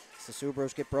McPhee. As the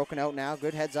Subarus get broken out now.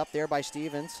 Good heads up there by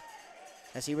Stevens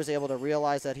as he was able to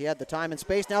realize that he had the time and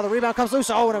space. Now the rebound comes loose.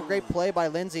 Oh, and a great play by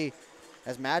Lindsay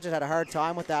as Magid had a hard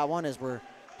time with that one as we're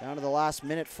down to the last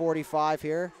minute 45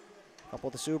 here. A couple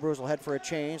of the Subarus will head for a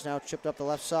change. Now chipped up the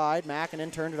left side.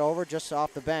 Mackinnon turned it over just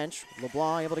off the bench.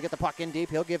 LeBlanc able to get the puck in deep.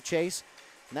 He'll give chase.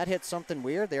 And that hit something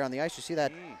weird there on the ice. You see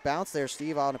that bounce there,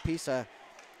 Steve, on a piece of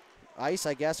ice,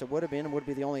 I guess it would have been. It would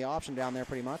be the only option down there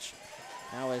pretty much.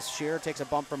 Now as Shearer takes a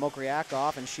bump from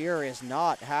Okriakov, and Shearer is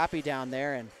not happy down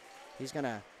there, and he's going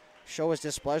to show his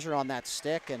displeasure on that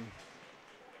stick. And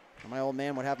my old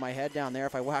man would have my head down there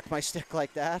if I whacked my stick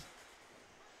like that.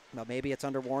 But maybe it's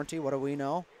under warranty. What do we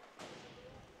know?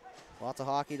 Lots of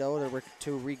hockey, though,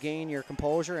 to regain your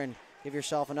composure and give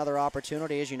yourself another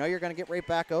opportunity. As you know, you're going to get right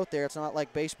back out there. It's not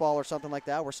like baseball or something like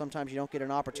that where sometimes you don't get an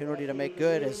opportunity to make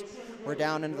good. As we're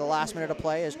down into the last minute of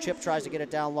play as Chip tries to get it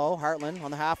down low. Hartland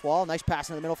on the half wall. Nice pass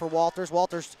in the middle for Walters.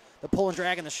 Walters, the pull and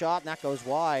drag in the shot, and that goes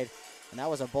wide. And that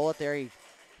was a bullet there. He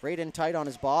right in tight on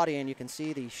his body, and you can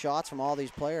see the shots from all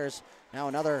these players. Now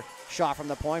another shot from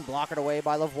the point. Blocked away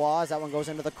by Lavoie as that one goes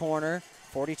into the corner.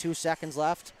 42 seconds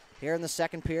left here in the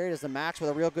second period as the Macs with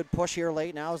a real good push here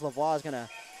late now as Lavoie is going to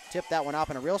tip that one up,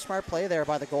 and a real smart play there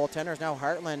by the goaltenders. Now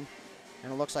Hartland,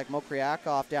 and it looks like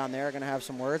Mokriakov down there are going to have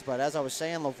some words, but as I was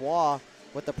saying, Lavoie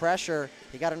with the pressure,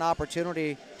 he got an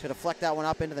opportunity to deflect that one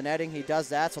up into the netting. He does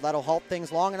that, so that'll halt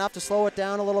things long enough to slow it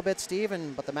down a little bit, Steve,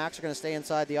 but the Macs are going to stay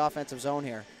inside the offensive zone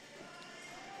here.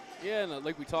 Yeah, and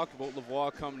like we talked about,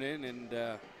 Lavoie coming in, and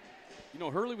you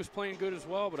know, Hurley was playing good as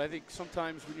well, but I think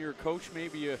sometimes when you're a coach,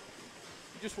 maybe you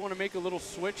just want to make a little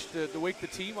switch to wake the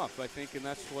team up, I think, and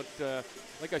that's what,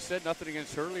 like I said, nothing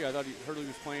against Hurley. I thought Hurley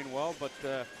was playing well, but you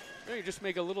know, you just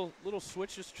make a little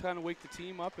switch, just trying to wake the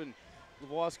team up, and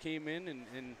Lavoie came in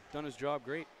and done his job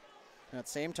great. And at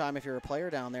the same time, if you're a player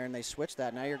down there and they switch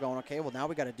that, now you're going, okay, well, now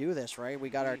we got to do this, right? We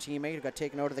got our teammate who got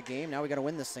taken out of the game. Now we got to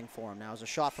win this thing for him. Now it's a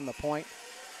shot from the point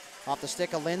off the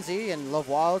stick of Lindsay, and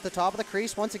Lavoie at the top of the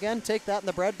crease. Once again, take that in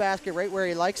the breadbasket right where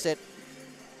he likes it.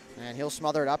 And he'll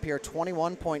smother it up here.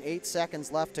 21.8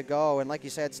 seconds left to go. And like you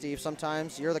said, Steve,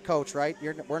 sometimes you're the coach, right?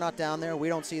 We're not down there. We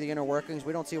don't see the inner workings.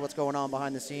 We don't see what's going on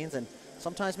behind the scenes. And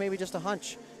sometimes maybe just a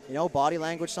hunch. You know, body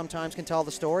language sometimes can tell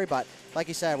the story. But like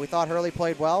you said, we thought Hurley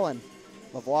played well. And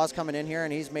Lavoie's coming in here,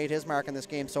 and he's made his mark in this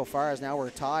game so far, as now we're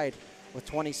tied with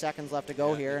 20 seconds left to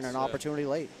go here and an opportunity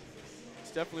late.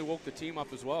 It's definitely woke the team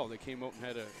up as well. They came out and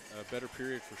had a better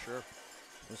period for sure.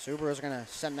 The Subarus are going to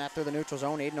send that through the neutral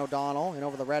zone. Aiden O'Donnell in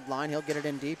over the red line. He'll get it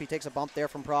in deep. He takes a bump there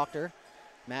from Proctor.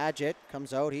 Magid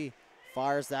comes out. He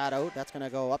fires that out. That's going to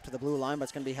go up to the blue line, but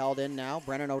it's going to be held in now.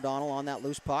 Brennan O'Donnell on that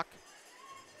loose puck.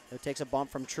 He takes a bump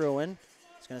from Truin.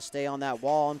 He's going to stay on that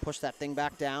wall and push that thing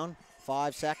back down.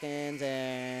 5 seconds,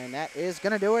 and that is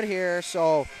going to do it here.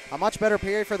 So a much better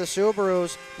period for the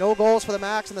Subarus. No goals for the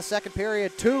Max in the second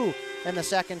period. 2 in the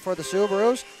second for the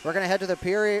Subarus. We're going to head to the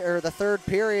third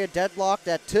period, deadlocked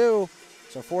at 2.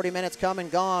 So 40 minutes come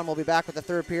and gone. We'll be back with the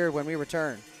third period when we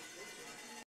return.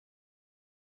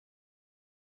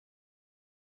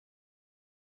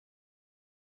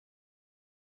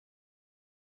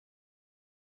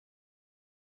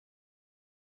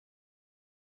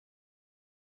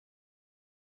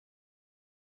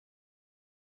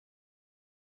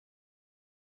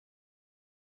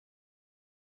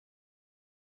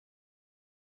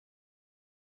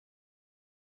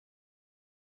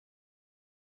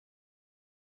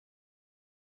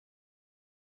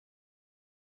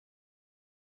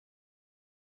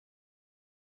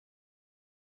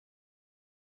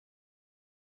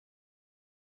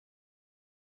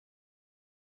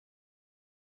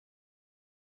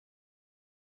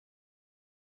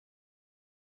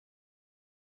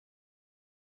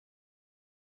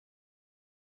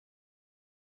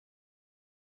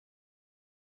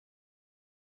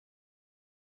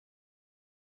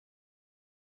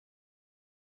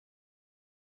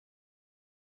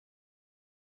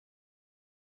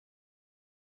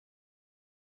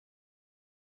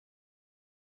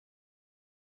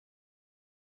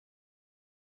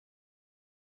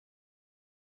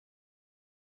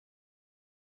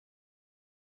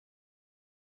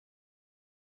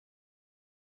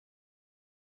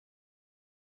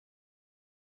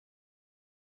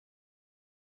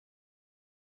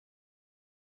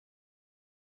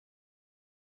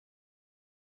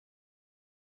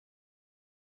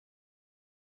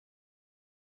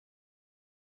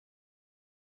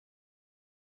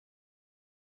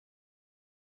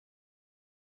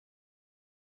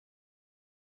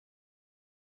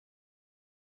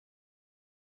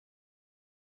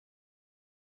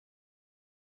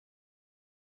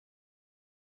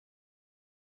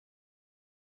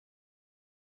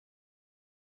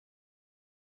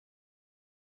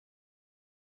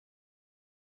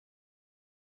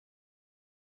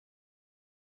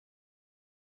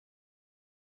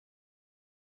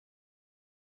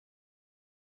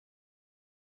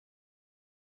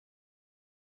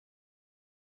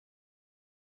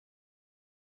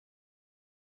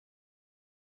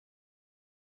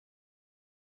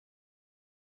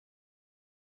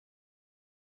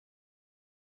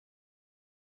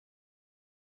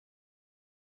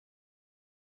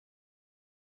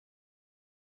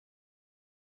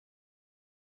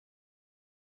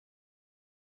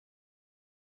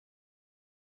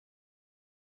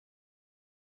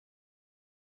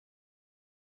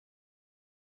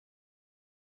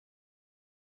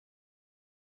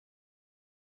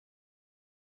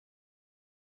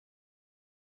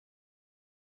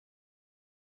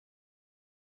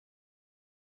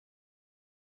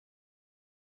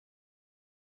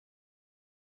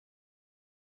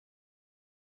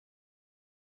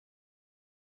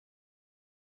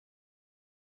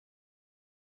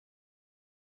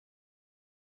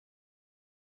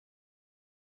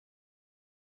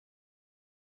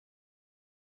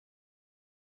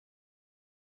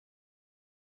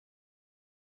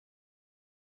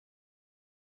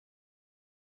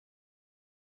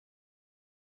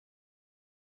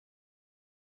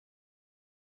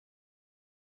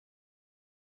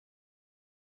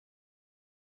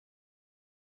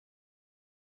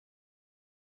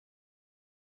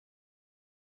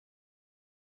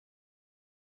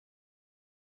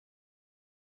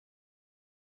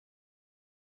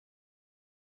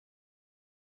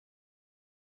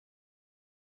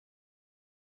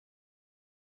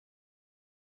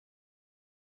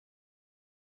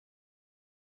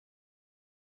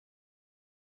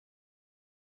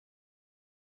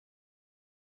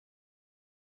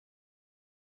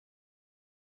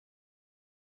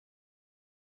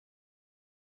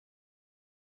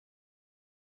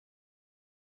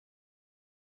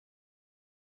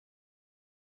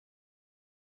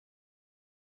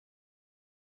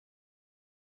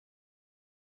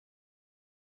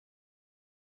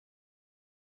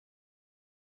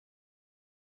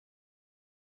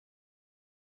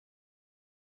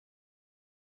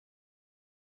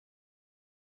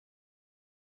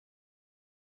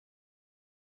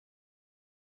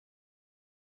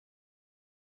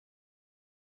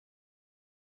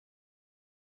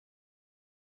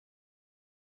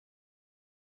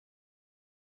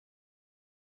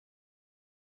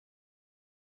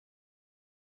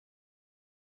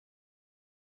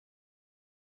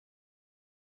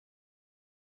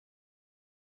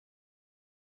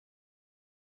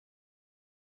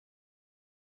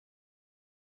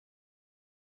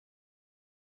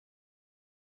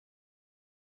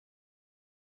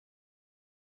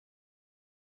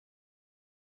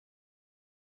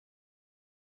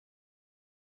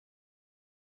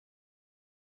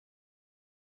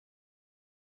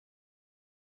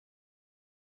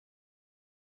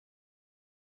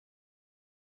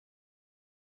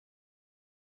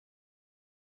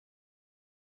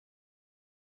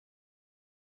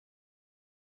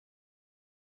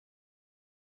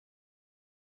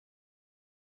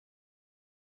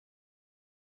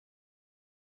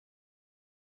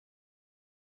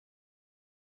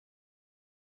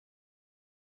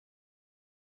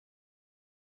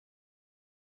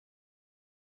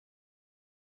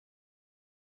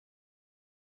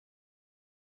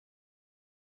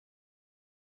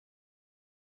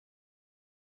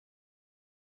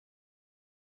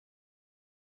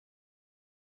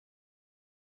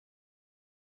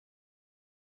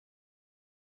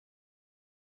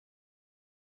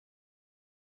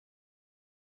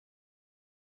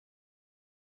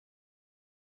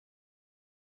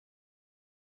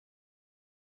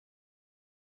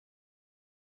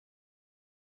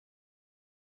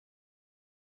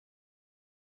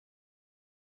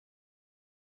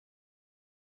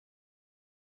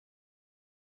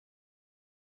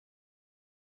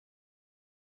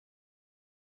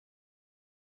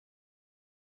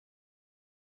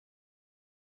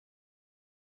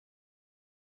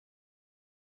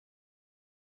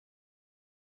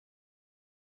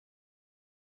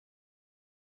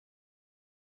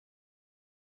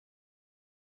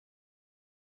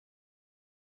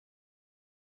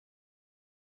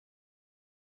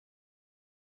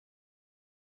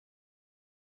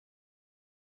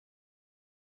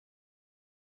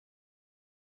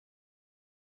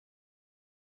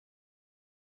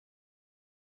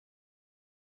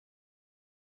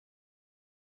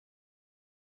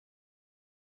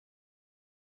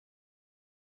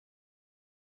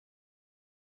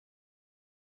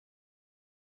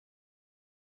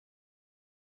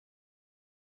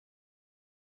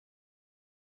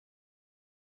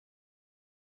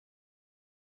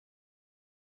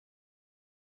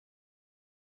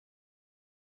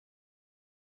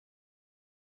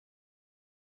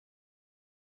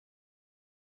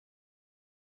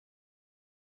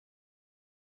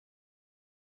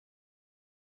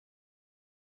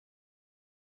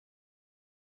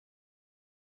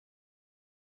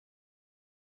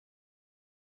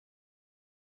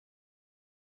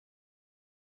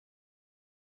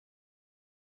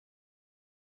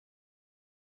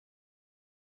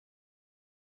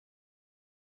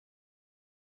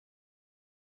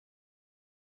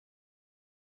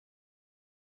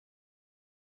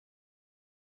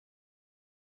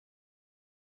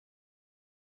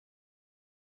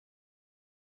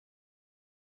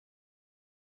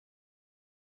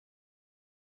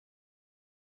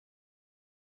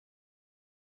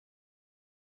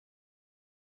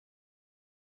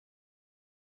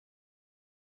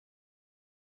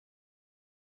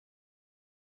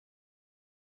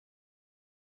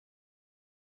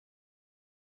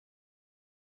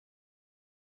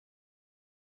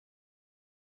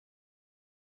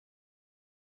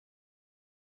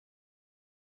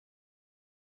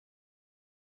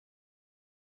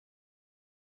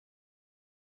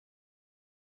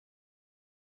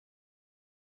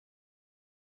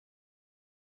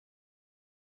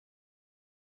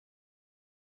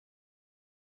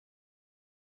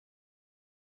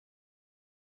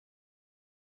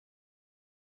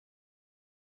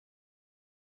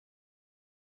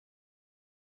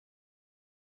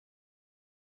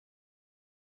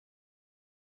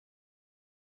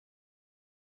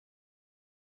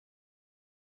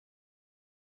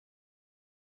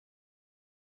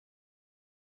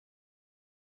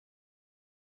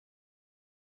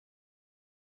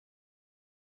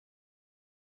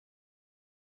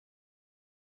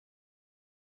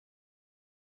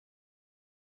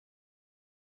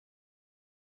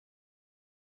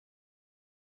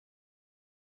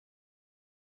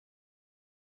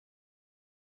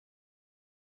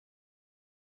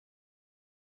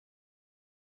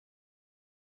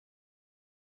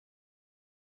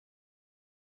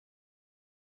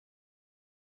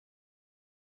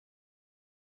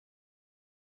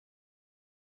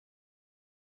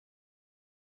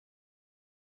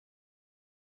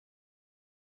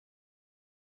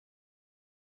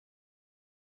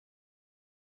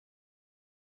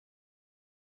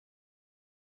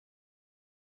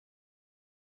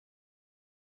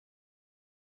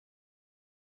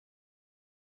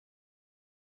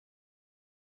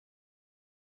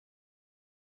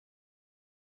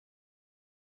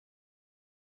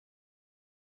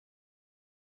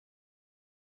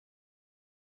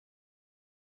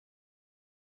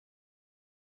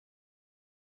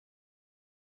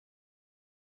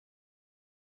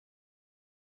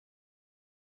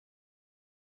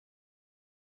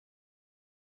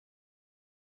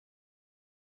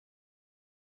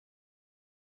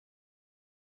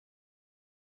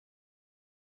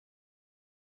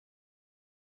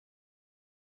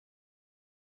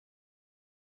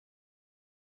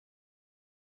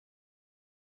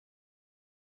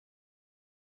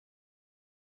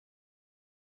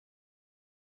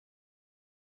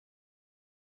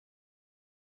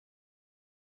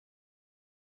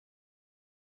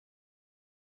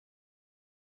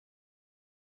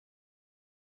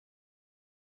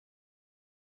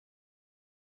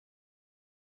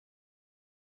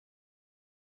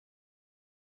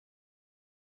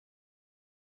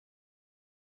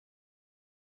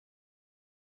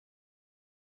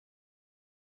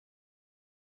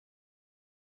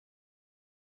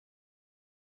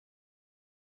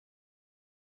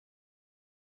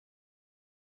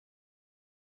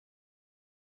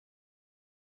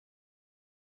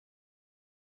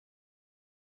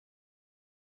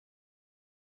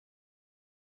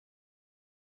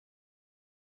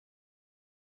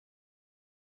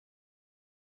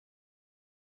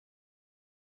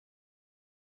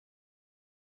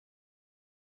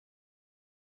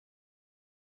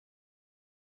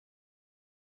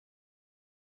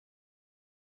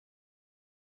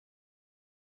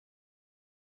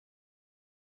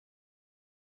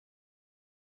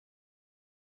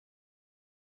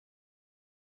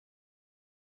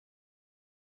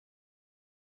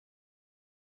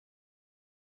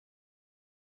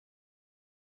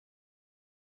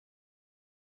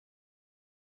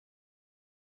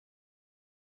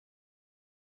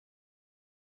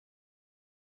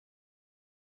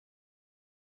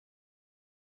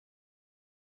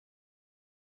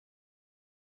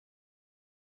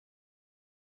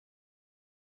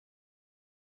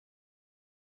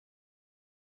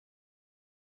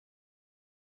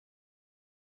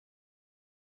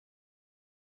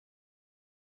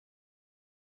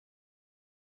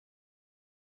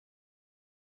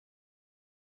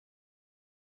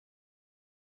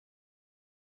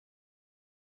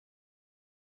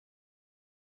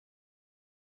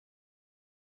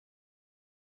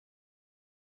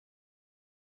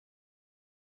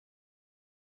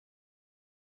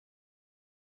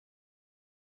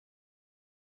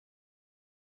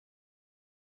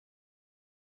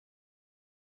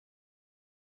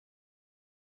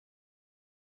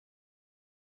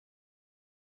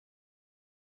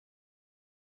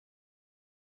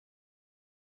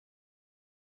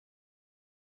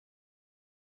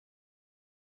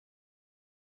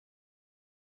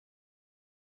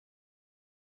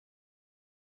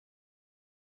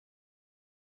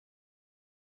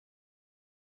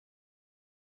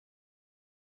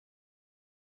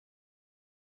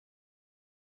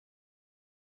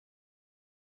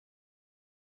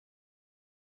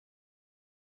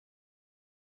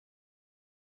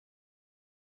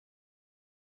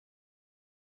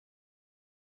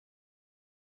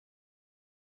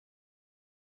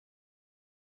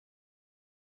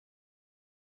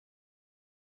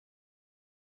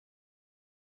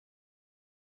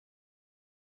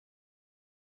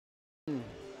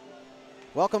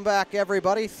 Welcome back,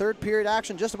 everybody. Third period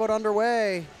action just about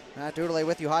underway. Matt Doodley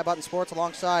with you, High Button Sports,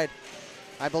 alongside,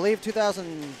 I believe,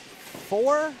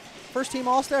 2004 first team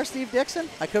All-Star Steve Dixon.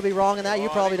 I could be wrong in that. You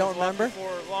probably don't remember.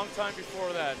 A long time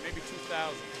before that, maybe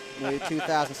 2000. Maybe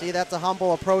 2000. See, that's a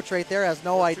humble approach right there. Has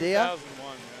no idea.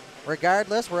 2001.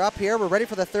 Regardless, we're up here. We're ready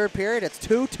for the third period. It's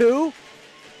 2-2.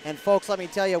 And folks, let me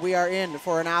tell you, we are in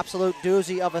for an absolute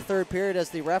doozy of a third period as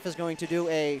the ref is going to do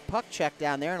a puck check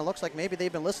down there. And it looks like maybe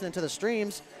they've been listening to the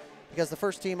streams because the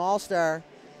first team All-Star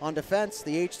on defense,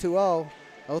 the H2O,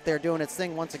 out there doing its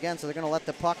thing once again. So they're going to let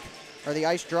the puck or the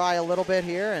ice dry a little bit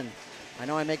here. And I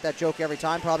know I make that joke every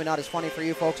time. Probably not as funny for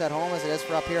you folks at home as it is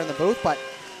for up here in the booth. But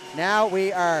now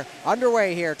we are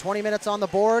underway here. 20 minutes on the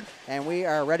board, and we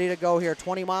are ready to go here.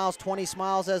 20 miles, 20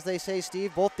 smiles, as they say,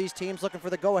 Steve. Both these teams looking for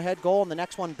the go-ahead goal, and the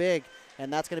next one big,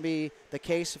 and that's going to be the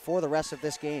case for the rest of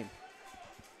this game.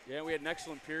 Yeah, we had an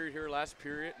excellent period here last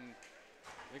period, and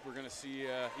I think we're going to see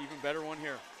an even better one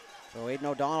here. So Aiden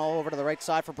O'Donnell over to the right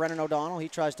side for Brennan O'Donnell. He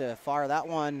tries to fire that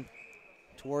one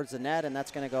towards the net, and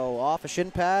that's going to go off a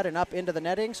shin pad and up into the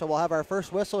netting. So we'll have our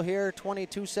first whistle here,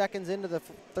 22 seconds into the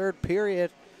third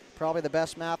period. Probably the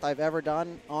best math I've ever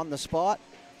done on the spot,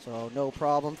 so no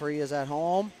problem for you at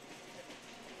home.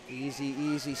 Easy,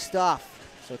 easy stuff.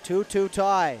 So 2-2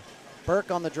 tie.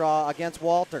 Burke on the draw against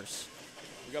Walters.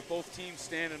 We got both teams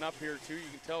standing up here too. You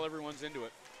can tell everyone's into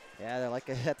it. Yeah, they're like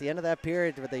at the end of that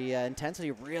period where the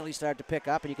intensity really started to pick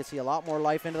up, and you can see a lot more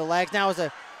life into the legs. Now is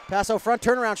a pass out front,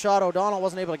 turnaround shot. O'Donnell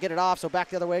wasn't able to get it off, so back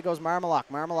the other way goes Marmalak.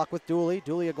 Marmalak with Dooley.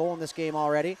 Dooley a goal in this game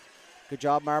already. Good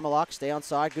job, Marmalak. Stay on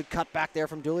side. Good cut back there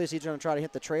from Dooley as he's going to try to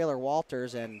hit the trailer,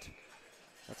 Walters, and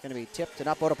that's going to be tipped and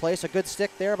up out of place. A good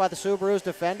stick there by the Subaru's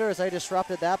defender as they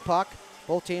disrupted that puck.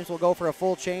 Both teams will go for a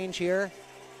full change here.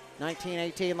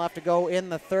 19-18 left to go in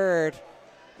the third.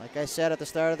 Like I said at the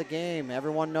start of the game,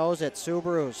 everyone knows it.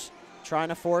 Subaru's trying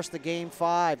to force the game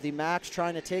 5. The Max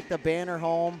trying to take the banner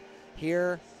home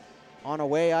here on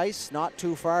away ice. Not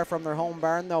too far from their home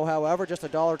barn, though, however, just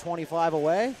 $1.25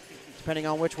 away, depending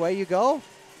on which way you go.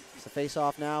 So the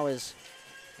face-off now is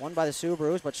won by the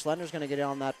Subarus, but Schlender's going to get in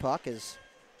on that puck. Is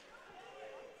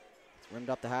rimmed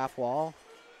up the half wall,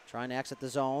 trying to exit the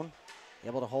zone.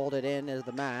 Able to hold it in as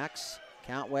the Max.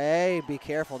 Countway, be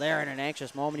careful there in an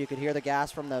anxious moment. You could hear the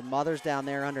gas from the mothers down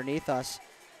there underneath us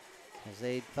as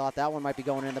they thought that one might be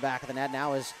going in the back of the net.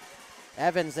 Now is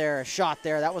Evans there, a shot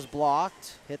there. That was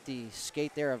blocked. Hit the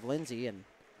skate there of Lindsay, and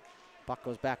puck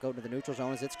goes back out into the neutral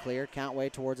zone as it's cleared.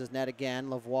 Countway towards his net again.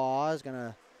 Lavoie is going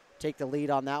to take the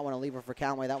lead on that one and leave it for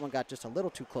Countway. That one got just a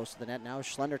little too close to the net. Now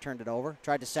Schlender turned it over.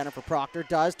 Tried to center for Proctor.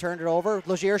 Turned it over.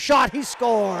 Legier shot. He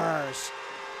scores.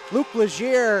 Luke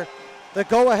Legier, the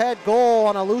go-ahead goal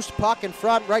on a loose puck in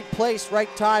front. Right place,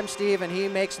 right time, Steve, and he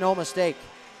makes no mistake.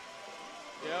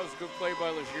 Yeah, it was a good play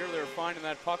by Legier. They were finding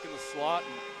that puck in the slot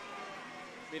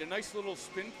and made a nice little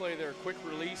spin play there, quick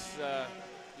release.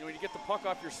 When you get the puck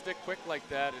off your stick quick like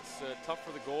that, it's tough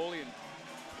for the goalie, and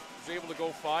was able to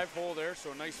go 5-hole there,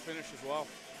 so a nice finish as well.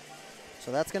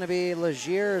 So that's going to be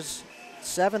Legier's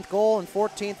 7th goal and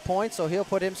 14th point, so he'll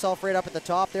put himself right up at the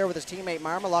top there with his teammate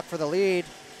Marmaluk for the lead.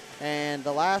 And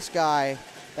the last guy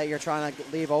that you're trying to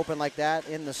leave open like that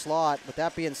in the slot. With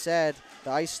that being said,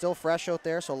 the ice still fresh out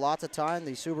there, so lots of time.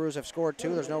 The Subarus have scored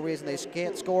 2. There's no reason they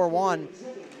can't score 1.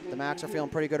 The Max are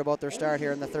feeling pretty good about their start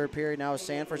here in the third period. Now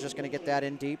Sanford's just going to get that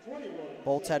in deep.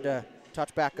 Bolts had to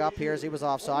touch back up here as he was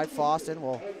offside. Foston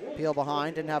will peel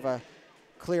behind. Didn't have a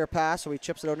clear pass, so he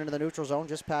chips it out into the neutral zone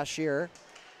just past Shearer.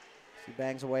 He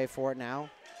bangs away for it now.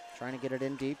 Trying to get it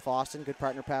in deep. Foston, good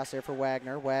partner pass there for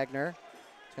Wagner. Wagner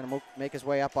is going to make his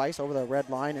way up ice over the red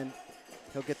line, and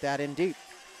he'll get that in deep.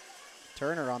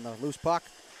 Turner on the loose puck.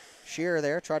 Shearer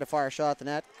there, tried to fire a shot at the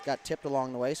net. Got tipped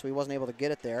along the way, so he wasn't able to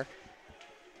get it there.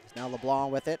 Now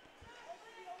LeBlanc with it.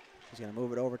 He's going to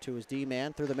move it over to his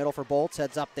D-man. Through the middle for Bolts.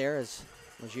 Heads up there as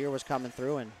Legier was coming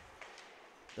through. And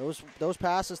those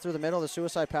passes through the middle, the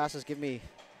suicide passes, give me,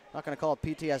 not going to call it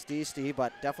PTSD, Steve,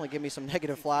 but definitely give me some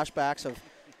negative flashbacks of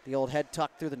the old head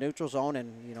tuck through the neutral zone.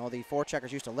 And, the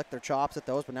forecheckers used to lick their chops at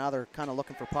those, but now they're kind of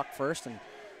looking for puck first. And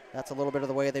that's a little bit of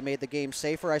the way they made the game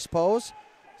safer, I suppose. So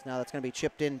now that's going to be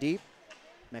chipped in deep.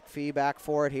 McPhee back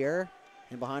for it here.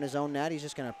 And behind his own net, he's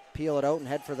just going to peel it out and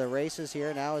head for the races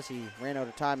here now as he ran out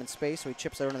of time and space. So he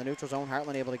chips it into the neutral zone.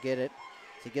 Hartland able to get it.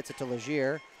 So he gets it to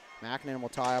Legier. Mackinnon will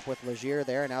tie up with Legier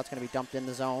there. And now it's going to be dumped in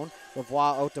the zone.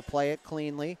 Lavoie out to play it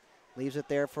cleanly. Leaves it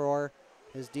there for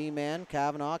his D-man,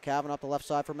 Kavanaugh. Kavanaugh up the left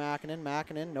side for Mackinnon.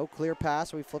 Mackinnon, no clear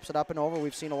pass, so he flips it up and over.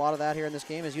 We've seen a lot of that here in this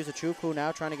game. Is Yuzuchukwu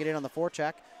now trying to get in on the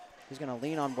forecheck. He's going to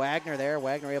lean on Wagner there.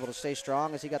 Wagner able to stay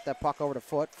strong as he got that puck over to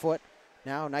Foot. Foot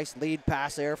now, nice lead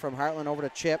pass there from Hartland over to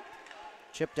Chip.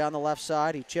 Chip down the left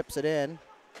side. He chips it in.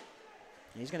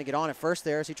 He's going to get on it first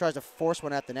there as he tries to force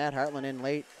one at the net. Hartland in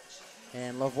late.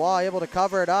 And Lavoie able to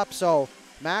cover it up. So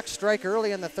Max strike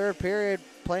early in the third period.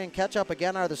 Playing catch-up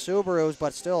again are the Subarus,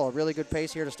 but still a really good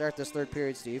pace here to start this third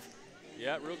period, Steve.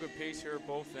 Yeah, real good pace here at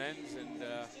both ends. And,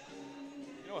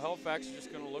 you know, Halifax is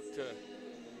just going to look to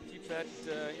keep that,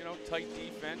 you know, tight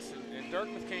defense. And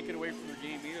Dartmouth can't get away from their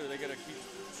game either. They got to keep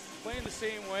playing the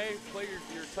same way, play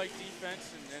your tight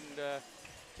defense, and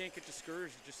can't get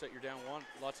discouraged just that you're down one.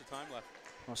 Lots of time left.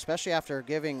 Well, especially after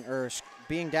giving or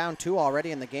being down 2 already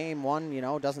in the game. 1, you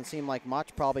know, doesn't seem like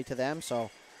much probably to them.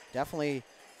 So definitely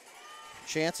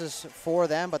chances for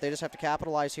them, but they just have to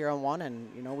capitalize here on 1. And,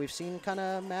 you know, we've seen kind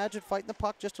of Madgett fighting the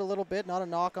puck just a little bit. Not a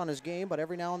knock on his game, but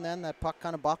every now and then that puck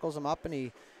kind of buckles him up and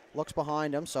he looks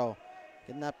behind him. So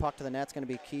getting that puck to the net's going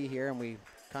to be key here. And we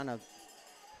kind of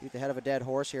beat the head of a dead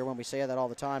horse here when we say that all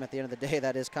the time. At the end of the day,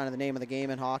 that is kind of the name of the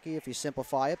game in hockey if you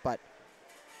simplify it. But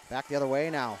back the other way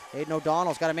now. Aiden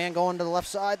O'Donnell's got a man going to the left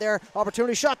side there.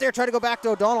 Opportunity shot there. Try to go back to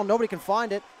O'Donnell. Nobody can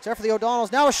find it except for the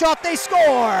O'Donnells. Now a shot. They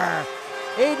score!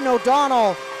 Aiden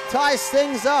O'Donnell ties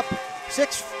things up.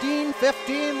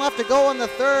 16-15 left to go in the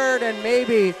third, and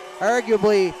maybe,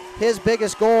 arguably, his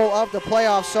biggest goal of the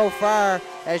playoffs so far.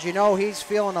 As you know, he's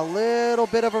feeling a little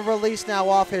bit of a release now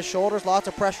off his shoulders. Lots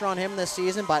of pressure on him this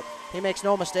season, but he makes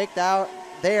no mistake out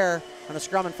there on a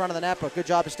scrum in front of the net, but good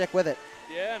job to stick with it.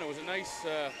 Yeah, and it was a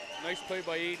nice play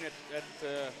by Aiden at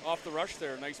off the rush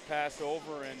there. Nice pass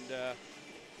over, and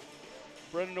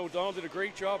Brendan O'Donnell did a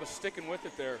great job of sticking with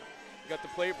it there. Got the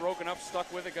play broken up,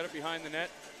 stuck with it, got it behind the net.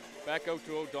 Back out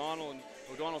to O'Donnell, and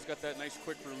O'Donnell's got that nice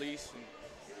quick release. And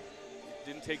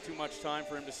didn't take too much time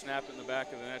for him to snap it in the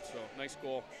back of the net, so nice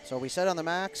goal. So we said on the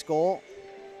Max goal,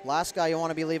 last guy you want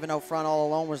to be leaving out front all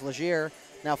alone was Legier.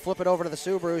 Now flip it over to the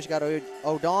Subarus. You got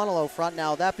O'Donnell out front.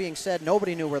 Now that being said,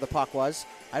 nobody knew where the puck was.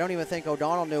 I don't even think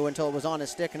O'Donnell knew until it was on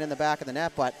his stick and in the back of the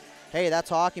net. But hey,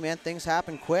 that's hockey, man. Things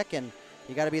happen quick, and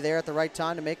you got to be there at the right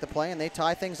time to make the play, and they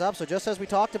tie things up. So just as we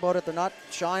talked about it, they're not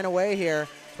shying away here.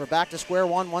 We're back to square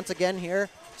one once again here.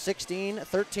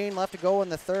 16-13 left to go in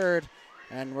the third,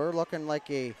 and we're looking like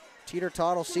a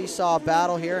teeter-totter seesaw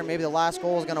battle here, and maybe the last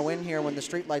goal is going to win here when the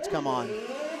street lights come on.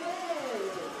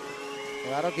 So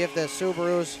that'll give the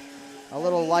Subarus a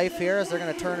little life here as they're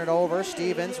going to turn it over.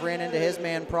 Stevens ran into his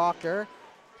man Proctor.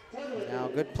 Now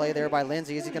good play there by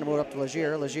Lindsay as he's going to move it up to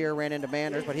Legier. Legier ran into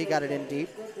Manders, but he got it in deep.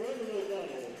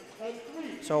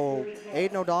 So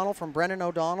Aiden O'Donnell from Brennan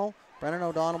O'Donnell. Brennan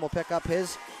O'Donnell will pick up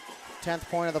his 10th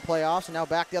point of the playoffs, and now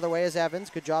back the other way is Evans.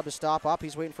 Good job to stop up.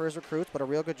 He's waiting for his recruits, but a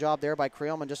real good job there by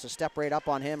Creelman just to step right up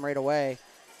on him right away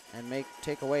and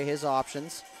take away his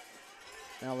options.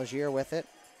 Now Legier with it.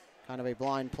 Kind of a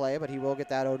blind play, but he will get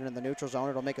that out into the neutral zone.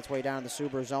 It'll make its way down in the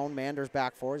Subaru zone. Manders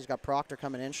back forward. He's got Proctor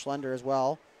coming in, Schlender as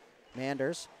well.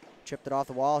 Manders chipped it off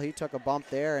the wall. He took a bump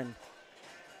there, and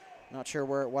not sure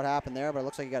what happened there, but it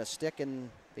looks like he got a stick in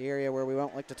the area where we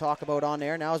won't like to talk about on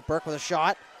there. Now is Burke with a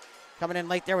shot. Coming in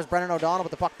late there was Brennan O'Donnell,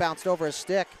 but the puck bounced over his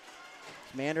stick.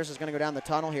 Manders is going to go down the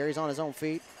tunnel here. He's on his own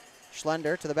feet.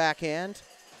 Schlender to the backhand.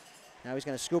 Now he's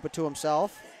going to scoop it to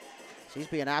himself. So he's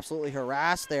being absolutely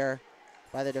harassed there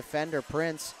by the defender,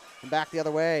 Prince. And back the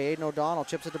other way, Aiden O'Donnell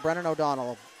chips it to Brennan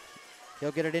O'Donnell.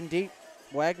 He'll get it in deep.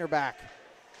 Wagner back.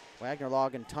 Wagner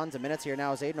logging tons of minutes here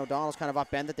now as Aiden O'Donnell's kind of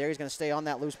upended there. He's going to stay on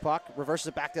that loose puck. Reverses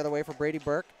it back the other way for Brady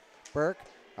Burke. Burke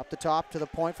up the top to the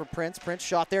point for Prince. Prince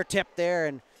shot there, tipped there,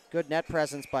 and good net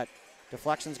presence, but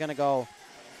deflection's going to go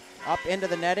up into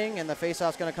the netting, and the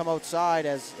faceoff's going to come outside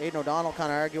as Aiden O'Donnell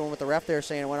kind of arguing with the ref there,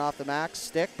 saying it went off the Max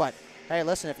stick. But hey,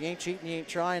 listen, if you ain't cheating, you ain't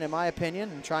trying, in my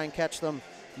opinion, and try and catch them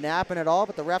napping it all.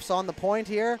 But the ref's on the point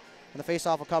here, and the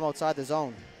faceoff will come outside the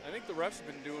zone. I think the refs have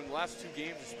been doing, the last 2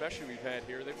 games especially we've had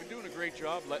here, they've been doing a great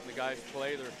job letting the guys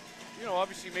play. They're, you know,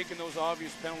 obviously making those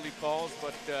obvious penalty calls,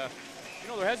 but, you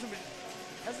know, there hasn't,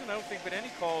 I don't think, been any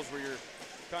calls where you're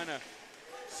kind of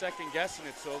second guessing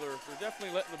it, so they're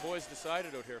definitely letting the boys decide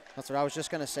it out here. That's what I was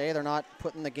just going to say. They're not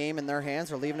putting the game in their hands.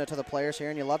 They're leaving it to the players here,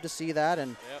 and you love to see that.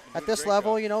 And at this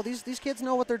level, you know, these kids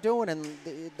know what they're doing, and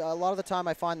a lot of the time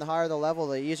I find the higher the level,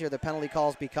 the easier the penalty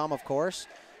calls become, of course.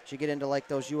 As you get into like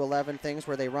those U11 things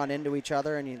where they run into each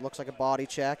other and it looks like a body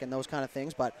check and those kind of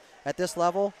things. But at this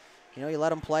level, you know, you let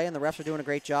them play, and the refs are doing a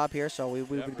great job here, so we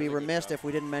would be remiss if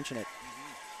we didn't mention it.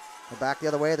 We're back the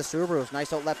other way, the Subarus.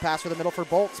 Nice outlet pass through the middle for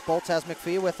Bolts. Bolts has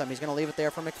McPhee with him. He's going to leave it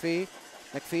there for McPhee.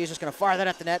 McPhee's just going to fire that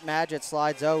at the net. Madgett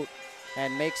slides out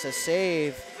and makes a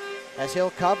save as he'll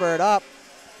cover it up.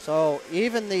 So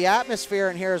even the atmosphere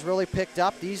in here has really picked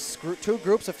up. These 2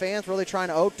 groups of fans really trying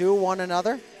to outdo one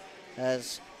another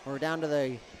as we're down to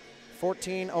the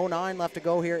 14:09 left to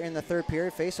go here in the third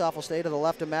period. Face-off will stay to the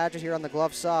left of Magid here on the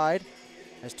glove side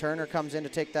as Turner comes in to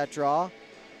take that draw,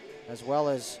 as well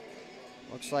as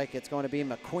looks like it's going to be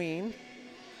McQueen.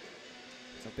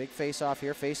 It's a big face-off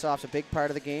here. Face-off's a big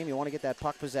part of the game. You want to get that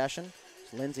puck possession.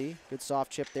 It's Lindsay, good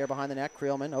soft chip there behind the net.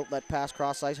 Creelman, outlet pass,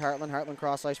 cross ice. Hartland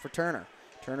cross ice for Turner.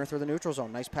 Turner through the neutral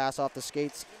zone. Nice pass off the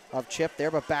skates of Chip there,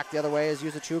 but back the other way is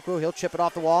Yuzuchukwu. He'll chip it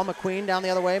off the wall. McQueen down the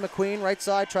other way. McQueen right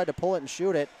side, tried to pull it and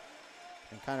shoot it,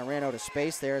 and kind of ran out of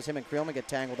space there as him and Creelman get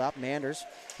tangled up. Manders,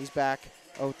 he's back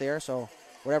out there, so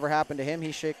whatever happened to him,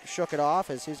 he shook it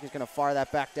off as he's going to fire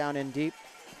that back down in deep.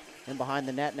 And behind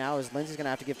the net now is Lindsay's going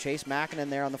to have to give chase. Makinen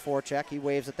there on the forecheck. He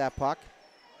waves at that puck.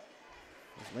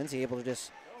 Is Lindsay able to just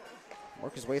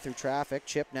work his way through traffic?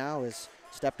 Chip now is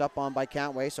stepped up on by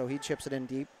Cantway, so he chips it in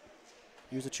deep.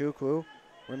 Yuzuchukwu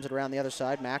rims it around the other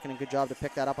side. Makinen, good job to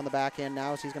pick that up on the backhand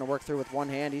now as he's going to work through with one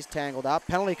hand. He's tangled up.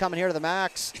 Penalty coming here to the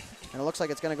Max, and it looks like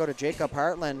it's going to go to Jacob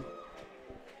Hartland.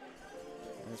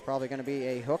 And it's probably going to be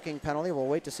a hooking penalty. We'll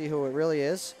wait to see who it really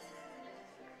is.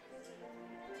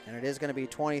 And it is going to be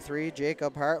 23,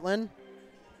 Jacob Hartland.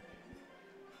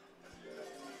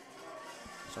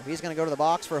 So he's going to go to the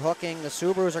box for hooking. The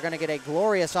Subarus are going to get a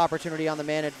glorious opportunity on the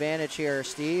man advantage here,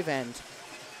 Steve, and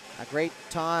a great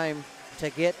time to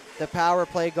get the power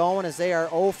play going as they are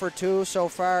 0 for 2 so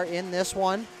far in this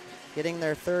one, getting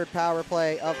their third power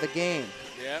play of the game.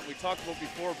 Yeah, we talked about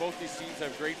before, both these teams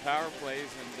have great power plays,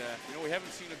 and we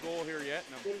haven't seen a goal here yet,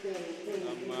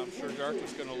 and I'm sure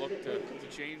Dartmouth's going to look to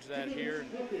change that here.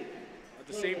 And at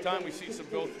the same time, we've seen some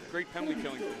great penalty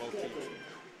killing from both teams.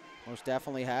 Most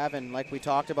definitely have, and like we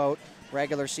talked about,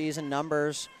 regular season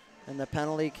numbers and the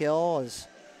penalty kill is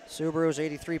Subaru's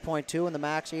 83.2 and the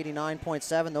Max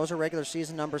 89.7. Those are regular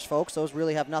season numbers, folks. Those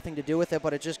really have nothing to do with it,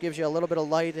 but it just gives you a little bit of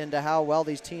light into how well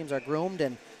these teams are groomed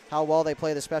and how well they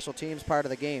play the special teams part of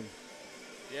the game.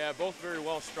 Yeah, both very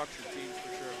well-structured teams for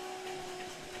sure.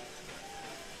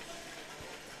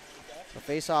 The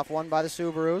face-off won by the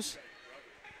Subarus.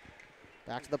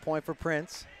 Back to the point for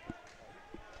Prince.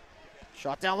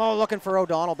 Shot down low, looking for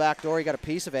O'Donnell backdoor. He got a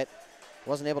piece of it.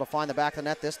 Wasn't able to find the back of the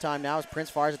net this time now as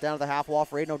Prince fires it down to the half wall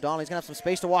for Aiden O'Donnell. He's going to have some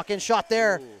space to walk in. Shot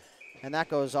there. Ooh. And that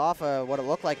goes off what it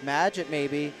looked like Magid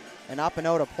maybe, and up and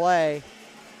out of play.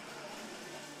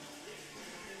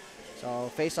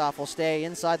 So face-off will stay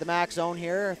inside the Max zone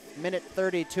here. Minute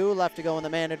 32 left to go in the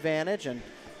man advantage, and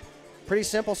pretty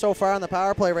simple so far on the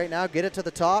power play right now. Get it to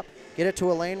the top, get it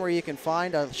to a lane where you can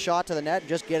find a shot to the net, and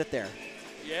just get it there.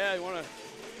 Yeah, you want to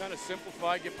kind of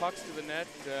simplify, get pucks to the net.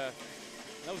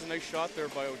 That was a nice shot there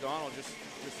by O'Donnell. Just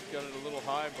got it a little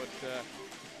high, but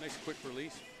nice quick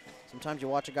release. Sometimes you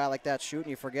watch a guy like that shoot and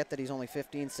you forget that he's only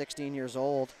 15, 16 years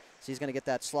old. So he's going to get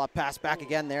that slot pass back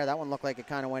again there. That one looked like it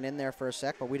kind of went in there for a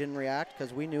sec, but we didn't react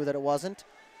because we knew that it wasn't.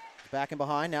 Back and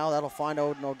behind now. That'll find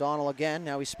O'Donnell again.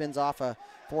 Now he spins off a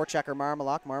forechecker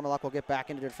Marmaluk. Marmaluk will get back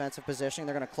into defensive position.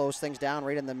 They're going to close things down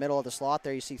right in the middle of the slot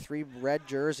there. You see 3 red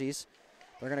jerseys.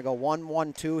 They're going to go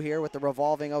 1-1-2 here with the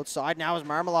revolving outside. Now is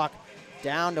Marmaluk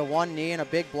down to one knee and a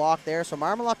big block there. So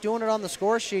Marmaluk doing it on the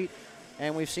score sheet,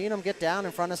 and we've seen him get down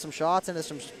in front of some shots into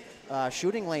some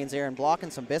shooting lanes there and blocking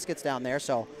some biscuits down there.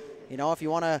 So, you know, if you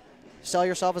want to sell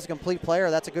yourself as a complete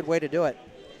player, that's a good way to do it.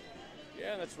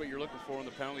 Yeah, that's what you're looking for in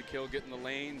the penalty kill, getting the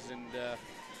lanes, and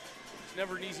it's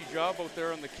never an easy job out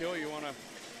there on the kill. You want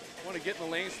to get in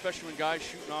the lanes, especially when guys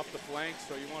shooting off the flank.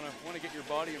 So you want to get your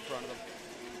body in front of them.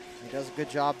 He does a good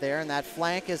job there, and that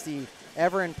flank is the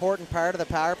ever important part of the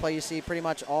power play. You see pretty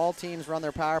much all teams run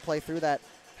their power play through that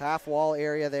half wall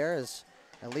area there, as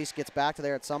at least gets back to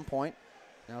there at some point.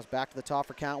 Now it's back to the top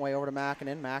for Cantway over to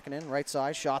Makinen. Makinen, right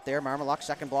side, shot there. Marmaluk,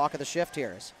 second block of the shift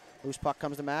here. As loose puck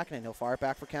comes to Makinen. He'll fire it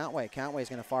back for Cantway. Cantway's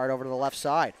going to fire it over to the left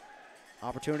side.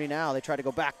 Opportunity now. They try to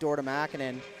go back door to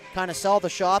Makinen. Kind of sell the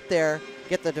shot there.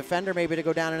 Get the defender maybe to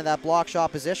go down into that block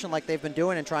shot position like they've been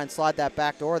doing and try and slide that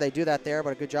back door. They do that there,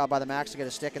 but a good job by the Max to get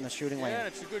a stick in the shooting lane. Yeah,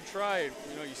 it's a good try.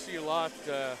 You know, you see a lot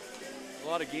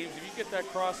of games. If you get that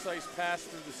cross-ice pass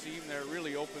through the seam there, it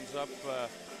really opens up a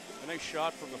nice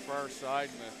shot from the far side,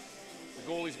 and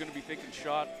the goalie's going to be thinking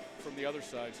shot from the other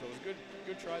side. So it was a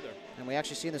good try there. And we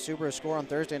actually seen the Subaru score on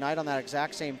Thursday night on that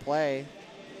exact same play.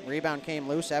 Rebound came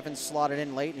loose. Evans slotted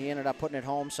in late, and he ended up putting it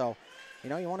home. So, you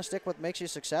know, you want to stick with what makes you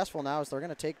successful now, is they're going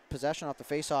to take possession off the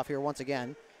face-off here once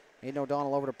again. Aiden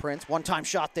O'Donnell over to Prince. One-time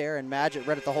shot there, and Magid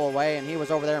read it the whole way, and he was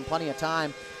over there in plenty of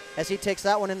time as he takes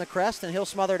that one in the crest, and he'll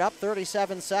smother it up.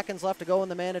 37 seconds left to go in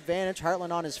the man advantage.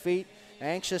 Hartland on his feet,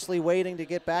 anxiously waiting to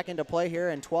get back into play here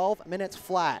in 12 minutes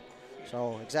flat.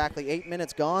 So exactly 8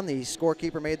 minutes gone. The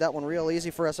scorekeeper made that one real easy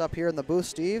for us up here in the booth,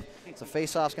 Steve. So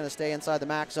face-off's going to stay inside the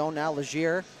Max zone now.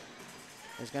 Legier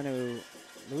is going to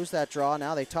lose that draw.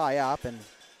 Now they tie up, and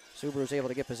Subaru's able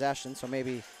to get possession, so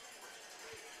maybe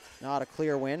not a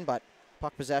clear win, but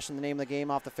puck possession, the name of the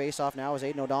game off the faceoff now is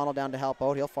Aiden O'Donnell down to help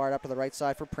out. He'll fire it up to the right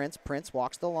side for Prince. Prince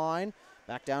walks the line,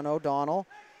 back down to O'Donnell.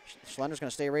 Schlender's going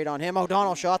to stay right on him.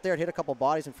 O'Donnell shot there. It hit a couple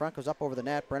bodies in front, goes up over the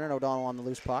net. Brennan O'Donnell on the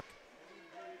loose puck.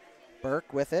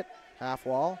 Burke with it, half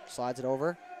wall, slides it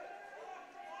over.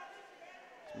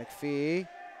 McPhee,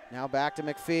 now back to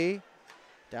McPhee.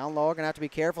 Down low, gonna have to be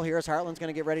careful here as Heartland's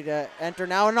gonna get ready to enter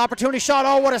now. An opportunity shot,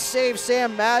 oh, what a save.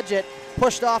 Sam Madgett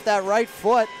pushed off that right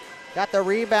foot. Got the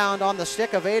rebound on the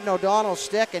stick of Aiden O'Donnell's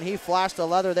stick, and he flashed the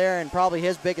leather there, and probably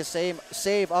his biggest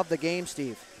save of the game,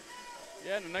 Steve.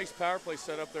 Yeah, and a nice power play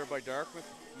set up there by Dartmouth,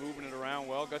 moving it around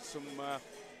well. Got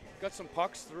some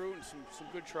pucks through and some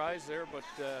good tries there, but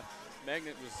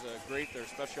Magnet was great there,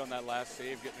 especially on that last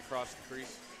save, getting across the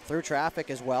crease. Through traffic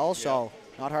as well, so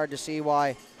not hard to see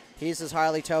why he's as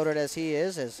highly touted as he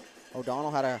is, as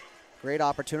O'Donnell had a great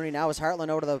opportunity. Now is Heartland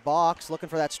out of the box, looking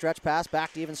for that stretch pass,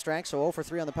 back to even strength, so 0 for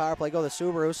 3 on the power play go the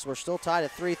Subarus. We're still tied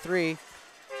at 3-3.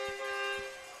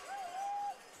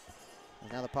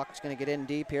 Now the puck's going to get in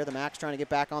deep here. The Macs trying to get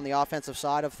back on the offensive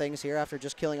side of things here after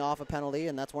just killing off a penalty,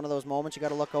 and that's one of those moments you got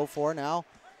to look out for now.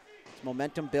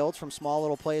 Momentum builds from small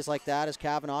little plays like that as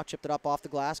Kavanaugh chipped it up off the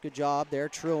glass. Good job there.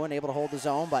 Truan able to hold the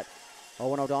zone, but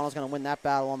Owen O'Donnell's going to win that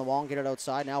battle on the wall and get it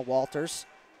outside. Now Walters,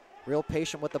 real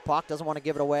patient with the puck, doesn't want to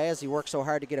give it away as he works so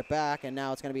hard to get it back, and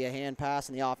now it's going to be a hand pass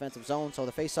in the offensive zone, so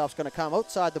the faceoff's going to come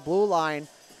outside the blue line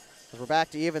as we're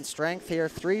back to even strength here,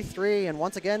 3-3, and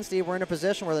once again, Steve, we're in a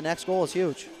position where the next goal is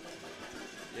huge.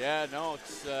 Yeah, no,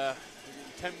 it's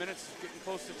 10 minutes, getting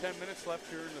close to 10 minutes left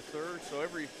here in the third, so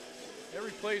every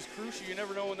play is crucial. You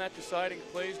never know when that deciding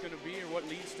play is going to be and what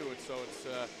leads to it. So it's,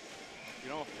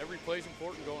 every play is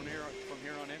important going here from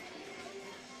here on in.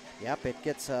 Yep, it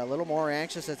gets a little more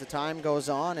anxious as the time goes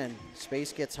on and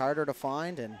space gets harder to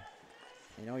find. And,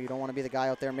 you don't want to be the guy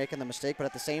out there making the mistake, but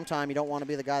at the same time, you don't want to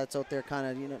be the guy that's out there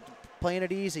kind of, playing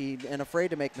it easy and afraid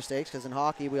to make mistakes, because in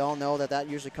hockey, we all know that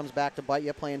usually comes back to bite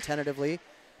you playing tentatively.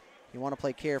 You want to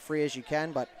play carefree as you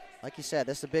can, but like you said,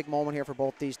 this is a big moment here for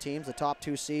both these teams, the top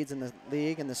 2 seeds in the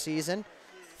league in the season.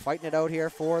 Fighting it out here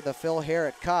for the Phil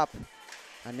Harrott Cup,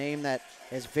 a name that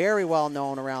is very well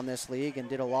known around this league and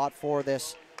did a lot for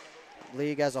this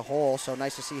league as a whole. So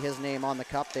nice to see his name on the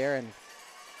cup there, and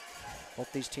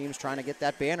both these teams trying to get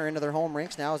that banner into their home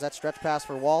rinks now as that stretch pass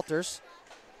for Walters.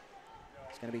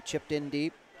 It's going to be chipped in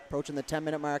deep, approaching the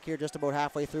 10-minute mark here, just about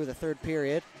halfway through the third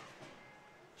period.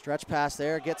 Stretch pass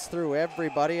there, gets through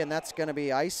everybody, and that's going to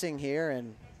be icing here.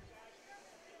 And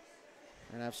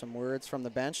we're going to have some words from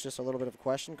the bench, just a little bit of a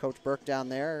question. Coach Burke down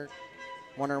there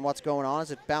wondering what's going on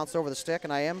as it bounced over the stick,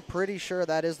 and I am pretty sure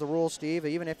that is the rule, Steve.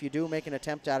 Even if you do make an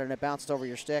attempt at it and it bounced over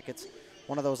your stick, it's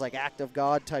one of those like act of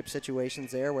God type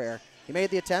situations there where you made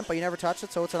the attempt, but you never touched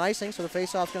it, so it's an icing, so the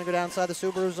faceoff's going to go down inside the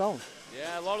Subaru zone.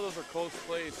 Yeah, a lot of those are close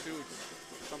plays, too.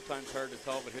 It's sometimes hard to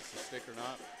tell if it hits the stick or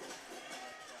not.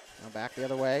 Now back the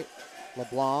other way.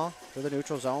 LeBlanc through the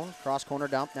neutral zone. Cross corner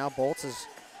dump. Now Bolts is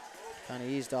kind of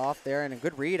eased off there. And a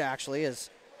good read, actually, as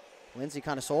Lindsay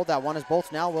kind of sold that one. As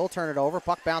Bolts now will turn it over.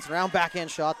 Puck bouncing around.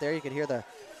 Backhand shot there. You could hear the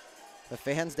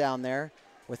fans down there.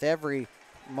 With every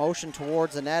motion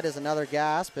towards the net is another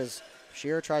gasp as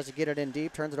Shearer tries to get it in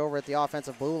deep. Turns it over at the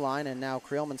offensive blue line. And now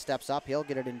Creelman steps up. He'll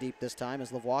get it in deep this time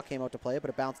as Lavoie came out to play it, but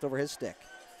it bounced over his stick.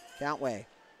 Countway.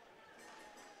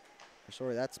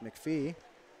 Sorry, that's McPhee.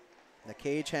 The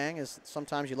cage hang is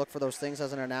sometimes you look for those things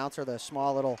as an announcer, the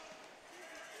small little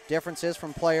differences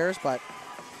from players, but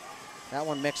that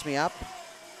one mixed me up.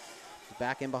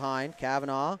 Back in behind,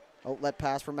 Kavanaugh, outlet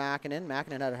pass for Makinen.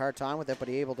 Makinen had a hard time with it, but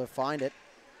he able to find it.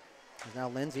 There's now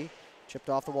Lindsay, chipped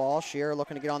off the wall. Shearer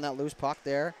looking to get on that loose puck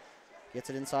there. Gets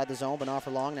it inside the zone, but not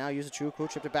for long. Now Yuzuchukwu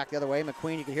chipped it back the other way.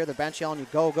 McQueen, you can hear the bench yelling, you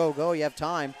go, go, go. You have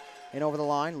time. In over the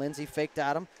line. Lindsay faked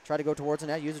at him. Tried to go towards the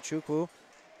net. Yuzuchukwu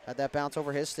had that bounce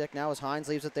over his stick now as Hines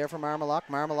leaves it there for Marmaluk.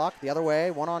 Marmaluk the other way,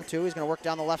 1-on-2. He's going to work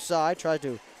down the left side. Tried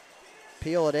to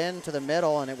peel it into the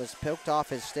middle, and it was poked off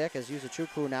his stick as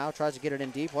Yuzuchukwu now tries to get it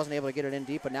in deep. Wasn't able to get it in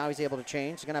deep, but now he's able to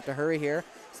change. He's going to have to hurry here.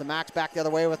 It's the Max back the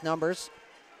other way with numbers.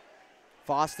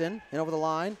 Foston in over the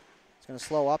line. He's going to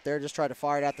slow up there. Just tried to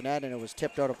fire it at the net, and it was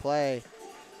tipped out of play.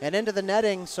 And into the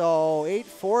netting, so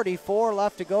 8:44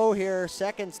 left to go here.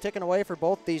 Seconds ticking away for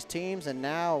both these teams. And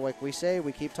now, like we say,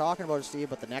 we keep talking about it, Steve,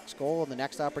 but the next goal and the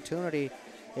next opportunity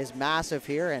is massive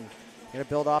here. And going to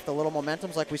build off the little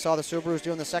momentums like we saw the Subarus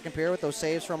do in the second period with those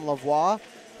saves from Lavoie.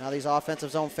 Now these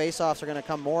offensive zone faceoffs are going to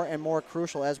come more and more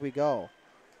crucial as we go.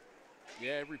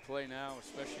 Yeah, every play now,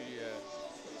 especially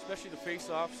especially the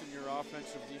face-offs in your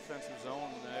offensive, defensive zone,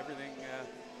 everything,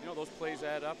 you know, those plays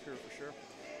add up here for sure.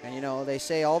 And, you know, they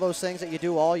say all those things that you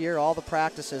do all year, all the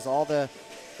practices, all the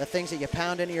things that you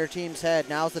pound into your team's head,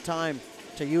 now's the time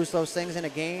to use those things in a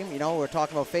game. You know, we're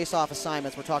talking about face-off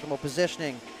assignments. We're talking about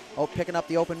positioning, picking up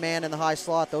the open man in the high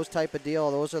slot, those type of deal.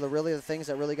 Those are really the things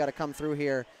that really got to come through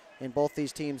here in both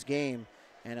these teams' game.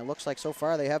 And it looks like so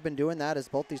far they have been doing that, as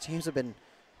both these teams have been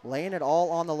laying it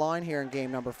all on the line here in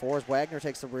game number 4 as Wagner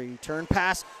takes the return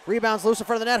pass. Rebounds loose in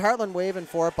front of the net. Hartland waving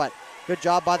for it, but good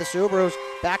job by the Subarus.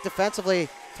 Back defensively.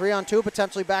 3-on-2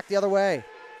 potentially back the other way.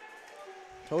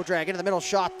 Toe drag into the middle,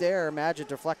 shot there. Madgett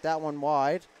deflect that one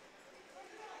wide.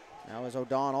 Now as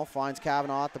O'Donnell finds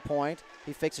Kavanaugh at the point.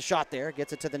 He fakes a shot there,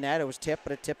 gets it to the net. It was tipped,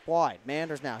 but it tipped wide.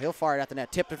 Manders now, he'll fire it at the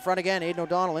net. Tipped in front again. Aiden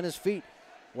O'Donnell in his feet.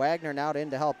 Wagner now in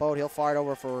to help out. He'll fire it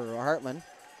over for Hartland.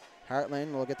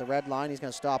 Hartland will get the red line. He's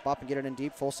going to stop up and get it in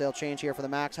deep. Full sail change here for the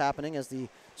Max happening as the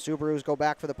Subarus go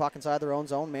back for the puck inside their own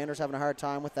zone. Manders having a hard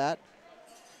time with that.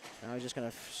 Now he's just going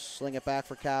to sling it back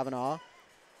for Kavanaugh.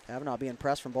 Kavanaugh being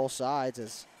pressed from both sides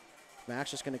as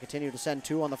Max just going to continue to send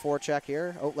 2 on the forecheck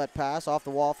here. Outlet pass off the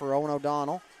wall for Owen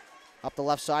O'Donnell. Up the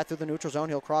left side through the neutral zone.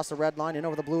 He'll cross the red line, in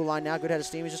over the blue line now. Good head of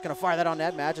steam. He's just going to fire that on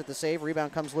net. Madgett the save.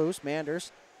 Rebound comes loose.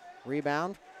 Manders.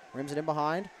 Rebound. Rims it in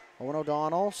behind. Owen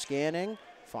O'Donnell scanning.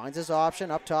 Finds his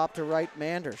option. Up top to right.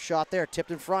 Manders. Shot there.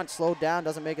 Tipped in front. Slowed down.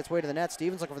 Doesn't make its way to the net.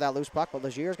 Stevens looking for that loose puck, but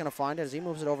Legier is going to find it as he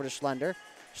moves it over to Schlender.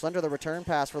 Schlender the return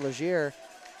pass for Legier.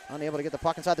 Unable to get the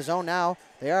puck inside the zone now.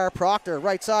 They are Proctor,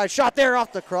 right side. Shot there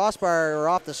off the crossbar or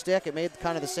off the stick. It made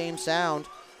kind of the same sound.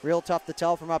 Real tough to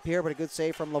tell from up here, but a good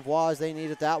save from Lavoie as they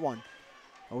needed that one.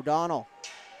 O'Donnell,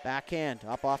 backhand,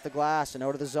 up off the glass and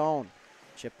out of the zone.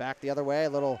 Chip back the other way. A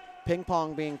little ping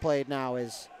pong being played now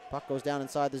as puck goes down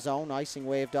inside the zone. Icing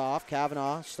waved off.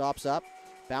 Kavanaugh stops up.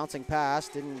 Bouncing pass.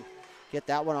 Didn't get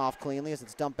that one off cleanly as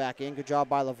it's dumped back in. Good job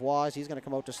by Lavoie. He's going to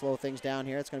come out to slow things down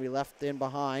here. It's going to be left in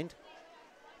behind.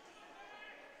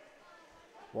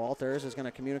 Walters is going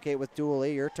to communicate with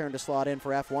Dooley. Your turn to slot in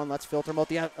for F1. Let's filter him out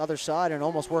the other side, and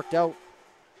almost worked out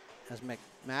as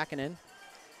McMackinnon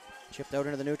chipped out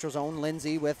into the neutral zone.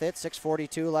 Lindsay with it.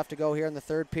 6:42 left to go here in the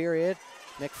third period.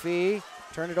 McPhee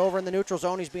turned it over in the neutral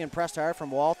zone. He's being pressed hard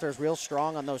from Walters. Real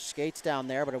strong on those skates down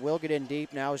there, but it will get in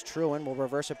deep now as Truin will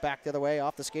reverse it back the other way.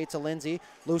 Off the skates of Lindsay.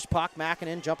 Loose puck.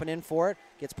 Mackinnon jumping in for it.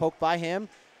 Gets poked by him.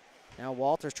 Now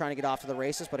Walters trying to get off to the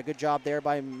races, but a good job there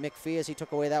by McPhee as he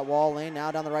took away that wall lane.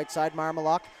 Now down the right side,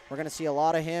 Marmaluk. We're going to see a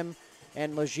lot of him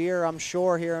and Legier, I'm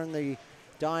sure, here in the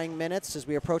dying minutes as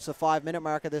we approach the 5-minute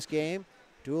mark of this game.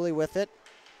 Dooley with it.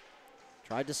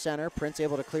 Tried to center. Prince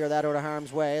able to clear that out of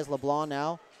harm's way as LeBlanc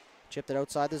now chipped it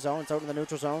outside the zone. It's out in the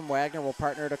neutral zone. Wagner will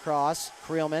partner it across.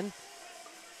 Creelman.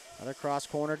 Another cross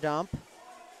corner dump.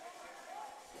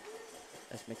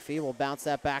 As McPhee will bounce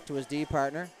that back to his D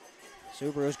partner.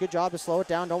 Subarus, good job to slow it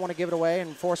down. Don't want to give it away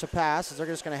and force a pass as they're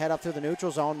just going to head up through the neutral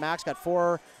zone. Max got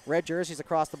 4 red jerseys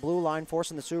across the blue line,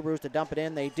 forcing the Subarus to dump it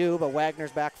in. They do, but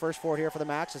Wagner's back first for it here for the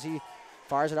Max as he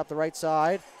fires it up the right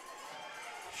side.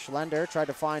 Schlender tried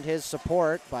to find his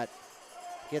support, but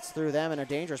gets through them, and a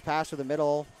dangerous pass through the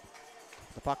middle.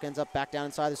 The puck ends up back down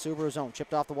inside the Subaru zone.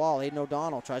 Chipped off the wall. Aiden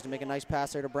O'Donnell tries to make a nice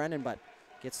pass there to Brendan, but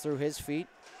gets through his feet.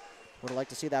 Would have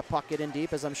liked to see that puck get in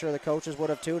deep, as I'm sure the coaches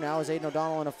would have too. Now is Aiden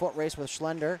O'Donnell in a foot race with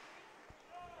Schlender.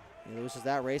 He loses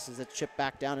that race as it's chipped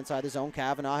back down inside the zone.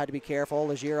 Kavanaugh had to be careful.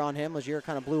 Legier on him. Legier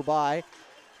kind of blew by.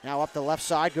 Now up the left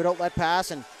side. Good outlet pass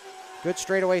and good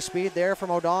straightaway speed there from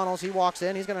O'Donnell's. He walks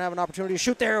in. He's going to have an opportunity to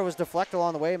shoot there. It was deflected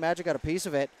along the way. Magic got a piece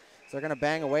of it. So they're going to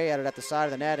bang away at it at the side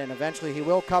of the net, and eventually he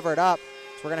will cover it up.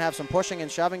 So we're going to have some pushing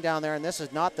and shoving down there, and this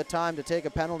is not the time to take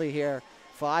a penalty here.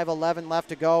 5:11 left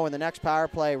to go, and the next power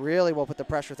play really will put the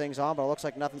pressure things on, but it looks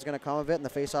like nothing's going to come of it, and the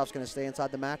faceoff's going to stay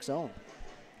inside the Max zone.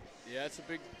 Yeah, it's a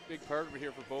big part of it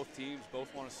here for both teams.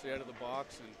 Both want to stay out of the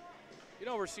box, and you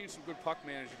know, we're seeing some good puck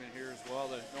management here as well.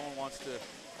 That no one wants to,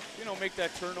 you know, make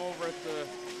that turnover at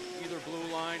the either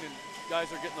blue line, and guys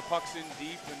are getting the pucks in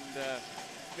deep and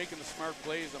making the smart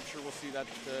plays. I'm sure we'll see that.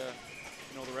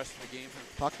 You know, the rest of the game.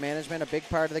 Puck management, a big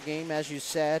part of the game, as you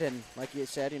said, and like you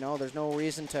said, you know, there's no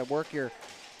reason to work your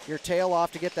tail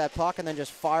off to get that puck and then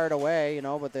just fire it away, you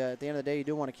know, but at the end of the day, you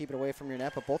do want to keep it away from your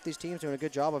net, but both these teams doing a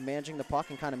good job of managing the puck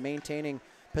and kind of maintaining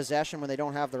possession when they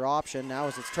don't have their option. Now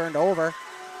as it's turned over,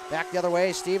 back the other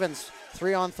way, Stevens,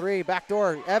 3-on-3,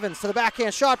 backdoor, Evans to the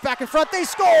backhand shot, back in front, they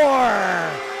score!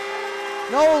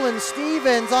 Nolan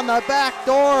Stevens on the back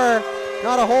door,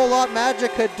 not a whole lot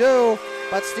Magic could do.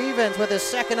 But Stevens, with his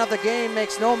second of the game,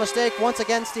 makes no mistake. Once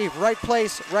again, Steve, right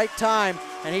place, right time,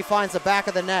 and he finds the back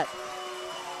of the net.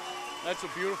 That's a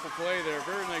beautiful play there.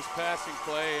 Very nice passing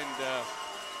play, and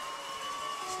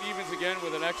Stevens again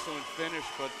with an excellent finish,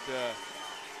 but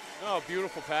no,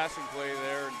 beautiful passing play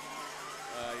there. And,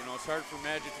 you know, it's hard for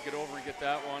Magic to get over and get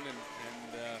that one.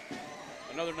 And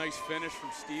another nice finish from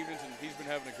Stevens, and he's been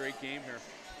having a great game here.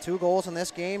 2 goals in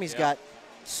this game. He's got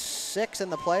 6 in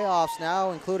the playoffs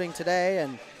now, including today,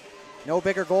 and no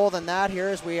bigger goal than that here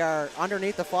as we are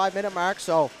underneath the 5-minute mark.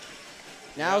 So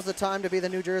now's the time to be the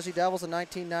New Jersey Devils in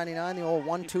 1999, the old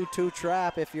 1-2-2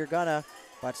 trap if you're gonna.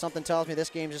 But something tells me this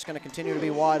game's just going to continue to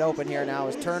be wide open here now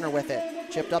as Turner with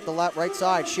it. Chipped up the left, right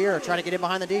side. Shearer trying to get in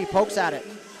behind the D. Pokes at it.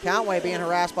 Countway being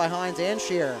harassed by Hines and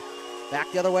Shearer.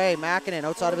 Back the other way. Makinen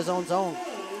outside of his own zone.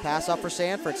 Pass up for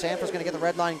Sanford. Sanford's going to get the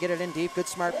red line, get it in deep. Good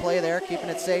smart play there, keeping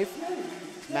it safe.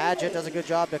 Magic does a good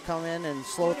job to come in and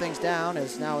slow things down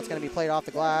as now it's going to be played off the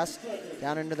glass.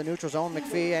 Down into the neutral zone.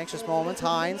 McPhee, anxious moments.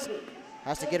 Hines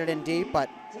has to get it in deep, but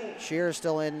Shearer's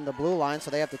still in the blue line,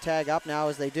 so they have to tag up now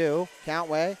as they do.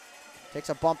 Countway takes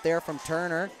a bump there from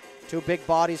Turner. 2 big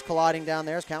bodies colliding down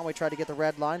there as Countway tried to get the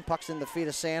red line. Puck's in the feet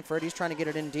of Sanford. He's trying to get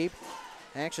it in deep.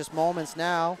 Anxious moments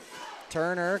now.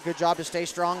 Turner, good job to stay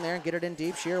strong there and get it in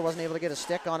deep. Shearer wasn't able to get a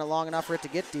stick on it long enough for it to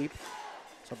get deep.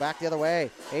 So back the other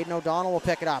way. Aiden O'Donnell will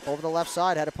pick it up. Over the left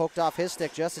side, had it poked off his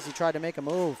stick just as he tried to make a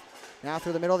move. Now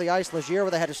through the middle of the ice, Legier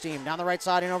with a head of steam. Down the right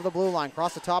side and over the blue line.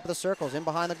 Across the top of the circles, in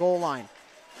behind the goal line.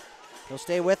 He'll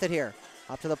stay with it here.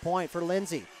 Up to the point for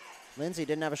Lindsay. Lindsay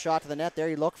didn't have a shot to the net there.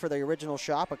 He looked for the original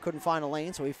shot, but couldn't find a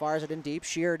lane, so he fires it in deep.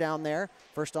 Shearer down there,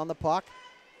 first on the puck.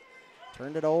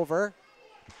 Turned it over.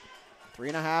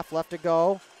 3.5 left to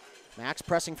go. Max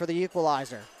pressing for the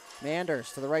equalizer.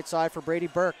 Manders to the right side for Brady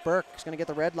Burke. Burke's going to get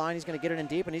the red line. He's going to get it in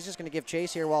deep, and he's just going to give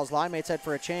chase here while his line mates head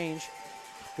for a change.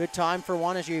 Good time for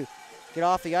one as you get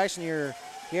off the ice, and you're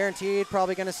guaranteed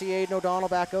probably going to see Aiden O'Donnell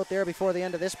back out there before the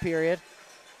end of this period.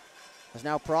 There's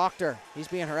now Proctor. He's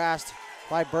being harassed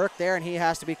by Burke there, and he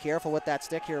has to be careful with that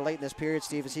stick here late in this period,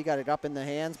 Steve, as he got it up in the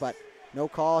hands, but no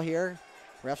call here.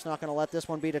 Ref's not going to let this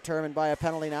one be determined by a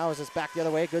penalty now as it's back the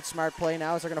other way. Good smart play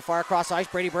now as they're going to fire across ice.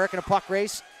 Brady Burke in a puck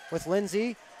race with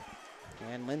Lindsay.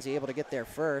 And Lindsay able to get there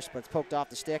first, but it's poked off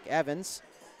the stick. Evans.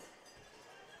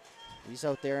 He's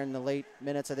out there in the late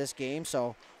minutes of this game,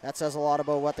 so that says a lot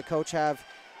about what the coach have.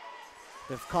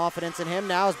 The confidence in him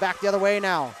now is back the other way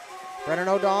now. Brennan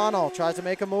O'Donnell tries to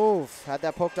make a move. Had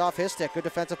that poked off his stick. Good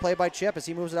defensive play by Chip as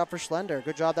he moves it up for Schlender.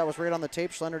 Good job, that was right on the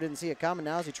tape. Schlender didn't see it coming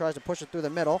now as he tries to push it through the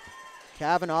middle.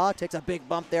 Kavanaugh takes a big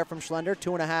bump there from Schlender.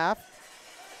 2.5.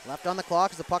 Left on the clock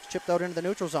as the puck's chipped out into the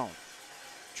neutral zone.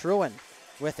 Truin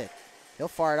with it. He'll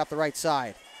fire it up the right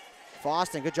side.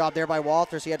 Foston, good job there by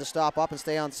Walters. He had to stop up and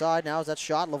stay on side. Now as that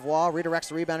shot, Lavoie redirects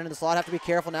the rebound into the slot. Have to be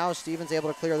careful now as Stevens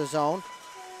able to clear the zone.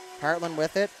 Hartland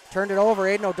with it. Turned it over.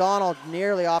 Aiden O'Donnell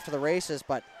nearly off to the races,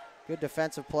 but good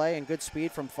defensive play and good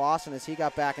speed from Foston as he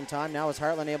got back in time. Now is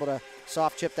Hartland able to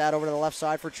soft chip that over to the left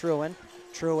side for Truin.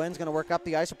 Truin's going to work up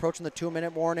the ice, approaching the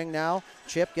 2-minute warning now.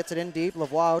 Chip gets it in deep.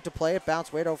 Lavoie out to play it.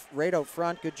 Bounce right out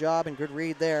front. Good job and good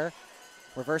read there.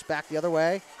 Reverse back the other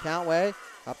way. Countway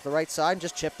up the right side and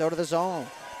just chipped out of the zone.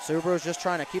 Subaru's just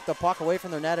trying to keep the puck away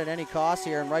from their net at any cost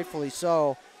here, and rightfully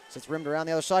so. So it's rimmed around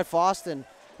the other side. Foston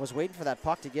was waiting for that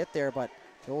puck to get there, but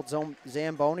the old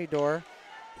Zamboni door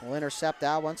will intercept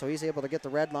that one, so he's able to get the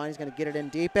red line. He's going to get it in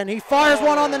deep, and he fires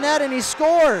one on the net, and he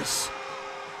scores.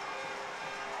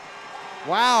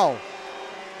 Wow.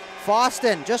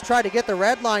 Foston just tried to get the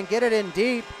red line, get it in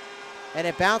deep, and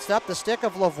it bounced up the stick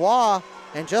of Lavoie.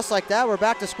 And just like that, we're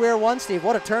back to square one, Steve.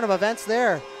 What a turn of events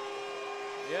there.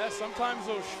 Yeah, sometimes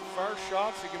those far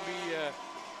shots, it can be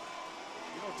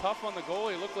tough on the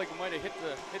goalie. It looked like it might have hit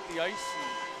the ice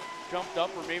and jumped up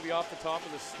or maybe off the top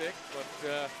of the stick.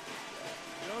 But,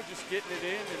 just getting it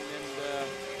in and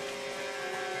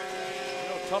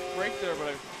tough break there.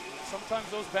 But sometimes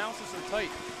those bounces are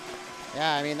tight.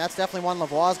 Yeah, I mean, that's definitely one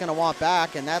Lavoie's going to want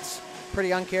back, and that's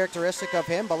pretty uncharacteristic of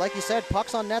him. But like you said,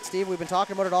 pucks on net, Steve. We've been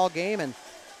talking about it all game, and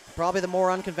probably the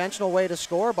more unconventional way to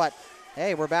score. But,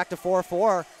 hey, we're back to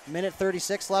 4-4. Minute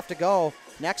 36 left to go.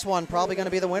 Next one probably going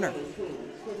to be the winner.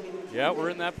 Yeah, we're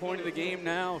in that point of the game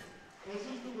now.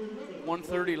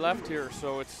 1:30 left here,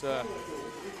 so it's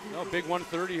big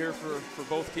 1:30 here for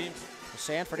both teams.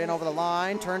 Sanford in over the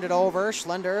line, turned it over. That's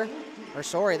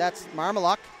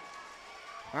Marmaluk.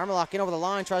 Marmaluk in over the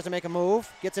line, tries to make a move.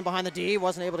 Gets in behind the D,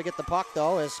 wasn't able to get the puck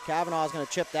though, as Kavanaugh is going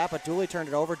to chip that, but Dooley turned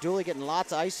it over. Dooley getting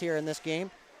lots of ice here in this game.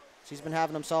 So he's been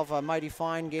having himself a mighty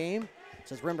fine game.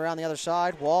 So it's rimmed around the other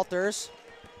side. Walters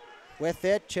with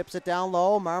it, chips it down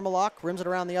low. Marmaluk rims it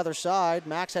around the other side.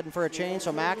 Max heading for a change,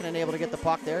 so Makinen able to get the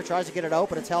puck there. Tries to get it out,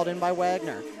 but it's held in by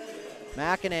Wagner.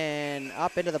 Makinen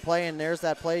up into the play, and there's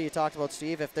that play you talked about,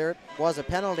 Steve. If there was a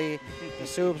penalty, the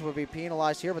Subs would be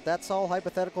penalized here, but that's all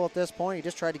hypothetical at this point. He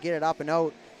just tried to get it up and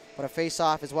out, but a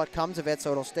face-off is what comes of it,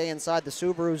 so it'll stay inside the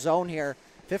Subaru zone here.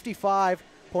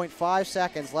 55.5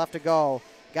 seconds left to go.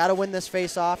 Got to win this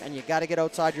face-off, and you got to get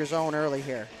outside your zone early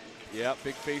here. Yeah,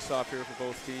 big face-off here for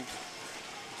both teams.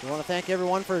 So I want to thank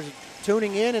everyone for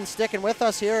tuning in and sticking with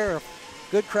us here.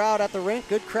 Good crowd at the rink,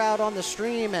 good crowd on the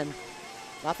stream, and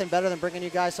nothing better than bringing you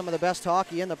guys some of the best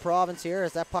hockey in the province here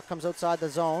as that puck comes outside the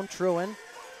zone. Truin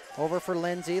over for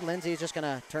Lindsay. Lindsay's just going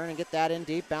to turn and get that in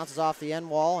deep. Bounces off the end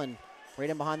wall and right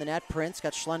in behind the net. Prince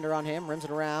got Schlender on him, rims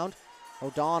it around.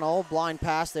 O'Donnell, blind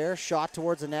pass there, shot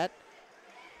towards the net.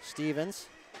 Stevens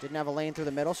didn't have a lane through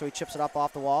the middle, so he chips it up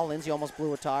off the wall. Lindsay almost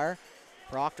blew a tire.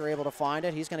 Proctor able to find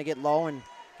it. He's going to get low and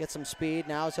get some speed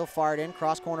now as he'll fire it in.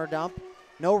 Cross-corner dump.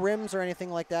 No rims or anything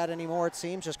like that anymore, it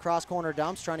seems. Just cross-corner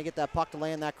dumps, trying to get that puck to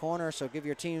lay in that corner, so give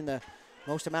your team the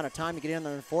most amount of time to get in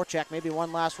on the forecheck. Maybe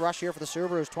one last rush here for the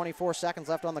Subarus. 24 seconds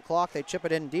left on the clock. They chip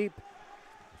it in deep.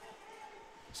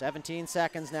 17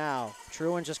 seconds now.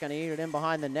 Truin's just going to eat it in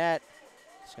behind the net.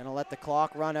 He's going to let the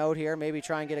clock run out here. Maybe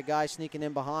try and get a guy sneaking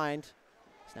in behind.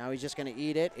 So now he's just going to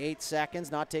eat it. 8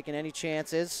 seconds, not taking any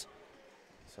chances.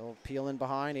 So peel in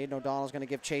behind. Aiden O'Donnell's going to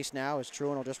give chase now as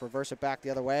Truin will just reverse it back the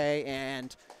other way.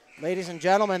 And ladies and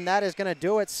gentlemen, that is going to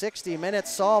do it. 60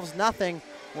 minutes solves nothing.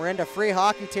 We're into free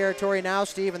hockey territory now,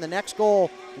 Steve, and the next goal,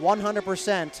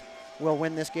 100%, will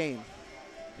win this game.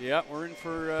 Yeah, we're in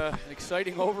for an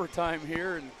exciting overtime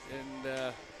here,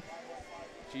 and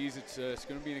geez, it's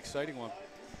going to be an exciting one.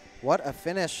 What a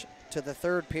finish to the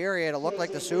third period. It looked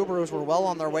like the Subarus were well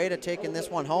on their way to taking this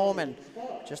one home, and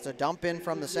just a dump in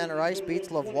from the center ice beats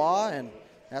Lavoie, and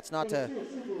that's not to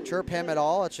chirp him at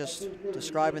all. It's just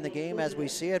describing the game as we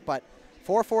see it. But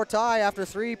 4-4 tie after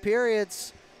 3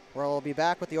 periods. We'll be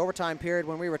back with the overtime period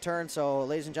when we return. So,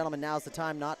 ladies and gentlemen, now's the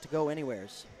time not to go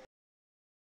anywheres.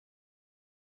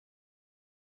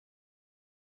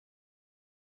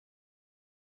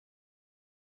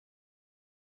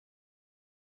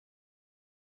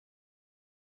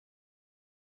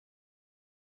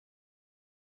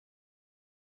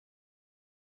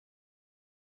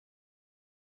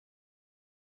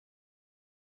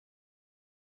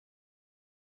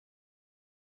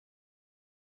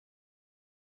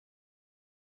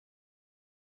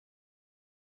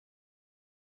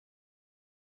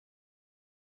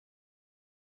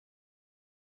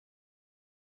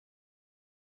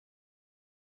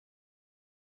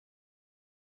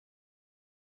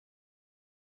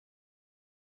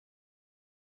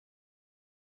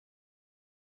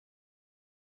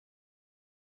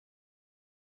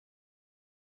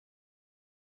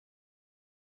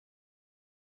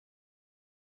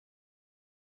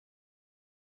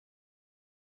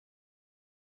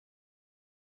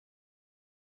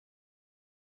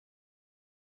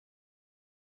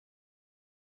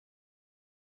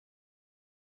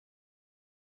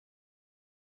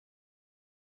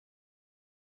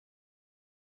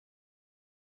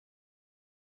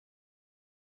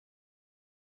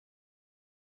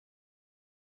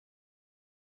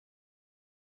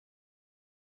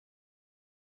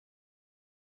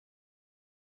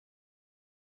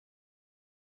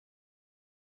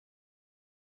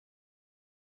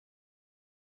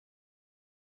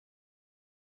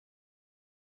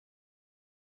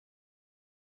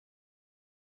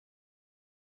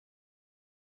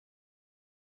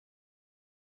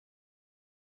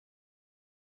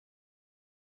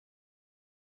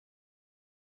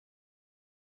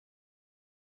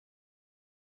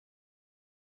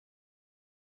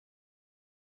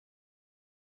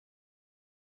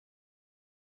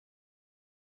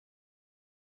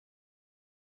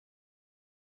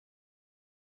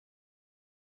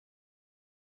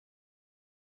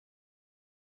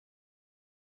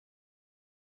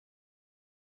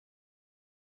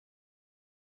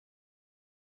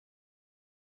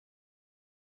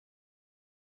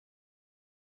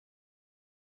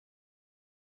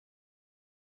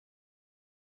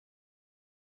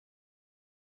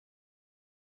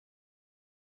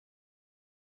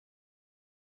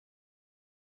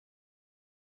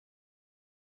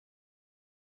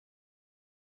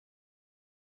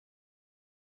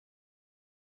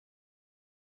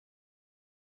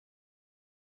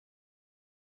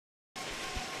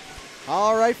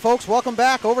 All right, folks, welcome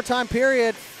back. Overtime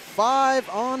period,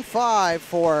 5-on-5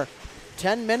 for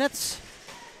 10 minutes.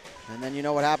 And then you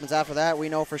know what happens after that. We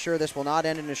know for sure this will not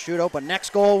end in a shootout, but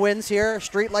next goal wins here.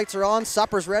 Street lights are on,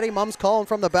 supper's ready, Mom's calling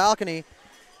from the balcony.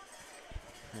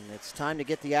 And it's time to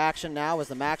get the action now as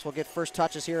the Max will get first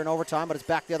touches here in overtime, but it's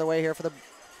back the other way here for the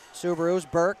Subarus.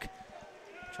 Burke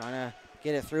trying to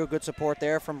get it through. Good support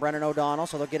there from Brennan O'Donnell,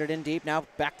 so they'll get it in deep. Now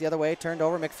back the other way, turned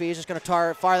over. McPhee's just going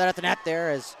to fire that at the net there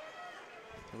as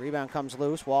the rebound comes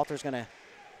loose. Walter's going to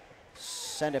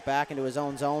send it back into his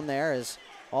own zone there as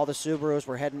all the Subarus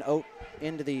were heading out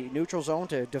into the neutral zone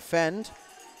to defend.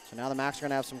 So now the Macs are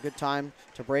going to have some good time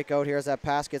to break out here as that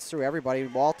pass gets through everybody.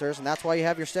 Walters, and that's why you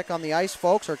have your stick on the ice,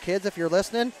 folks, or kids if you're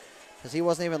listening, because he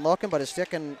wasn't even looking, but his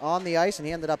sticking on the ice, and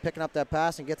he ended up picking up that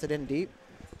pass and gets it in deep.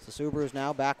 So Subaru's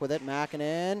now back with it.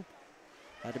 Mackinnon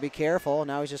had to be careful.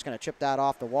 Now he's just going to chip that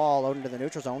off the wall out into the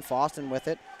neutral zone. Foston with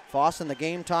it. Foston, the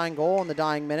game-tying goal in the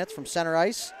dying minutes from center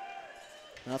ice.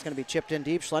 Now it's going to be chipped in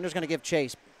deep. Schlender's going to give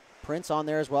chase. Prince on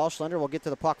there as well. Schlender will get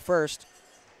to the puck first.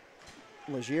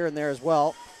 Legier in there as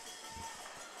well.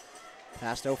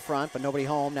 Passed out front, but nobody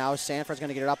home. Now Sanford's going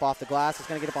to get it up off the glass. It's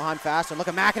going to get it behind fast, and look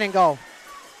at Mackinnon go.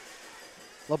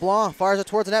 LeBlanc fires it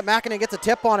towards the net. Mackinnon gets a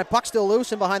tip on it. Puck still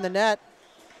loose in behind the net.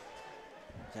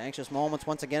 Anxious moments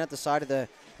once again at the side of the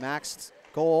Max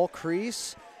goal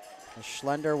crease.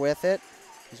 Schlender with it.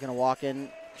 He's going to walk in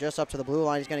just up to the blue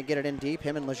line. He's going to get it in deep.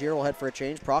 Him and Legier will head for a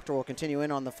change. Proctor will continue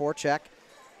in on the forecheck.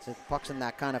 So the puck's in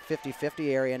that kind of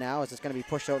 50-50 area now as it's going to be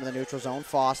pushed out in the neutral zone.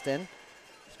 Foston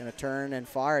is going to turn and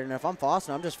fire it. And if I'm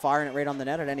Foston, I'm just firing it right on the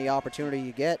net at any opportunity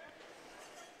you get.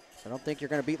 So I don't think you're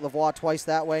going to beat Lavoie twice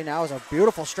that way. Now is a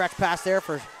beautiful stretch pass there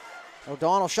for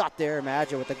O'Donnell. Shot there,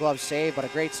 Madge with the glove save, but a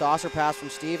great saucer pass from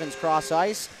Stevens cross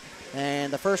ice.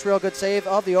 And the first real good save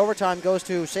of the overtime goes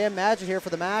to Sam Madge here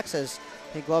for the Max as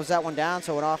he gloves that one down.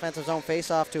 So an offensive zone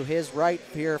faceoff to his right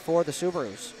here for the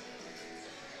Subarus.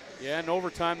 Yeah, in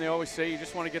overtime they always say you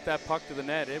just want to get that puck to the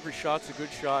net. Every shot's a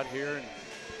good shot here,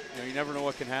 and you never know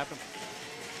what can happen.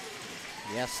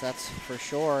 Yes, that's for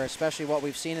sure, especially what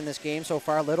we've seen in this game so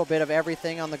far. A little bit of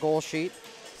everything on the goal sheet.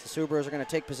 The Subarus are going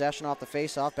to take possession off the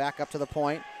faceoff, back up to the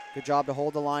point. Good job to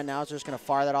hold the line now. They're just going to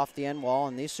fire that off the end wall,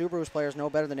 and these Subarus players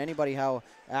know better than anybody how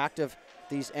active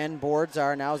these end boards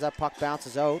are. Now as that puck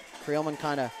bounces out, Creelman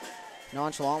kind of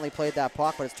nonchalantly played that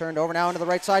puck, but it's turned over now into the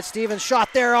right side. Stevens shot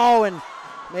there, and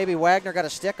maybe Wagner got a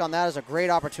stick on that as a great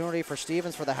opportunity for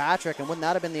Stevens for the hat trick, and wouldn't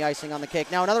that have been the icing on the cake?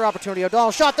 Now another opportunity.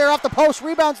 O'Donnell shot there off the post,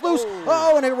 rebounds loose.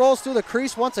 And it rolls through the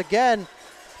crease once again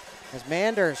as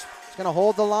Manders is going to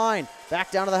hold the line. Back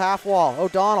down to the half wall.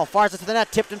 O'Donnell fires it to the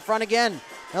net, tipped in front again.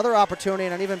 Another opportunity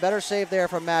and an even better save there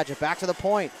from Magic. Back to the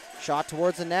point. Shot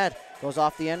towards the net. Goes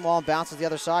off the end wall and bounces the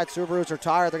other side. Subarus are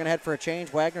tired. They're going to head for a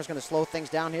change. Wagner's going to slow things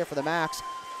down here for the Max.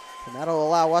 And that'll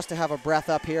allow us to have a breath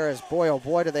up here as boy, oh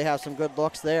boy, do they have some good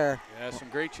looks there. Yeah, some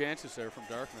great chances there from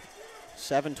Dartmouth.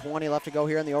 7:20 left to go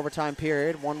here in the overtime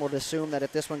period. One would assume that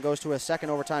if this one goes to a second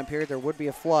overtime period, there would be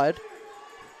a flood.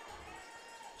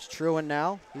 It's Truin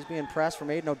now. He's being pressed from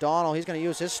Aiden O'Donnell. He's going to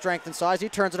use his strength and size. He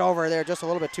turns it over there just a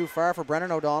little bit too far for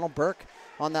Brennan O'Donnell. Burke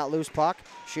on that loose puck.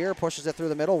 Shearer pushes it through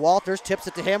the middle. Walters tips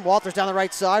it to him. Walters down the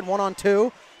right side,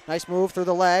 1-on-2. Nice move through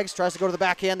the legs. Tries to go to the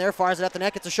backhand there. Fires it at the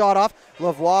net. Gets a shot off.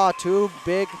 Lavoie, two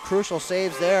big crucial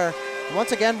saves there. And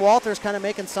once again, Walters kind of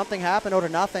making something happen out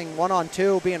of nothing.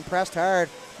 1-on-2, being pressed hard.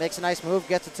 Makes a nice move,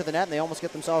 gets it to the net, and they almost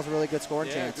get themselves a really good scoring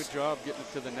chance. Yeah, good job getting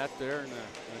it to the net there, and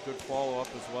a good follow-up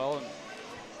as well. And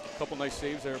a couple nice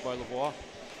saves there by Lavoie.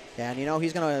 Yeah, and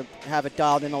he's going to have it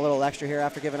dialed in a little extra here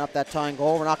after giving up that tying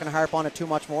goal. We're not going to harp on it too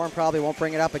much more and probably won't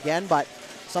bring it up again, but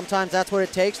sometimes that's what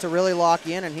it takes to really lock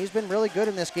you in, and he's been really good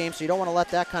in this game, so you don't want to let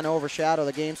that kind of overshadow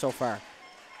the game so far.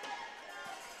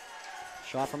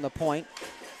 Shot from the point.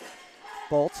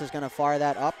 Bolts is going to fire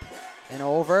that up and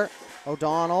over.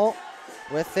 O'Donnell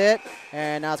with it,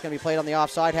 and now it's going to be played on the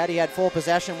offside. Had he had full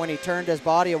possession when he turned his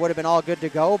body, it would have been all good to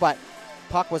go, but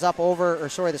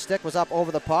the stick was up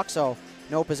over the puck, so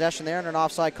no possession there and an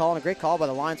offside call, and a great call by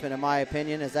the linesman in my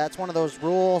opinion, as that's one of those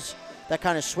rules that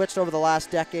kind of switched over the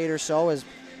last decade or so. Is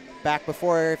back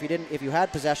before, if you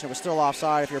had possession, it was still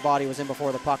offside if your body was in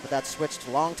before the puck, but that switched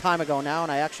a long time ago now,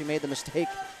 and I actually made the mistake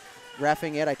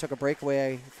reffing it. I took a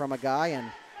breakaway from a guy,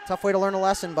 and tough way to learn a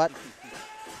lesson, but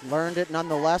learned it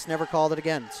nonetheless, never called it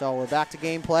again. So we're back to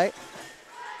gameplay.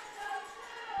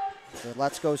 The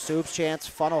Let's Go Subs chants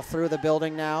funnel through the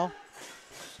building now.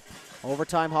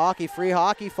 Overtime hockey, free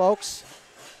hockey, folks.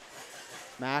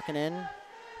 Mackinnon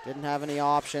didn't have any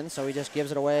options, so he just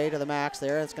gives it away to the Max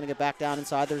there. It's going to get back down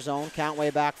inside their zone.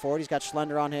 Countway back forward. He's got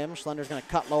Schlender on him. Schlender's going to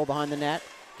cut low behind the net.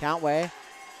 Countway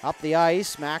up the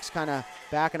ice. Max kind of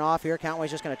backing off here.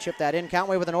 Countway's just going to chip that in.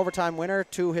 Countway with an overtime winner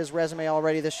to his resume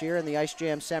already this year in the Ice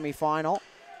Jam semifinal.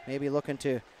 Maybe looking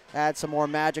to add some more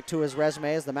magic to his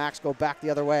resume as the Max go back the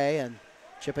other way and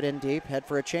chip it in deep, head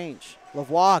for a change.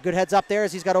 Lavoie, good heads up there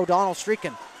as he's got O'Donnell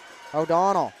streaking.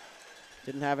 O'Donnell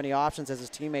didn't have any options as his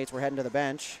teammates were heading to the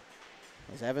bench.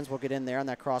 As Evans will get in there on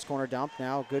that cross-corner dump.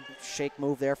 Now good shake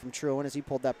move there from Truin as he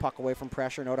pulled that puck away from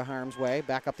pressure, no to harm's way.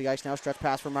 Back up the ice now, stretch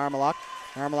pass for Marmaluk.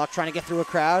 Marmaluk trying to get through a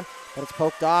crowd, but it's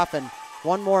poked off, and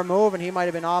one more move, and he might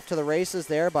have been off to the races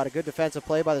there, but a good defensive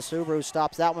play by the Subarus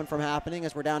stops that one from happening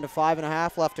as we're down to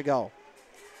 5.5 left to go.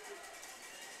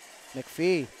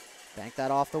 McPhee banked that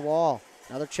off the wall.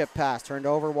 Another chip pass, turned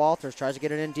over. Walters tries to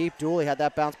get it in deep. Dooley had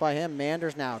that bounce by him.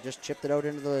 Manders now just chipped it out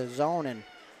into the zone, and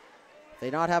they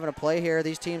not having a play here.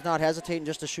 These teams not hesitating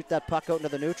just to shoot that puck out into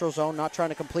the neutral zone, not trying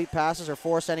to complete passes or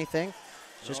force anything.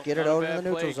 Just get it out into the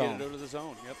neutral zone. Get it out of the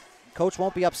zone. Yep. Coach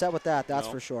won't be upset with that, that's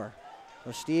for sure.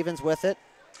 So Stevens with it.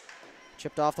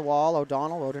 Chipped off the wall.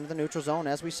 O'Donnell out into the neutral zone.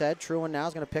 As we said, Truin now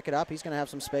is going to pick it up. He's going to have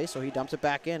some space, so he dumps it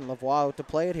back in. Lavoie out to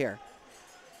play it here.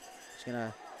 He's going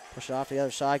to push it off to the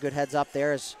other side. Good heads up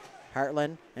there as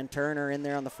Hartland and Turner in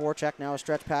there on the forecheck. Now a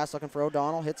stretch pass looking for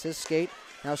O'Donnell. Hits his skate.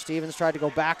 Now Stevens tried to go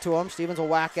back to him. Stevens will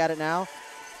whack at it now.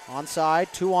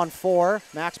 Onside,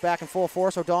 2-on-4. Max back in full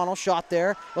force. O'Donnell shot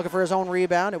there. Looking for his own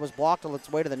rebound. It was blocked on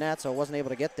its way to the net, so it wasn't able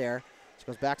to get there. Just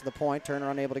goes back to the point.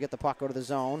 Turner unable to get the puck out of the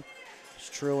zone. It's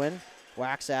Truin.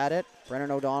 Whacks at it.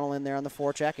 Brennan O'Donnell in there on the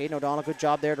forecheck. Aiden O'Donnell, good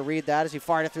job there to read that as he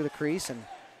fired it through the crease. And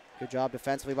good job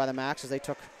defensively by the Max as they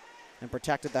took and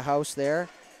protected the house there.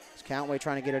 It's Countway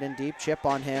trying to get it in deep. Chip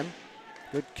on him.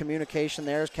 Good communication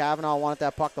there as Kavanaugh wanted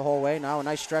that puck the whole way. Now a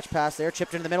nice stretch pass there.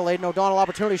 Chipped into the middle. Aiden O'Donnell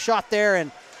opportunity shot there,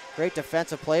 and great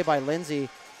defensive play by Lindsay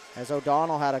as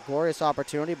O'Donnell had a glorious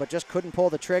opportunity but just couldn't pull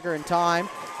the trigger in time.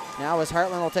 Now as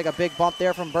Heartland will take a big bump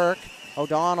there from Burke.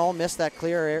 O'Donnell missed that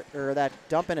clear or that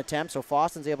dump-in attempt, so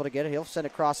Foston's able to get it. He'll send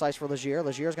it cross ice for Legier.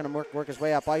 Legier's going to work his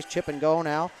way up ice. Chip and go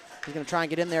now. He's going to try and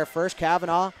get in there first.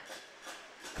 Kavanaugh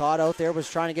caught out there,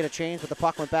 was trying to get a change, but the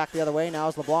puck went back the other way. Now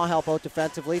as LeBlanc help out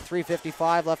defensively.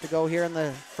 3:55 left to go here in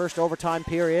the first overtime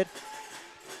period.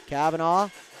 Kavanaugh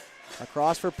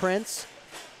across for Prince.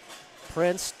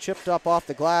 Prince chipped up off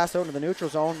the glass out into the neutral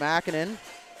zone. Makinen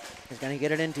is going to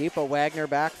get it in deep, but Wagner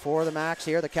back for the Max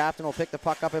here. The captain will pick the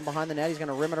puck up in behind the net. He's going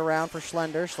to rim it around for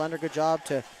Schlender. Schlender, good job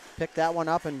to pick that one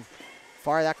up and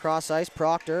fire that cross ice.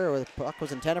 Proctor, or the puck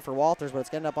was intended for Walters, but it's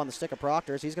getting up on the stick of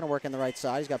Proctor's. He's going to work in the right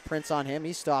side. He's got Prince on him.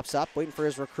 He stops up, waiting for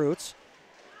his recruits.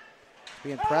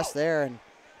 Being pressed there, and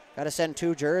got to send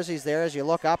 2 jerseys there as you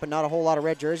look up, and not a whole lot of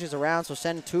red jerseys around, so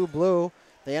send 2 blue.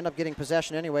 They end up getting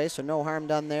possession anyway, so no harm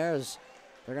done there as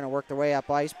they're going to work their way up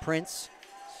ice. Prince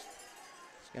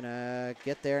is going to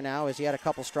get there now as he had a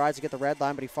couple strides to get the red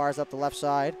line, but he fires up the left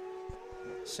side.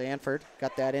 Sanford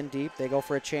got that in deep. They go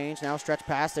for a change. Now stretch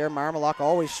pass there. Marmaluk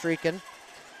always streaking.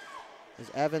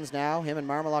 There's Evans now. Him and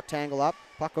Marmaluk tangle up.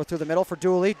 Puck go through the middle for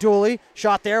Dooley. Dooley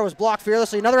shot there. Was blocked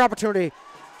fearlessly. Another opportunity.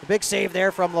 The big save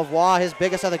there from Lavoie, his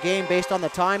biggest of the game based on the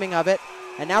timing of it.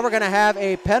 And now we're going to have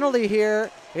a penalty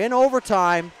here in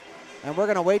overtime. And we're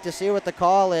going to wait to see what the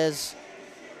call is.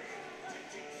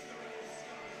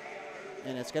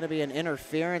 And it's going to be an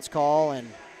interference call. And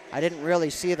I didn't really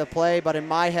see the play, but in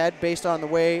my head, based on the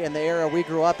way and the era we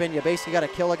grew up in, you basically got to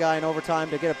kill a guy in overtime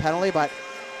to get a penalty. But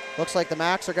looks like the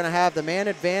Max are going to have the man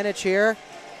advantage here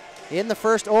in the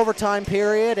first overtime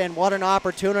period. And what an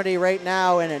opportunity right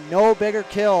now, and a no bigger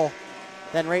kill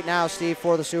than right now, Steve,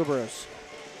 for the Subarus.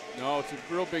 No, it's a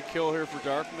real big kill here for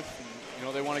Dartmouth. And, you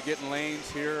know, they want to get in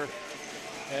lanes here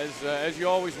as you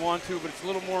always want to, but it's a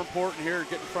little more important here to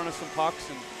get in front of some pucks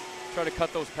and try to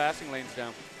cut those passing lanes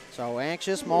down. So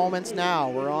anxious moments now.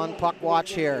 We're on puck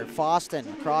watch here.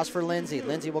 Foston across for Lindsay.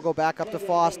 Lindsay will go back up to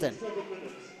Foston.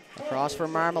 Across for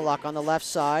Marmaluk on the left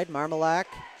side. Marmaluk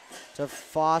to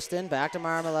Foston. Back to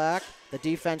Marmaluk. The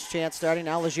defense chance starting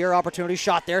now. Legier opportunity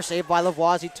shot there. Saved by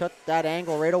Lavoie. He took that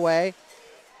angle right away.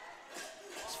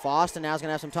 Foston now is going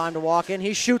to have some time to walk in.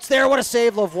 He shoots there. What a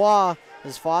save, Lavoie.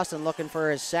 Is Foston looking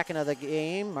for his second of the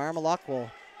game. Marmaluk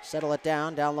will settle it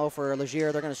down low for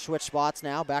Legier. They're going to switch spots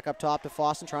now. Back up top to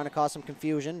Foston, trying to cause some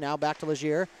confusion. Now back to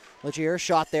Legier. Legier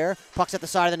shot there. Puck's at the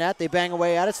side of the net. They bang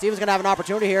away at it. Steven's going to have an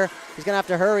opportunity here. He's going to have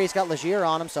to hurry. He's got Legier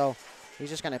on him, so he's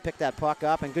just going to pick that puck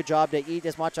up. And good job to eat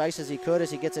as much ice as he could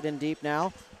as he gets it in deep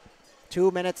now.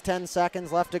 2 minutes, 10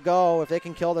 seconds left to go. If they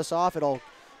can kill this off, it'll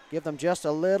give them just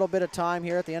a little bit of time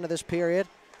here at the end of this period.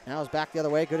 Now it's back the other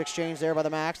way. Good exchange there by the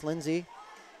Max. Lindsay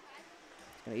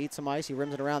going to eat some ice. He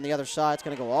rims it around the other side. It's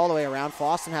going to go all the way around.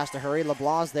 Foston has to hurry.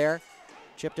 LeBlanc's there.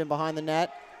 Chipped in behind the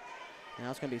net. Now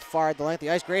it's going to be fired the length of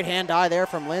the ice. Great hand-eye there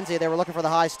from Lindsay. They were looking for the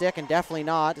high stick, and definitely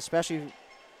not, especially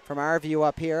from our view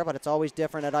up here, but it's always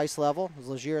different at ice level. As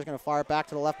Legier is going to fire it back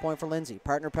to the left point for Lindsay.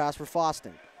 Partner pass for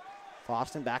Foston.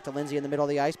 Foston back to Lindsay in the middle of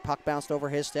the ice. Puck bounced over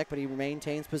his stick, but he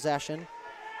maintains possession.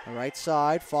 The right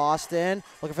side, Foston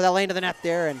looking for that lane to the net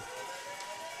there, and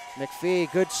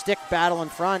McPhee, good stick battle in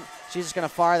front. She's just going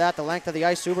to fire that the length of the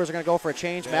ice. Subarus are going to go for a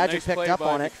change. Magic nice picked play up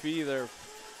by on it. McPhee there,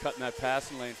 cutting that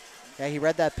passing lane. Yeah, he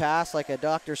read that pass like a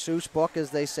Dr. Seuss book,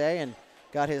 as they say, and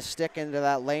got his stick into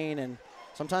that lane. And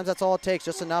sometimes that's all it takes,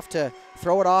 just enough to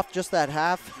throw it off just that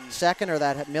half second or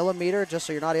that millimeter, just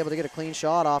so you're not able to get a clean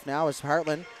shot off. Now is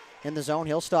Hartland in the zone.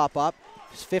 He'll stop up.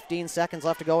 There's 15 seconds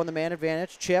left to go in the man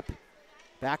advantage. Chip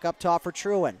back up top for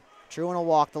Trewin. Trewin will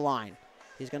walk the line.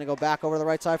 He's going to go back over to the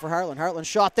right side for Hartland. Hartland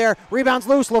shot there. Rebounds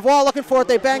loose. Lavoie looking for it.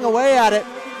 They bang away at it.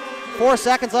 4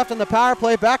 seconds left in the power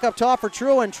play. Back up top for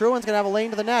Trewin. Trewin's going to have a lane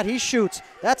to the net. He shoots.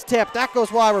 That's tipped. That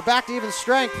goes wide. We're back to even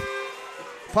strength.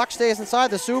 Puck stays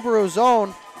inside the Subaru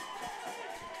zone.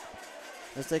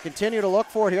 As they continue to look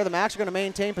for it here, the Macs are going to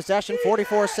maintain possession.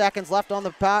 44 seconds left on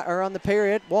the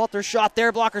period. Walter shot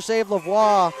there. Blocker save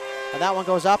Lavoie. And that one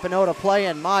goes up and out of play.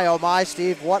 And my, oh my,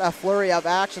 Steve, what a flurry of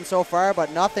action so far,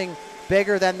 but nothing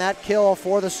bigger than that kill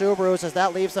for the Subarus, as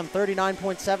that leaves them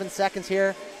 39.7 seconds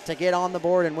here to get on the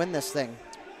board and win this thing.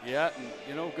 Yeah,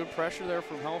 and good pressure there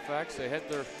from Halifax. They had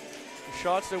the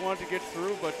shots they wanted to get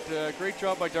through, but great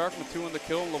job by Dartmouth too in the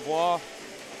kill. Lavoie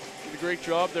did a great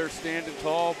job there standing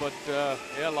tall, but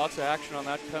yeah, lots of action on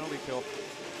that penalty kill.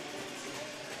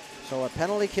 So a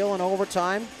penalty kill in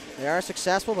overtime. They are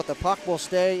successful, but the puck will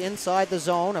stay inside the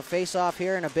zone. A face-off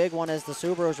here and a big one as the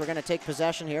Subarus are going to take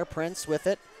possession here. Prince with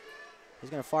it. He's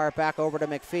going to fire it back over to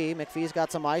McPhee. McPhee's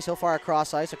got some ice. He'll fire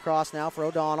across ice. Across now for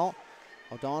O'Donnell.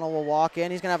 O'Donnell will walk in.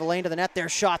 He's going to have a lane to the net there.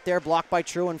 Shot there. Blocked by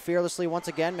Trewin fearlessly once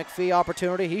again. McPhee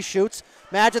opportunity. He shoots.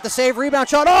 Madgett the save. Rebound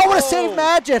shot. Oh, what a save,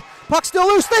 Madgett. Puck still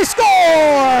loose. They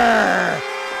score!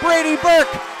 Brady Burke,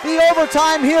 the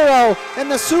overtime hero,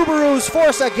 and the Subarus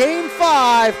force a Game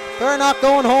 5. They're not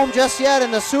going home just yet,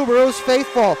 and the Subarus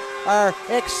faithful are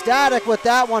ecstatic with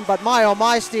that one. But my, oh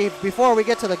my, Steve, before we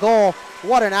get to the goal,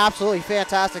 what an absolutely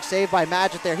fantastic save by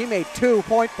Madgett there. He made 2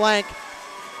 point-blank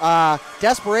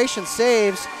desperation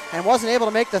saves and wasn't able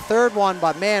to make the third one,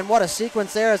 but man, what a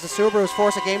sequence there as the Subarus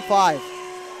force a Game 5.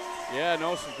 Yeah,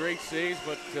 no, some great saves,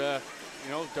 but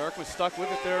Dartmouth stuck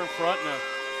with it there in front, and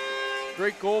a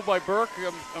great goal by Burke.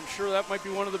 I'm sure that might be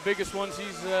one of the biggest ones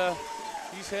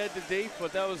he's had to date,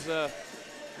 but that was a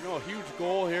huge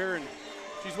goal here, and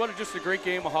geez, what just a great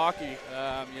game of hockey.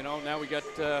 Now we got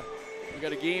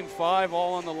a Game 5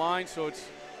 all on the line, so it's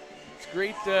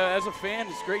great as a fan.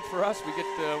 It's great for us. We get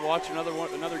to watch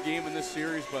another game in this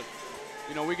series, but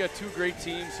we got 2 great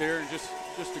teams here, and just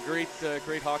a great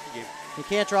hockey game. You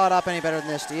can't draw it up any better than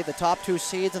this, Steve. The top 2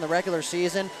 seeds in the regular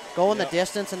season going the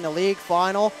distance in the league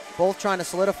final, both trying to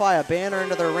solidify a banner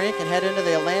into their rink and head into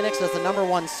the Atlantics as the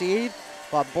 #1 seed.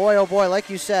 But boy, oh boy, like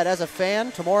you said, as a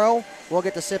fan, tomorrow we'll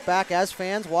get to sit back as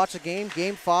fans, watch the game,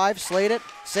 Game 5, slated,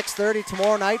 6:30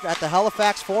 tomorrow night at the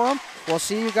Halifax Forum. We'll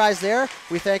see you guys there.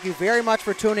 We thank you very much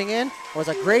for tuning in. It was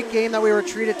a great game that we were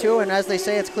treated to, and as they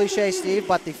say, it's cliche, Steve,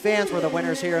 but the fans were the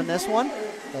winners here in this one.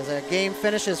 As the game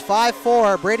finishes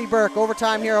 5-4, Brady Burke,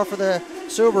 overtime hero for the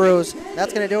Subarus.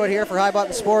 That's going to do it here for High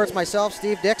Button Sports. Myself,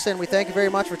 Steve Dixon, we thank you very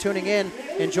much for tuning in.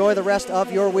 Enjoy the rest of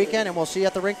your weekend, and we'll see you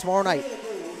at the rink tomorrow night.